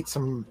meet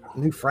some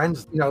new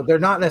friends. You know, they're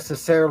not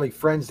necessarily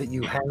friends that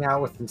you hang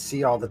out with and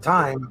see all the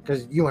time,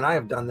 because you and I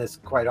have done this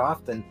quite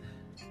often.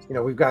 You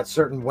know, we've got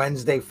certain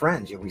Wednesday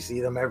friends. You know, we see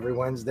them every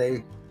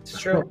Wednesday. It's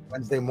true.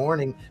 Wednesday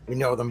morning. We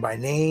know them by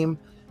name.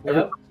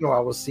 Every once in a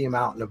while we'll see them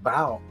out and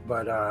about.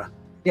 But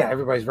yeah,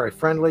 everybody's very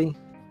friendly.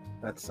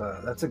 That's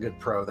a good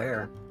pro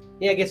there.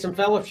 Yeah, get some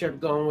fellowship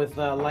going with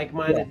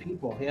like-minded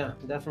people. Yeah,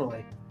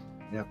 definitely.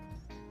 Yep.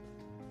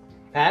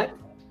 Pat?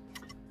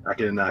 I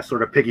can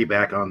sort of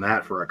piggyback on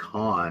that for a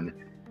con.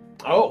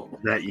 Oh.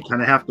 That you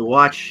kind of have to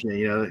watch.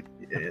 You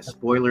know,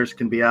 spoilers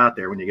can be out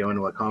there when you go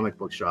into a comic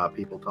book shop.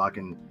 People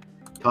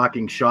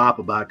talking shop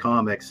about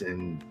comics,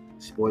 and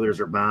spoilers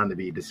are bound to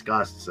be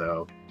discussed.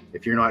 So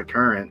if you're not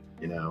current,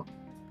 you know,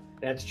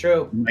 that's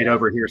true. You might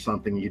overhear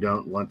something you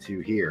don't want to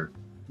hear.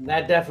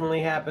 That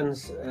definitely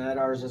happens at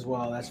ours as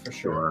well. That's for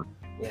sure.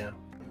 Yeah.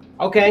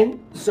 Okay,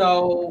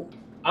 so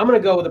I'm going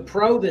to go with a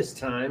pro this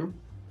time.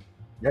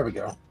 There we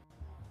go.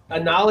 A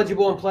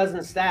knowledgeable and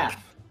pleasant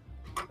staff.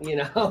 You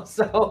know,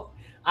 so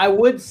I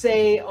would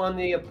say on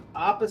the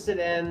opposite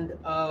end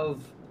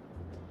of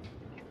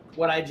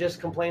what I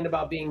just complained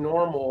about being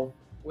normal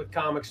with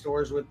comic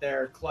stores with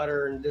their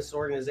clutter and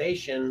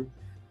disorganization,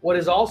 what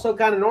is also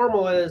kind of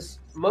normal is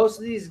most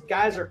of these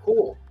guys are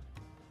cool,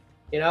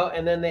 you know,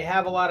 and then they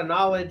have a lot of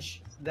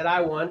knowledge that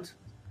I want,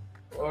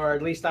 or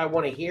at least I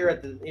want to hear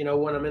at the, you know,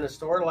 when I'm in a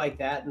store like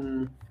that.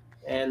 And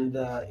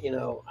you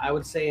know, I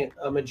would say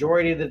a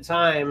majority of the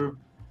time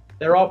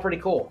they're all pretty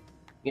cool.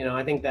 You know,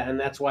 I think that, and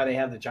that's why they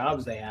have the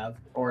jobs they have,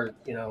 or,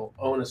 you know,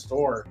 own a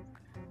store.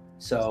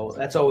 So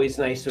that's always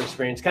nice to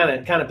experience. Kind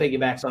of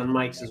piggybacks on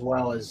Mike's as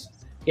well, as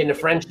getting a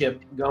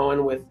friendship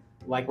going with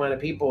like-minded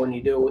people, and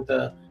you do it with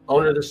the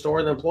owner of the store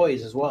and the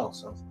employees as well.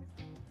 So,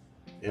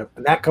 yep,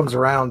 and that comes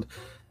around.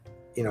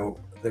 You know,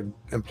 the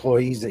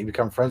employees that you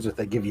become friends with,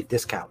 they give you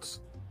discounts.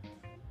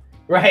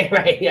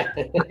 Right, yeah.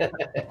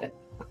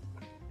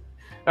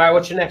 All right,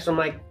 what's your next one,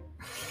 Mike?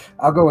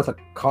 I'll go with a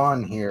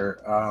con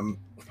here,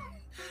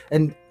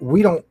 and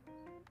we don't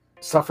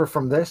suffer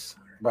from this,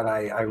 but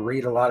I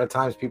read a lot of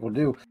times people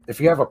do. If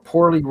you have a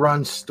poorly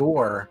run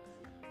store,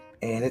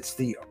 and it's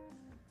the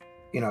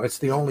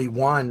only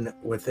one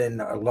within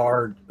a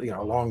large, you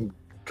know, long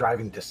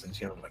driving distance,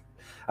 you know, like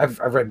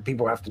I've read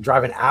people have to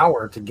drive an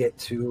hour to get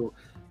to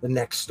the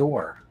next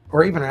store,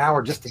 or even an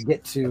hour just to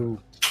get to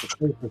the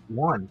closest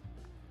one.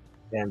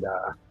 And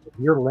if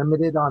you're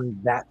limited on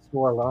that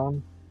store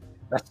alone,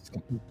 That's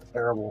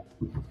terrible.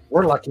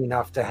 We're lucky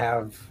enough to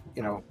have,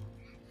 4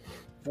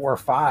 or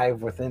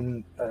 5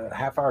 within a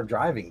half-hour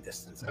driving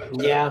distance.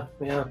 Yeah.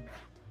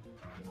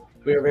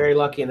 We were very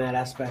lucky in that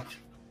aspect.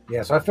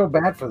 Yeah, so I feel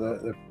bad for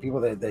the people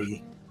that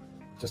they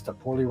just a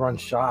poorly run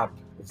shop.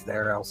 It's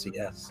their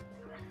LCS.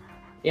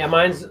 Yeah,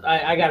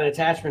 I got an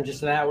attachment just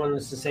to that one.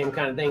 It's the same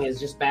kind of thing. It's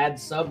just bad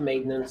sub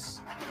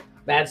maintenance,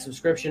 bad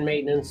subscription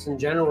maintenance in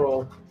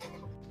general.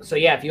 So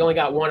yeah, if you only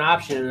got one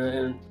option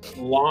and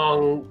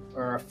long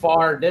or a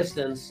far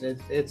distance,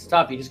 it's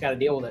tough. You just got to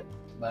deal with it.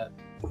 But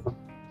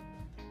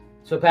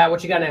so Pat,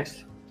 what you got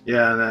next?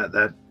 Yeah,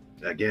 that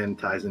again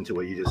ties into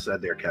what you just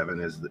said there,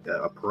 Kevin. Is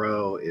a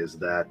pro is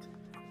that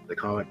the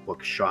comic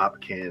book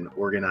shop can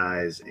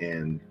organize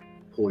and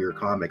pull your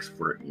comics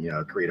for,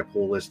 create a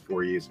pull list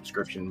for you,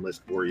 subscription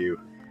list for you,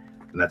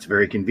 and that's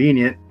very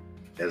convenient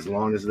as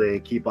long as they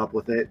keep up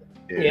with it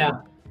and,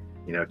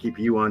 keep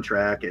you on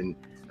track. And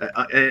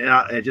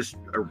just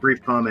a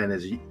brief comment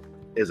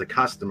as a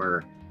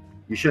customer,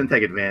 you shouldn't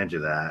take advantage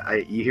of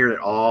that. You hear it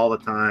all the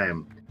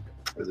time.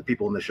 The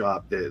people in the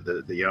shop,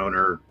 the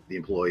owner, the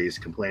employees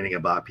complaining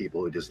about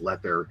people who just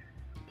let their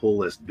pull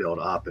list build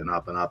up and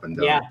up and up and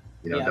don't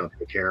don't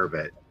take care of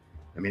it.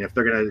 I mean, if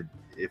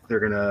they're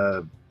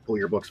gonna pull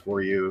your books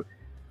for you,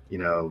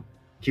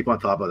 keep on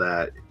top of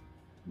that.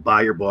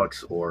 Buy your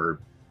books or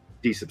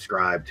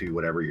desubscribe to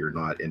whatever you're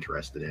not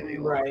interested in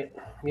anymore. Right.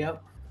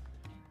 Yep.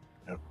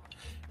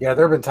 Yeah,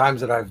 there have been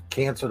times that I've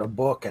canceled a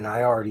book, and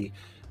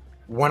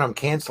when I'm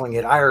canceling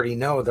it, I already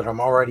know that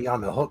I'm already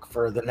on the hook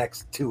for the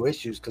next 2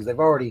 issues because they've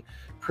already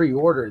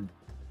pre-ordered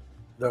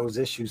those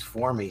issues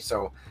for me.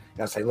 So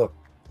I say, look,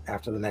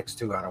 after the next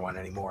 2, I don't want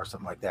any more,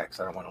 something like that, because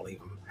I don't want to leave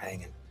them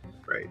hanging.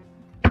 Right.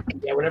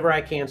 Yeah, whenever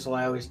I cancel,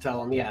 I always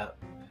tell them,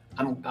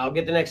 I'll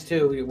get the next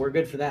 2. We're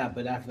good for that.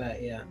 But after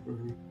that,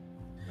 Mm-hmm.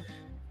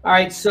 All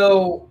right,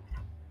 so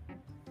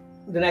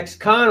the next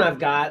con I've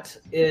got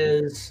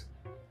is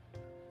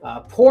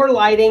poor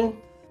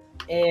lighting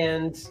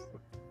and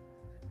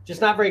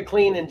just not very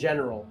clean in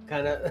general.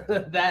 Kind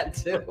of that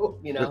too,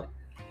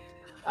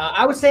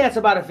 I would say that's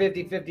about a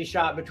 50-50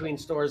 shot between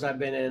stores I've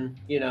been in.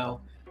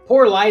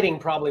 Poor lighting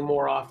probably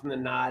more often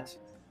than not,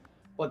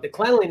 but the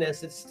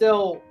cleanliness, it's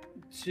still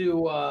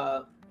too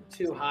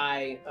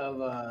high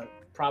of a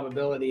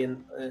probability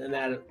in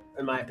that,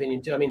 in my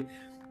opinion, too. I mean,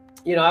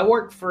 I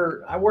worked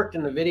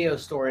in the video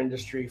store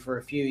industry for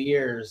a few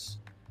years,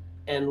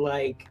 and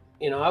I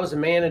was a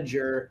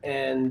manager,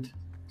 and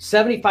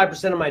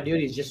 75% of my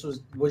duties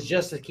was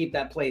just to keep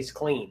that place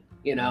clean.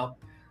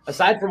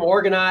 Aside from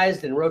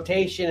organized and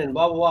rotation and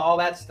blah blah blah, all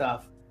that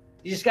stuff,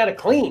 you just got to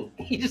clean.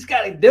 You just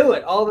got to do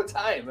it all the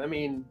time. I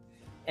mean,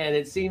 and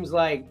it seems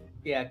like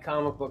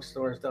comic book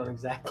stores don't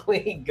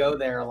exactly go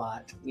there a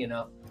lot.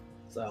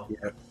 So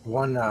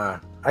one I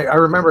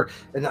remember,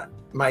 and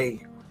my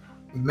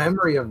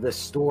memory of this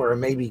store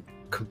may be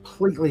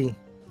completely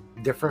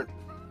different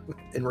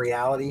in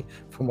reality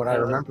from what I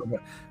remember, but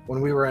when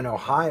we were in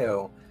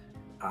Ohio,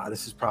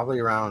 this is probably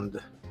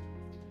around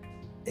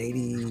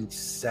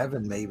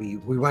 87 maybe,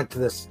 we went to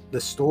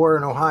the store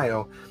in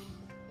Ohio,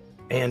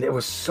 and it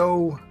was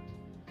so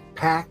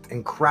packed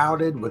and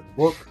crowded with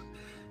books,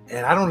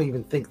 and I don't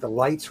even think the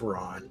lights were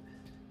on.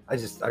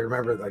 I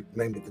remember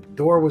maybe the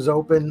door was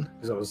open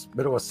because it was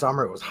middle of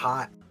summer, it was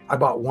hot. I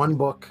bought 1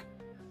 book,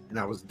 and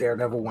that was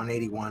Daredevil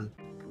 181.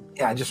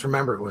 Yeah, I just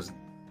remember it was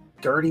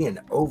dirty and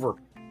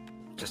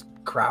just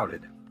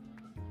crowded.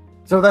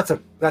 So that's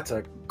a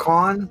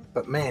con,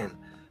 but man,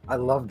 I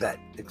love that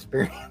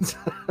experience.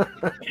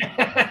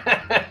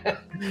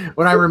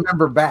 When I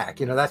remember back,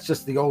 that's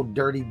just the old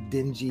dirty,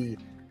 dingy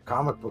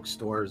comic book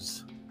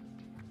stores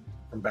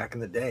from back in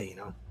the day,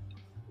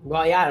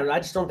 Well, yeah, I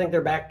just don't think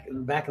they're back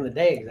in the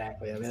day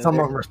exactly. I mean, some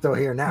of them are still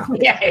here now.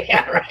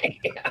 Yeah, right.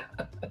 Yeah.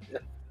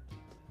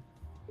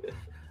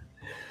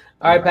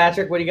 All right,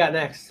 Patrick, what do you got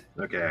next?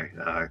 Okay,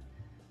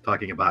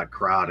 talking about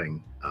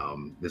crowding.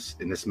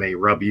 This may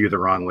rub you the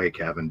wrong way,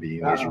 Kevin,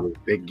 being as you're a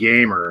big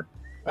gamer.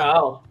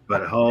 Oh,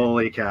 but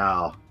holy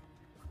cow!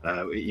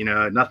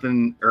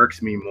 Nothing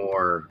irks me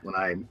more when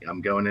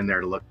I'm going in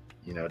there to look,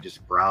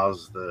 just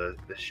browse the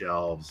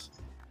shelves,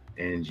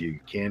 and you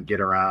can't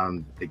get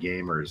around the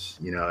gamers,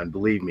 and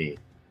believe me,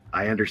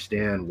 I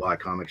understand why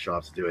comic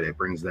shops do it. It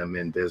brings them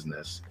in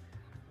business,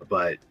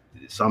 but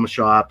some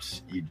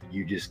shops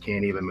you just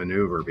can't even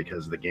maneuver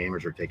because the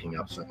gamers are taking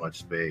up so much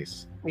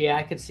space. Yeah,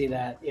 I could see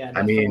that. Yeah,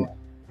 definitely. I mean,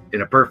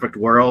 in a perfect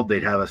world,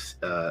 they'd have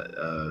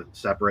a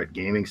separate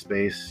gaming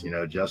space,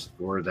 just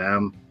for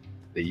them,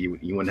 that you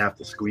wouldn't have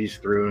to squeeze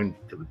through and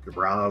to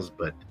browse.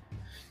 But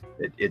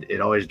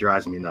it always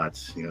drives me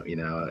nuts.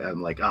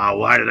 I'm like, oh,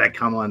 why did I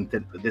come on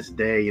this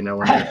day? When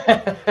you're back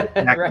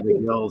to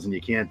the hills and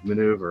you can't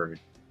maneuver.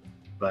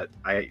 But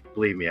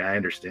believe me, I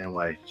understand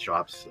why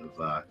shops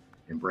have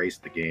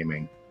embraced the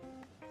gaming.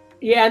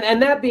 Yeah,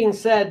 and that being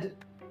said,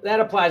 that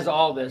applies to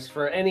all this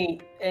for any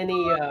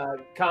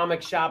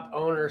comic shop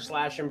owner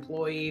 /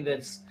 employee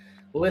that's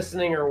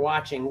listening or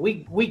watching.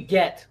 We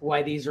get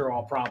why these are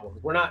all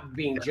problems. We're not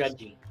being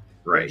judgy.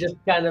 Right. We're just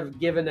kind of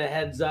giving a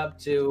heads up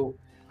to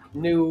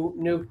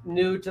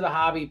new to the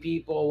hobby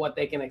people, what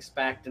they can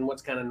expect and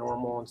what's kind of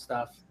normal and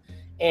stuff.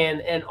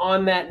 And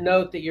on that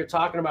note that you're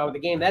talking about with the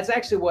game, that's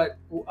actually what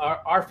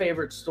our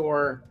favorite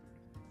store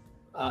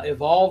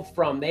evolved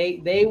from.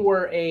 They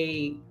were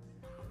a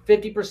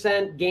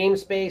 50% game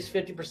space,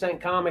 50%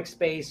 comic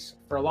space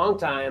for a long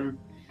time,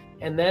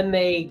 and then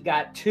they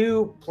got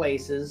two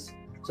places.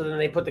 So then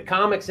they put the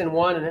comics in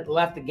one and it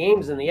left the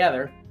games in the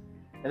other,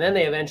 and then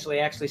they eventually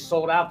actually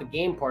sold out the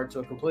game part to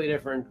a completely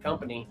different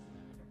company,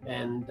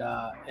 and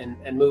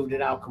moved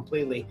it out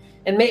completely.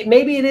 And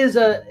maybe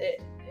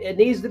it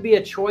needs to be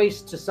a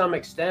choice to some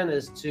extent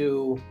as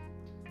to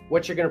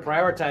what you're going to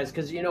prioritize.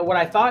 Because what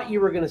I thought you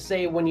were going to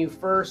say when you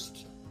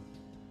first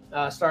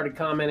started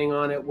commenting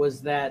on it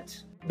was that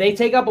they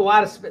take up a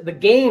lot of the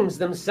games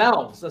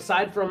themselves,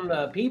 aside from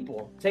the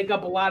people, take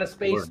up a lot of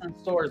space in the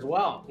store as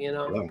well.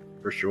 Yeah,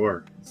 for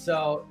sure.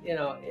 So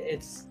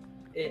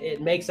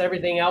it makes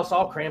everything else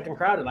all cramped and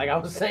crowded, like I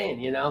was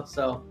saying.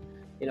 So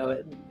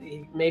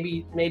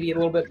maybe a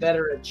little bit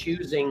better at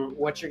choosing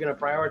what you're going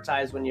to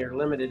prioritize when you're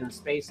limited in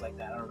space like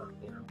that. I don't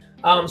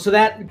know. So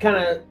that kind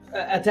of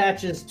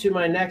attaches to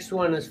my next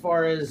one as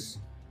far as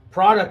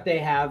product they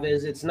have.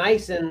 Is it's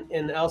nice in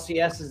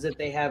LCS is that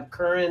they have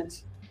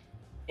current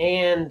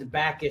and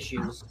back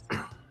issues,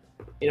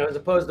 as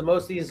opposed to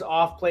most of these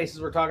off places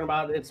we're talking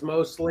about. It's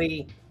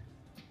mostly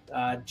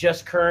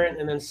just current,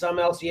 and then some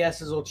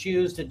LCSs will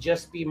choose to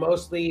just be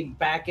mostly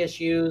back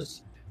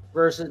issues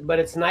but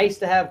it's nice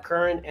to have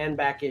current and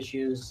back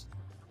issues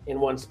in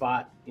one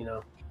spot,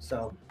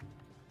 so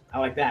I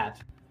like that.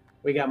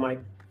 We got Mike.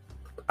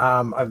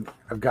 I've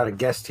got a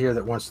guest here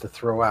that wants to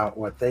throw out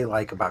what they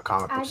like about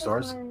comic book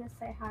stores. I just wanted to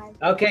say hi.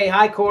 Okay,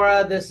 hi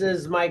Cora. This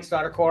is Mike's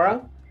daughter,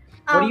 Cora.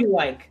 What do you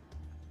like?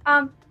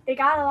 They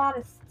got a lot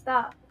of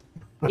stuff.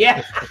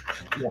 Yeah.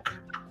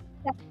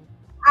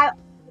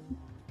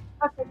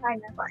 Okay,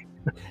 fine.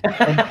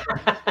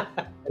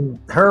 And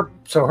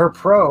her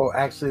pro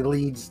actually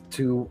leads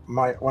to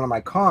one of my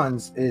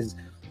cons is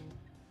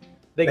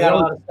they got a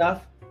lot of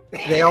stuff.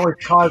 They always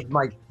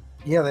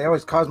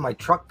cause my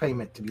truck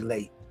payment to be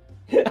late.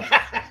 Right.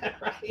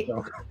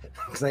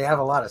 Because they have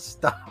a lot of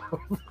stuff.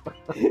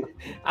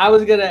 I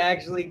was gonna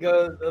actually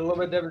go a little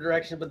bit different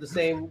direction, but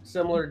the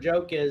similar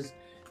joke is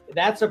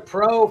that's a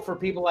pro for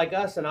people like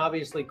us and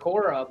obviously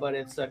Cora, but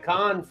it's a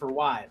con for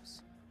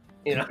wives.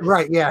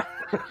 Right? Yeah.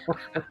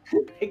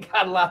 They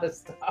got a lot of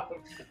stuff.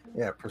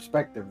 Yeah,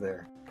 perspective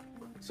there.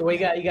 So you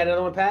got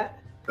another one, Pat?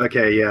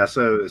 Okay, yeah.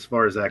 So as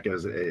far as that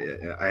goes,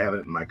 I have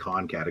it in my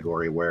con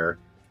category where,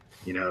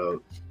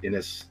 and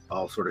this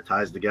all sort of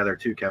ties together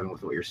too, Kevin,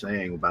 with what you're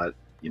saying about,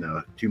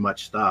 too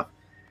much stuff.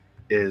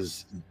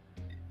 Is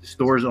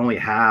stores only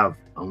have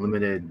a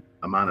limited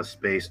amount of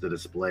space to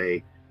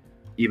display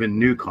even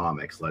new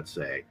comics, let's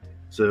say.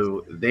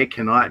 So they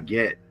cannot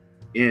get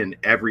in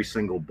every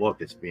single book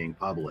that's being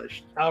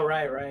published. Oh,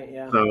 right,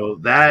 yeah. So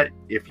that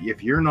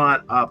if you're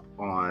not up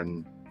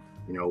on,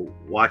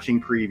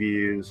 watching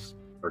previews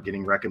or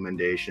getting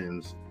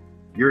recommendations,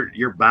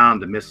 you're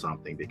bound to miss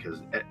something,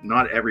 because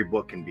not every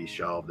book can be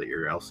shelved at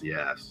your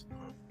LCS.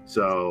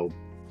 So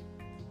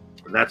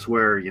that's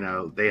where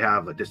they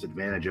have a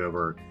disadvantage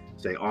over,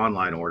 say,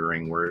 online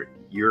ordering, where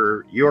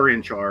you're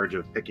in charge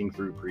of picking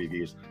through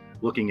previews,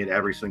 looking at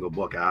every single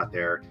book out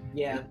there,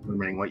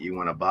 determining what you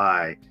want to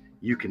buy.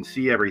 You can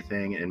see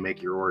everything and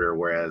make your order,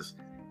 whereas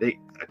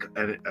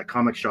a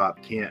comic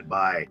shop can't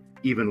buy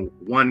even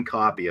one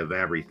copy of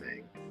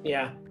everything.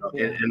 Yeah.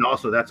 And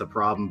also that's a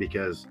problem,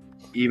 because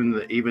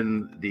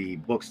even the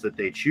books that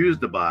they choose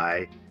to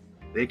buy,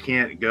 they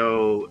can't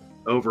go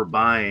over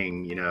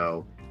buying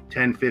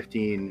 10,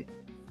 15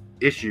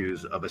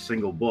 issues of a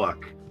single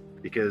book,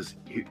 because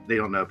they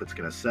don't know if it's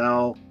going to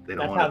sell.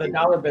 That's how the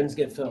dollar bins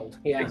get filled.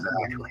 Yeah,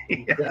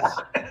 exactly. Yes.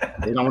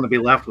 They don't want to be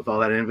left with all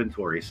that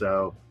inventory,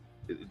 so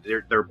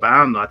they're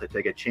bound not to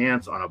take a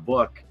chance on a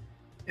book,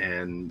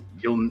 and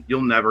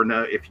you'll never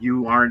know. If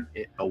you aren't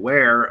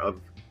aware of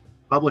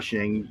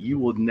publishing, you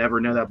will never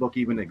know that book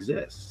even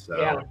exists.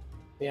 So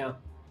yeah.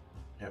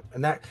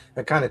 And that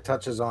kind of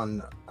touches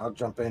on, I'll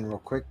jump in real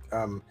quick.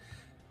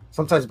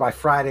 Sometimes by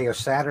Friday or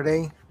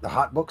Saturday, the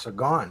hot books are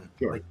gone.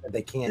 Sure. Like,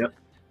 they can't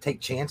take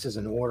chances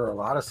and order a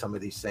lot of some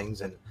of these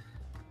things. And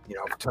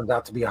if it turns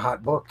out to be a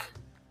hot book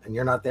and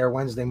you're not there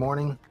Wednesday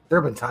morning, there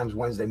have been times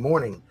Wednesday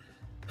morning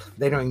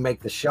they don't even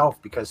make the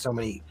shelf because so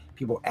many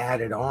people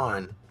added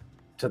on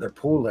to their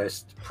pool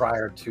list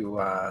prior to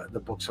the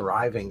books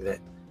arriving that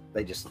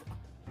they just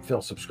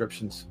fill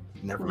subscriptions.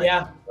 Never make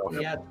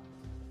Yeah,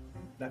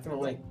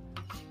 definitely.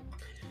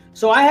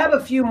 So I have a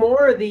few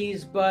more of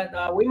these,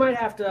 but we might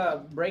have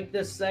to break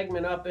this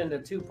segment up into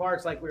two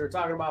parts like we were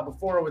talking about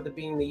before, with it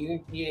being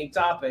the unique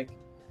topic.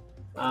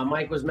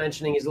 Mike was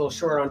mentioning he's a little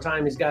short on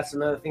time. He's got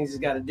some other things he's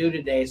got to do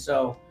today.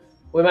 So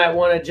we might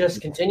want to just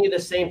continue the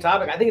same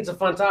topic. I think it's a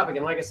fun topic.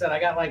 And like I said, I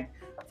got like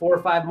 4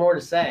 or 5 more to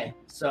say.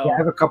 So I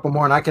have a couple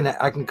more, and I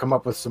can come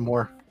up with some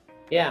more.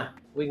 Yeah,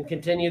 we can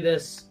continue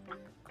this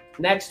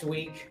next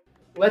week.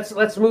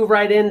 Let's move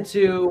right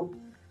into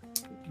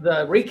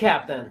the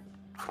recap then.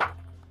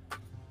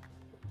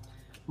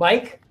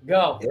 Mike,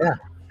 go. Yeah.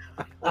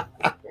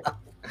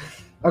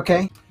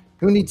 Okay.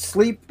 Who needs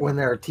sleep when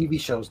there are TV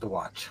shows to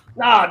watch?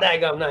 Oh,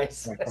 daggum,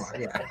 nice.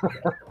 Yeah.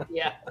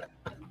 Yeah.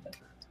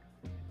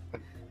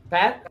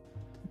 Pat?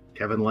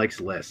 Kevin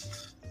likes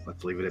lists.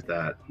 Let's leave it at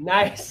that.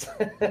 Nice.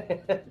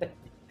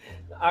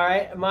 All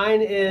right.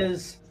 Mine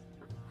is,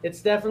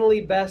 it's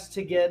definitely best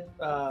to get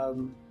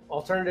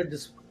alternative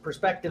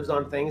perspectives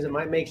on things. It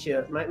might make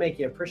you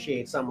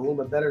appreciate something a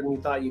little bit better than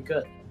you thought you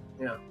could.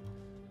 Yeah.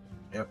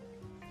 Yep.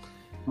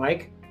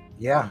 Mike?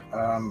 Yeah.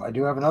 I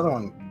do have another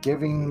one.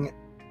 Giving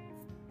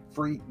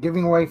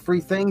away free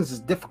things is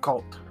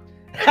difficult.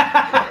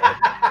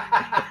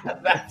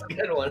 That's a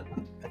good one.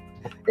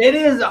 It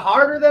is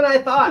harder than I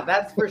thought.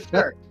 That's for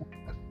sure.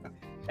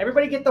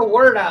 Everybody get the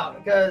word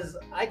out, because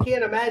I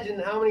can't imagine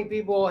how many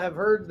people have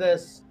heard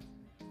this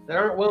that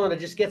aren't willing to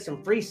just get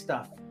some free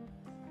stuff.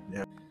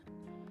 Yeah.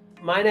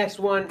 My next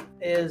one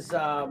is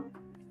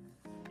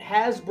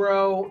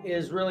Hasbro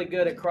is really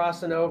good at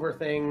crossing over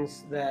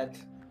things that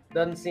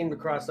doesn't seem to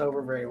cross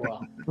over very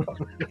well.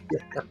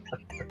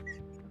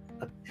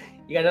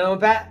 You got another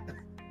one, Pat?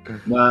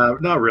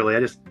 Not really.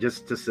 I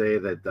just to say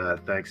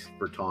that thanks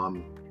for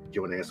Tom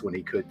joining us when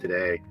he could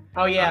today.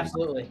 Oh yeah,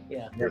 absolutely.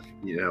 Yeah.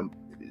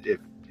 If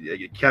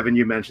Kevin,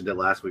 you mentioned it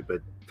last week, but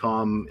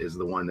Tom is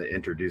the one that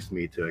introduced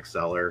me to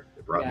Xcellar.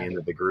 It brought me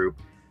into the group,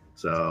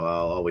 so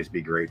I'll always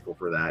be grateful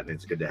for that, and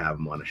it's good to have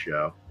him on a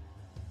show.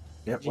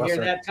 Yep. Did you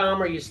hear that,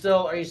 Tom? Are you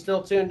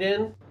still tuned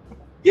in?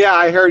 Yeah,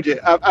 I heard you.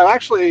 I've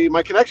actually,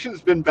 my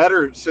connection's been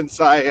better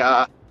since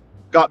I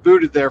got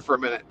booted there for a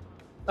minute.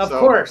 Of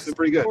course. It's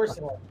pretty good. Of course.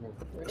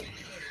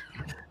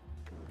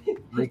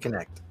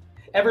 Reconnect.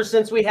 Ever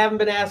since we haven't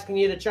been asking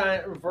you to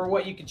chime for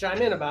what you could chime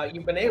in about,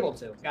 you've been able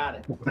to. Got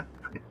it.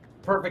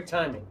 Perfect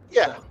timing.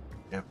 Yeah. So.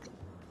 Yep.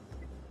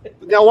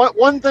 Now,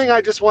 one thing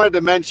I just wanted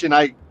to mention,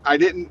 I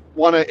didn't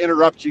want to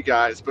interrupt you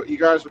guys, but you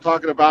guys were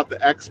talking about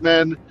the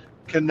X-Men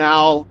can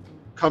now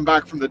come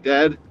back from the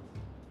dead.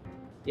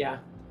 Yeah.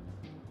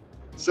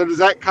 So does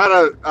that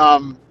kind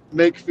of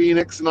make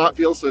Phoenix not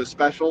feel so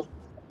special?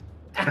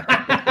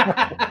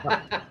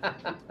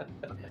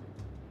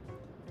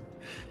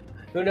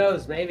 Who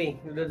knows? Maybe.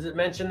 Does it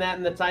mention that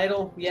in the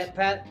title yet,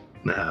 Pat?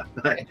 Nah.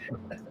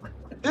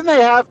 Didn't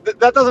they have,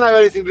 that doesn't have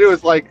anything to do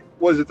with, like,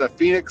 was it the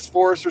Phoenix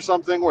Force or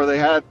something, where they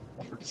had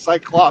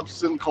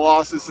Cyclops and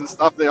Colossus and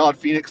stuff, they all had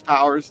Phoenix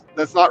powers?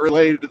 That's not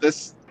related to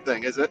this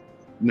thing, is it?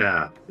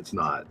 Nah, it's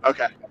not.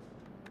 Okay.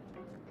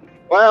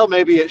 Well,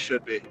 maybe it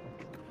should be.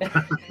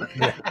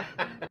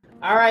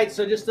 All right,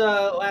 so just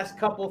last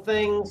couple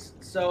things.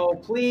 So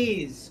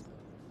please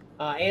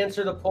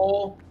answer the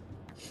poll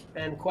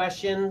and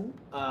question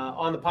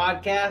on the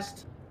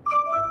podcast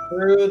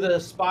through the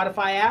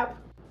Spotify app.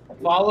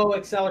 Follow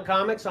Xcellar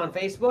Comics on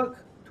Facebook,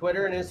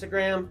 Twitter, and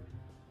Instagram,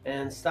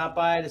 and stop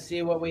by to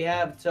see what we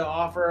have to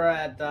offer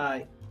at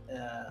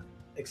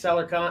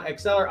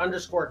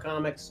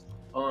Xcellar_comics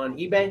on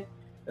eBay.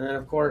 And then,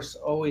 of course,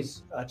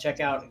 always check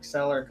out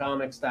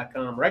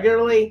xcellarcomics.com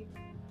regularly.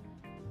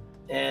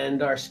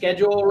 And our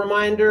schedule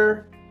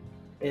reminder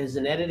is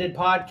an edited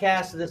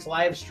podcast of this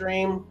live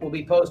stream will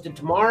be posted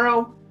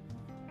tomorrow.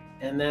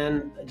 And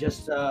then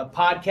just a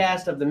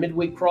podcast of the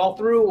midweek crawl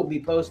through will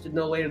be posted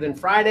no later than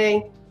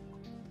Friday.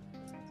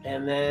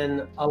 And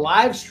then a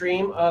live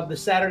stream of the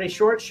Saturday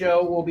Short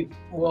Show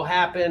will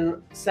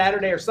happen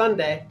Saturday or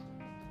Sunday.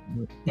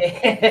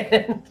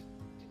 And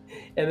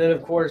then,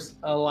 of course,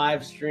 a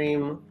live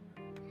stream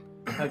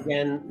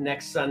again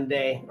next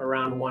Sunday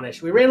around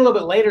 1-ish. We ran a little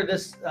bit later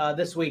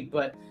this week,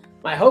 but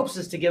my hopes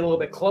is to get a little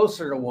bit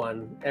closer to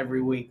 1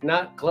 every week,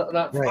 not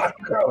Right.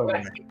 far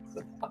away.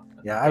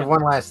 Yeah, I have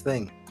one last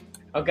thing.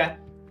 Okay.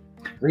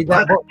 Read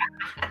that book.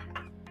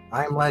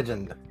 I Am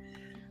Legend.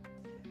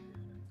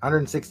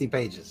 160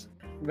 pages.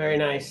 Very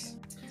nice.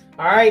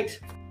 All right.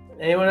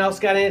 Anyone else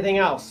got anything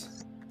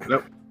else?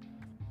 Nope.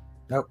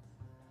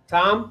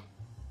 Tom,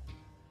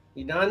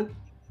 you done?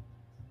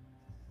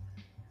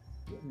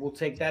 We'll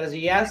take that as a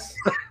yes.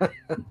 All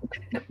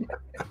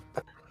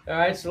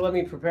right, so let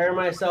me prepare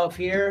myself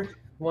here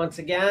once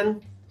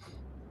again.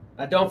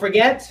 Don't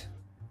forget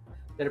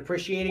that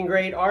appreciating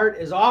great art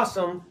is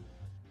awesome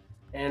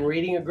and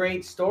reading a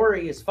great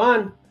story is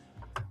fun.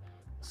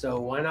 So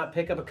why not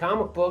pick up a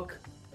comic book